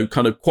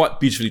 kind of quite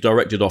beautifully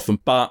directed often,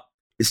 but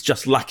it's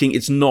just lacking.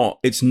 It's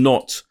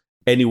not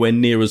anywhere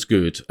near as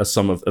good as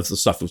some of the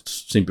stuff we've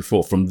seen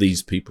before from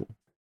these people.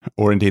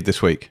 Or indeed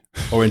this week.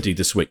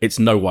 It's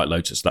no White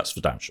Lotus, that's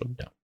for damn sure.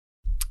 Yeah.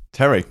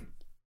 Terry.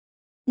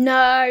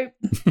 No.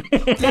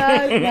 Just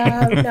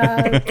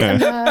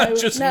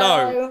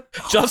no. No.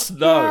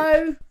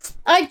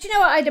 Do you know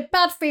what? I had a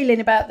bad feeling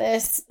about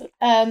this.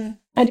 I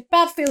had a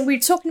bad feeling. We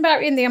were talking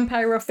about it in the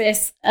Empire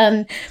office,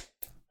 and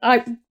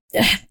the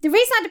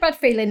reason I had a bad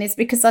feeling is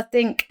because I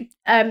think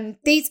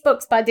these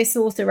books by this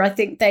author, I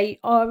think they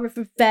are of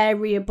a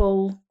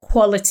variable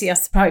quality, I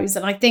suppose.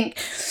 And I think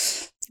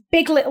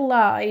Big Little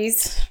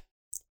Lies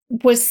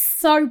was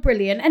so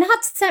brilliant and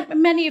had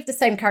many of the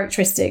same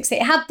characteristics.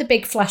 It had the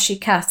big flashy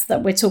cast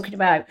that we're talking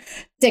about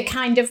that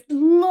kind of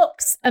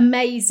looks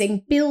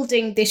amazing,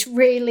 building this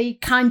really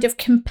kind of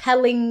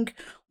compelling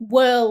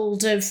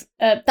world of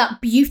that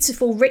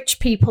beautiful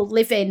rich people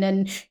live in,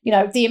 and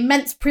the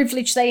immense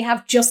privilege they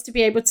have just to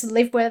be able to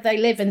live where they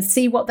live and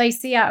see what they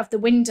see out of the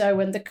window,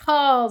 and the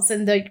cars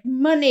and the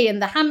money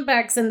and the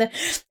handbags and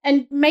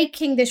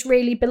making this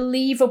really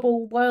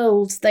believable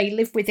world they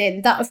live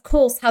within, that of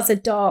course has a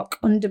dark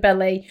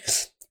underbelly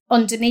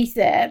underneath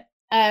it.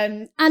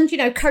 And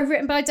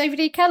co-written by David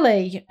E.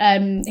 Kelley,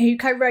 who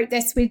co-wrote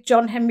this with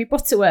John Henry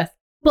Butterworth.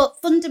 But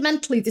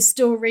fundamentally the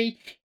story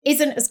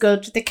isn't as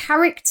good. The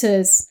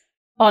characters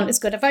aren't as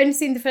good. I've only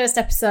seen the first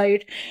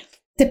episode.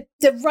 The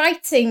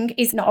writing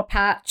is not a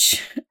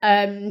patch.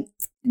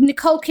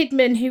 Nicole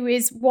Kidman, who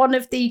is one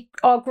of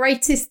our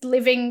greatest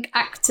living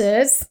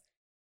actors,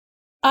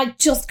 I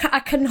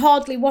can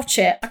hardly watch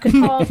it. I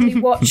can hardly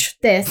watch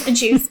this. And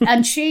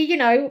she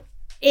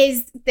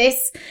is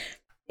this.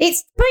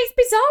 It's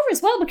bizarre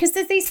as well, because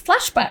there's these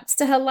flashbacks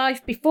to her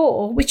life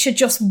before, which are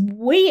just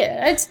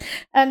weird.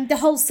 And the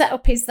whole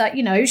setup is that,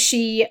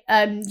 she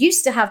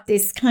used to have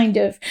this kind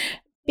of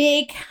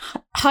big,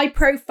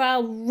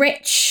 high-profile,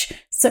 rich,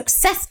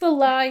 successful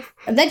life.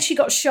 And then she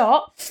got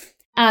shot,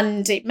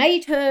 and it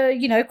made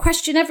her,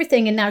 question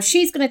everything. And now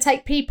she's going to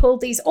take people,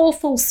 these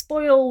awful,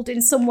 spoiled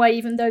in some way,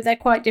 even though they're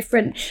quite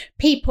different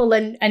people,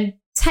 and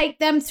take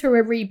them through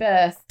a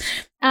rebirth.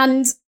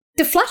 And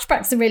the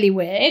flashbacks are really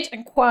weird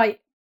and quite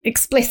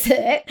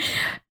explicit,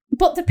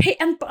 but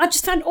I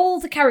just found all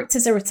the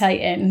characters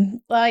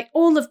irritating, like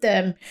all of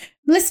them.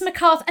 Melissa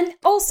McCarthy, and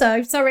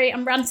also, sorry,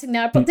 I'm ranting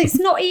now, but it's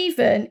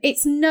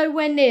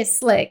nowhere near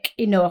slick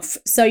enough.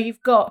 So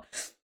you've got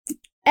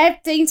the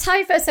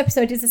entire first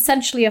episode is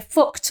essentially a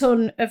fuck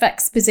ton of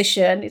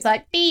exposition. It's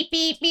like beep,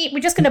 beep, beep. We're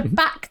just going to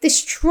back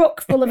this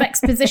truck full of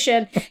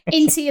exposition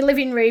into your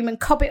living room and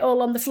cob it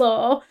all on the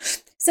floor.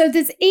 So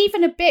there's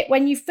even a bit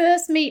when you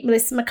first meet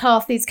Melissa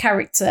McCarthy's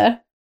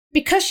character,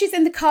 because she's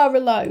in the car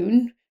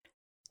alone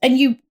and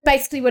you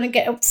basically want to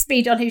get up to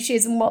speed on who she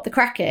is and what the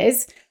crack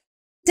is,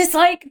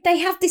 they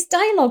have this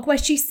dialogue where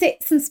she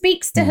sits and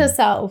speaks to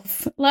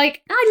herself.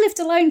 Like, I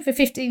lived alone for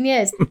 15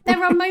 years.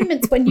 There are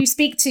moments when you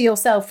speak to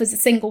yourself as a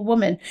single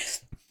woman.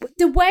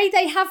 The way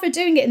they have her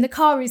doing it in the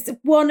car is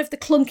one of the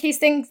clunkiest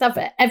things I've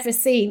ever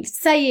seen,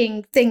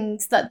 saying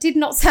things that did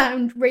not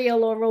sound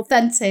real or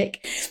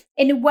authentic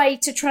in a way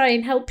to try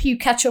and help you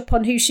catch up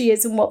on who she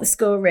is and what the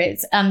score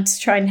is, and to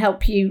try and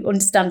help you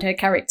understand her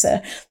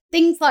character.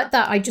 Things like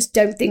that I just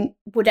don't think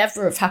would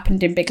ever have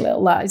happened in Big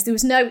Little Lies. There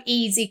was no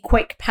easy,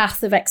 quick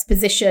path of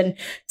exposition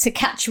to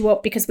catch you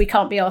up, because we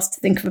can't be asked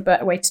to think of a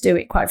better way to do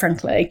it, quite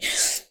frankly.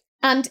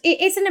 And it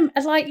isn't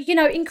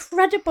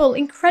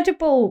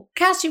incredible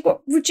cast. You've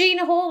got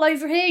Regina Hall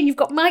over here, and you've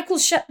got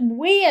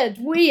weird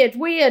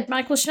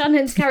Michael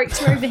Shannon's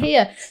character over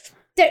here.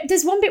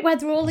 There's one bit where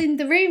they're all in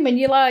the room and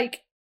you're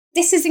like,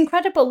 this is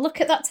incredible.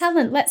 Look at that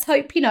talent. Let's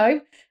hope,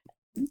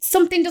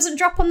 something doesn't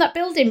drop on that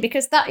building,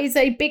 because that is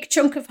a big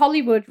chunk of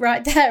Hollywood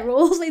right there,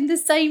 all in the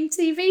same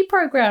TV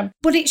program.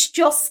 But it's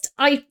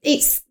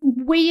it's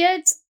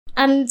weird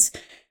and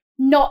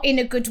not in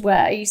a good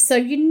way.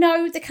 So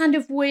the kind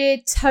of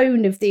weird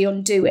tone of The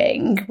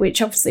Undoing, which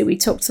obviously we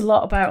talked a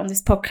lot about on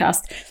this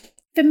podcast.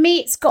 For me,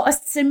 it's got a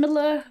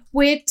similar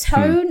weird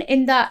tone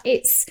in that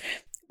it's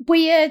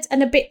weird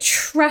and a bit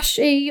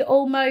trashy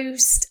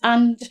almost,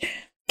 and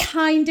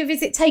kind of,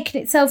 is it taking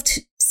itself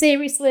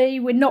seriously?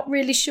 We're not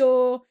really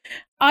sure.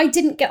 I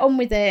didn't get on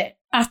with it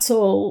at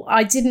all.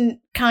 I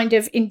didn't kind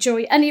of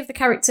enjoy any of the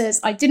characters.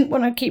 I didn't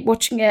want to keep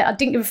watching it. I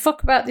didn't give a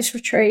fuck about this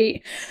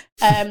retreat.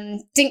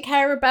 Didn't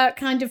care about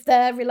kind of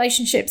their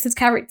relationships as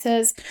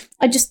characters.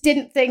 I just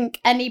didn't think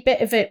any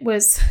bit of it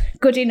was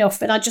good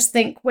enough. And I just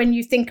think when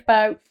you think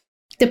about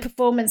the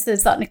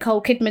performances that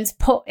Nicole Kidman's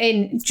put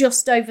in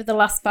just over the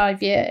last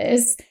 5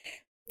 years,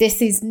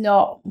 this is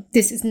not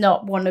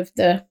one of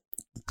the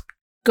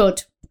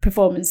good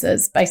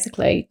performances,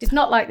 basically. Did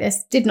not like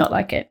this, did not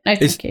like it. No,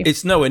 thank you.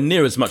 It's nowhere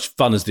near as much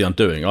fun as The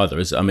Undoing either,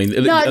 is it? I mean,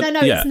 no,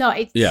 it's not.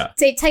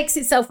 It takes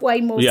itself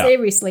way more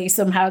seriously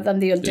somehow than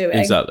The Undoing.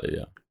 Exactly,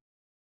 yeah.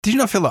 Did you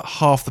not feel like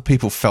half the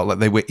people felt like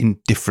they were in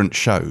different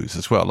shows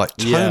as well? Like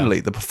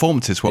tonally, the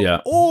performances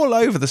were all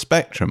over the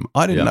spectrum.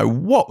 I didn't know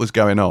what was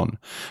going on.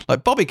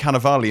 Like Bobby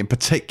Cannavale in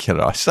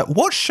particular, I said,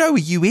 what show are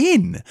you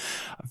in?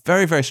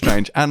 Very, very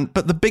strange.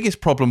 But the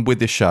biggest problem with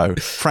this show,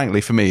 frankly,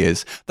 for me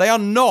is they are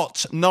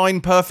not 9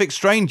 perfect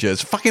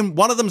strangers. Fucking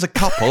one of them's a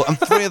couple and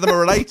 3 of them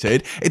are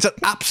related. It's an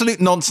absolute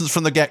nonsense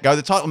from the get-go.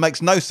 The title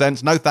makes no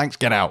sense. No thanks,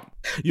 get out.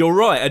 You're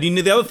right. And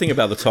the other thing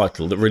about the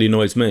title that really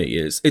annoys me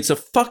is it's a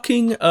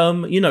fucking,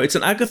 it's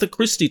an Agatha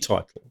Christie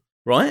title,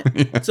 right?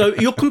 So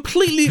you're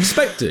completely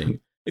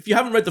expecting, if you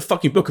haven't read the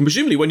fucking book, and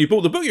presumably when you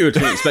bought the book you were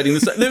expecting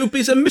this, there would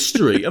be a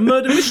mystery, a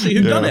murder mystery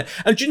whodunit.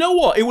 And do you know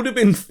what? It would have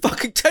been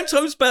fucking 10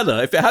 times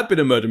better if it had been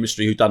a murder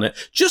mystery whodunit.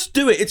 Just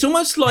do it. It's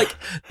almost like,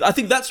 I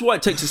think that's why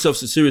it takes itself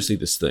so seriously,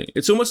 this thing.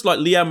 It's almost like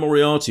Liane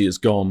Moriarty has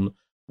gone,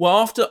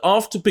 well,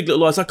 after Big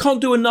Little Lies, I can't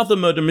do another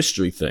murder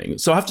mystery thing,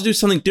 so I have to do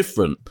something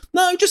different.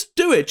 No, just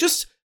do it.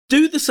 Just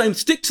do the same.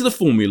 Stick to the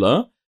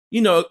formula.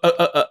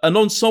 An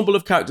ensemble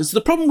of characters. The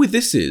problem with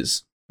this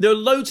is there are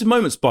loads of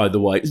moments, by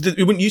the way.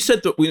 When you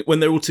said that when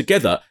they're all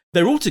together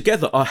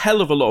a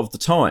hell of a lot of the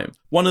time.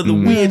 One of the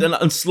weird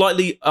and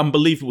slightly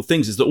unbelievable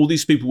things is that all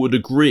these people would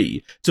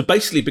agree to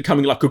basically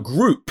becoming like a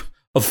group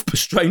of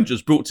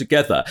strangers brought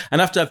together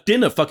and have to have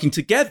dinner fucking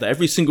together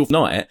every single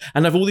night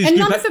and have all these... And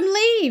none of them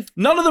leave.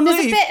 None of them leave.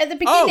 There's a bit at the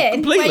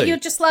beginning where you're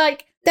just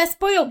like, they're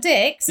spoiled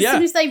dicks. As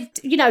soon as they've,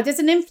 there's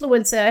an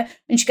influencer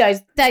and she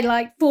goes, they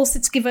like force her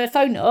to give her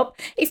phone up.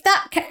 If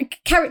that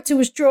character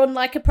was drawn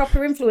like a proper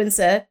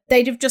influencer,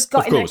 they'd have just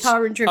got in their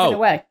car and driven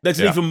away. There's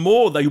even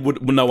more they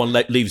would when no one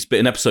leaves bit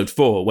in episode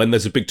 4 when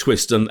there's a big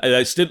twist and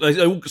they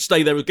all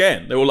stay there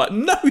again. They're all like,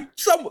 no,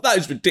 that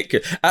is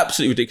ridiculous.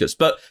 Absolutely ridiculous.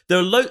 But there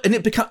are loads, and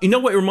it become, you know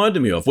what it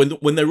reminded me of?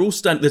 When they're all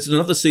standing, there's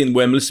another scene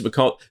where Melissa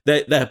McCarthy,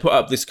 they put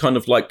up this kind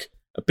of like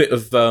a bit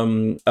of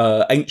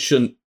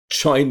ancient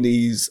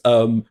Chinese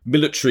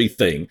military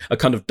thing, a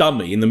kind of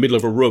dummy in the middle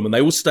of a room, and they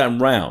all stand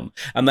round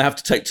and they have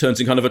to take turns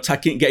in kind of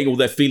attacking, getting all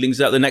their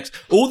feelings out the next.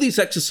 All these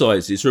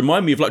exercises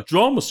remind me of like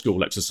drama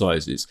school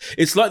exercises.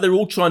 It's like they're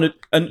all trying to,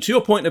 and to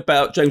your point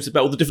about James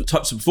about all the different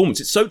types of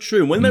performance, it's so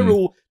true. And when they're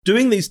all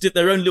doing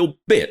their own little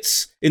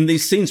bits in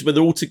these scenes where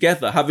they're all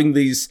together having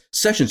these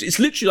sessions, it's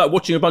literally like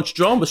watching a bunch of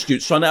drama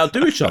students trying to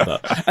outdo each other.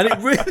 And it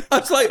really,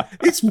 it's like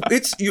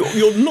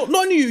you're not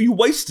only are you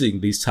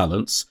wasting these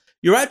talents,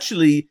 you're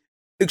actually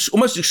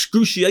almost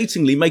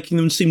excruciatingly making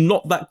them seem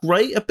not that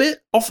great a bit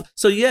off.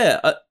 So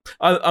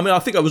I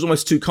think I was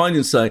almost too kind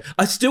in saying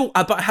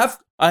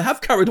I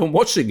have carried on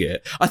watching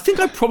it. I think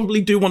I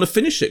probably do want to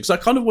finish it because I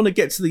kind of want to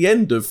get to the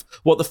end of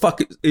what the fuck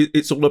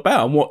it's all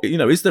about and what,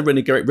 is there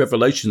any great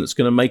revelation that's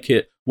going to make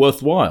it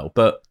worthwhile?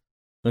 But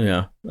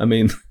yeah, I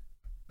mean,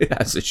 it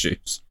has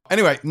issues.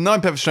 Anyway,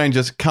 9 Perfect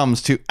Strangers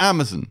comes to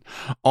Amazon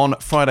on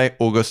Friday,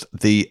 August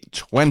the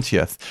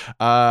 20th.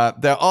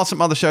 There are some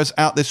other shows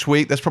out this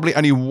week. There's probably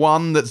only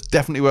one that's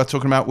definitely worth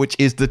talking about, which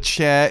is The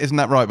Chair. Isn't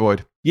that right,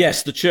 Boyd?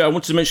 Yes, The Chair. I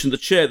wanted to mention The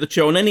Chair. The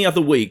Chair, on any other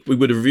week, we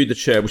would have reviewed The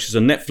Chair, which is a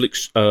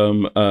Netflix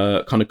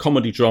kind of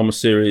comedy drama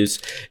series.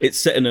 It's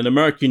set in an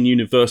American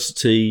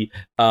university.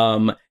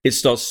 It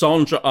stars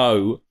Sandra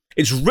Oh.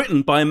 It's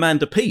written by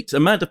Amanda Peet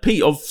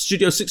of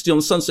Studio 60 on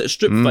the Sunset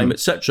Strip fame,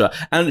 etc.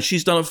 And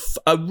she's done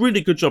a really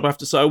good job, I have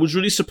to say. I was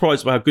really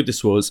surprised by how good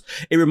this was.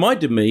 It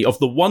reminded me of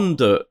The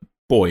Wonder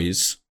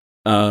Boys,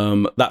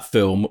 that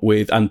film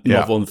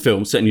novel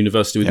film set in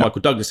university with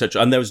Michael Douglas,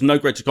 etc. And there was no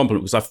greater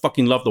compliment because I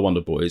fucking love The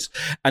Wonder Boys.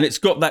 And it's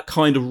got that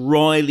kind of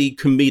wryly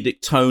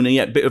comedic tone and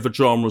yet a bit of a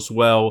drama as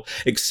well.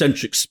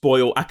 Eccentric,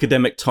 spoiled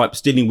academic types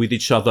dealing with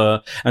each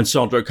other. And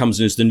Sandra comes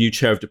in as the new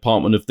chair of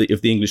department of the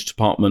English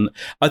department.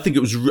 I think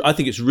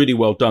it's really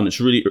well done. It's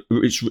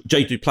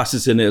Jay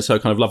Duplass in it as her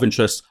kind of love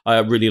interest. I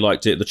really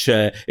liked it. The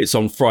Chair. It's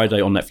on Friday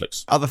on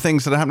Netflix. Other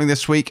things that are happening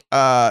this week.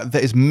 There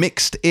is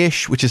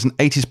Mixed-ish, which is an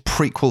 80s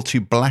prequel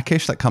to Blackish.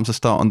 That comes to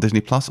start on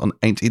Disney Plus on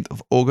 18th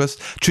of August.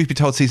 Truth Be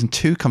Told Season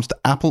 2 comes to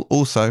Apple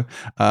also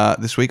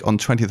this week on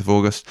 20th of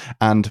August,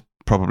 and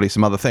probably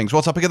some other things.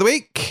 What's our pick of the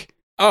week?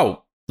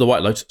 Oh, The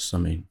White Lotus, I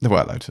mean. The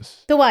White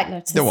Lotus. The White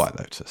Lotus. The White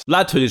Lotus.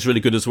 Ladhood is really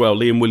good as well.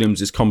 Liam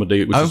Williams'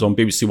 comedy, which is on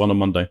BBC One on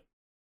Monday.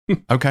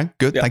 Okay,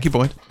 good. Yeah. Thank you,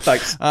 Boyd.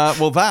 Thanks.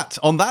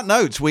 On that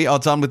note, we are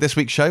done with this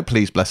week's show.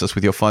 Please bless us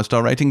with your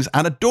 5-star ratings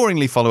and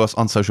adoringly follow us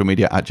on social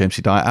media at James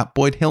C. Dyer, at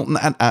Boyd Hilton,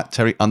 and at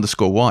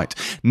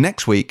Terry_White.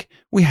 Next week,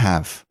 we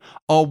have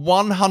our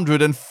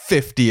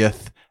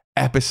 150th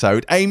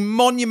episode, a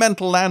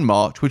monumental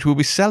landmark which we'll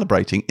be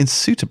celebrating in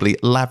suitably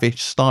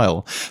lavish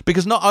style.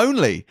 Because not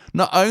only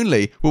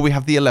will we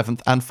have the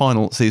 11th and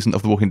final season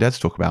of The Walking Dead to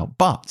talk about,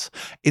 but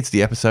it's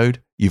the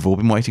episode you've all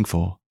been waiting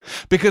for.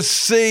 Because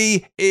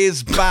C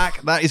is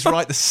back. That is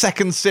right. The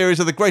second series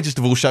of The Greatest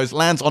of All Shows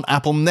lands on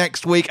Apple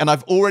next week, and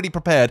I've already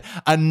prepared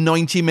a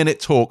 90-minute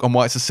talk on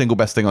why it's the single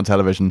best thing on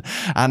television.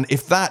 And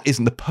if that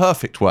isn't the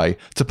perfect way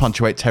to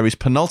punctuate Terry's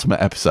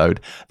penultimate episode,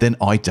 then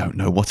I don't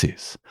know what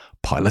is.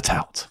 Pilot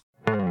out.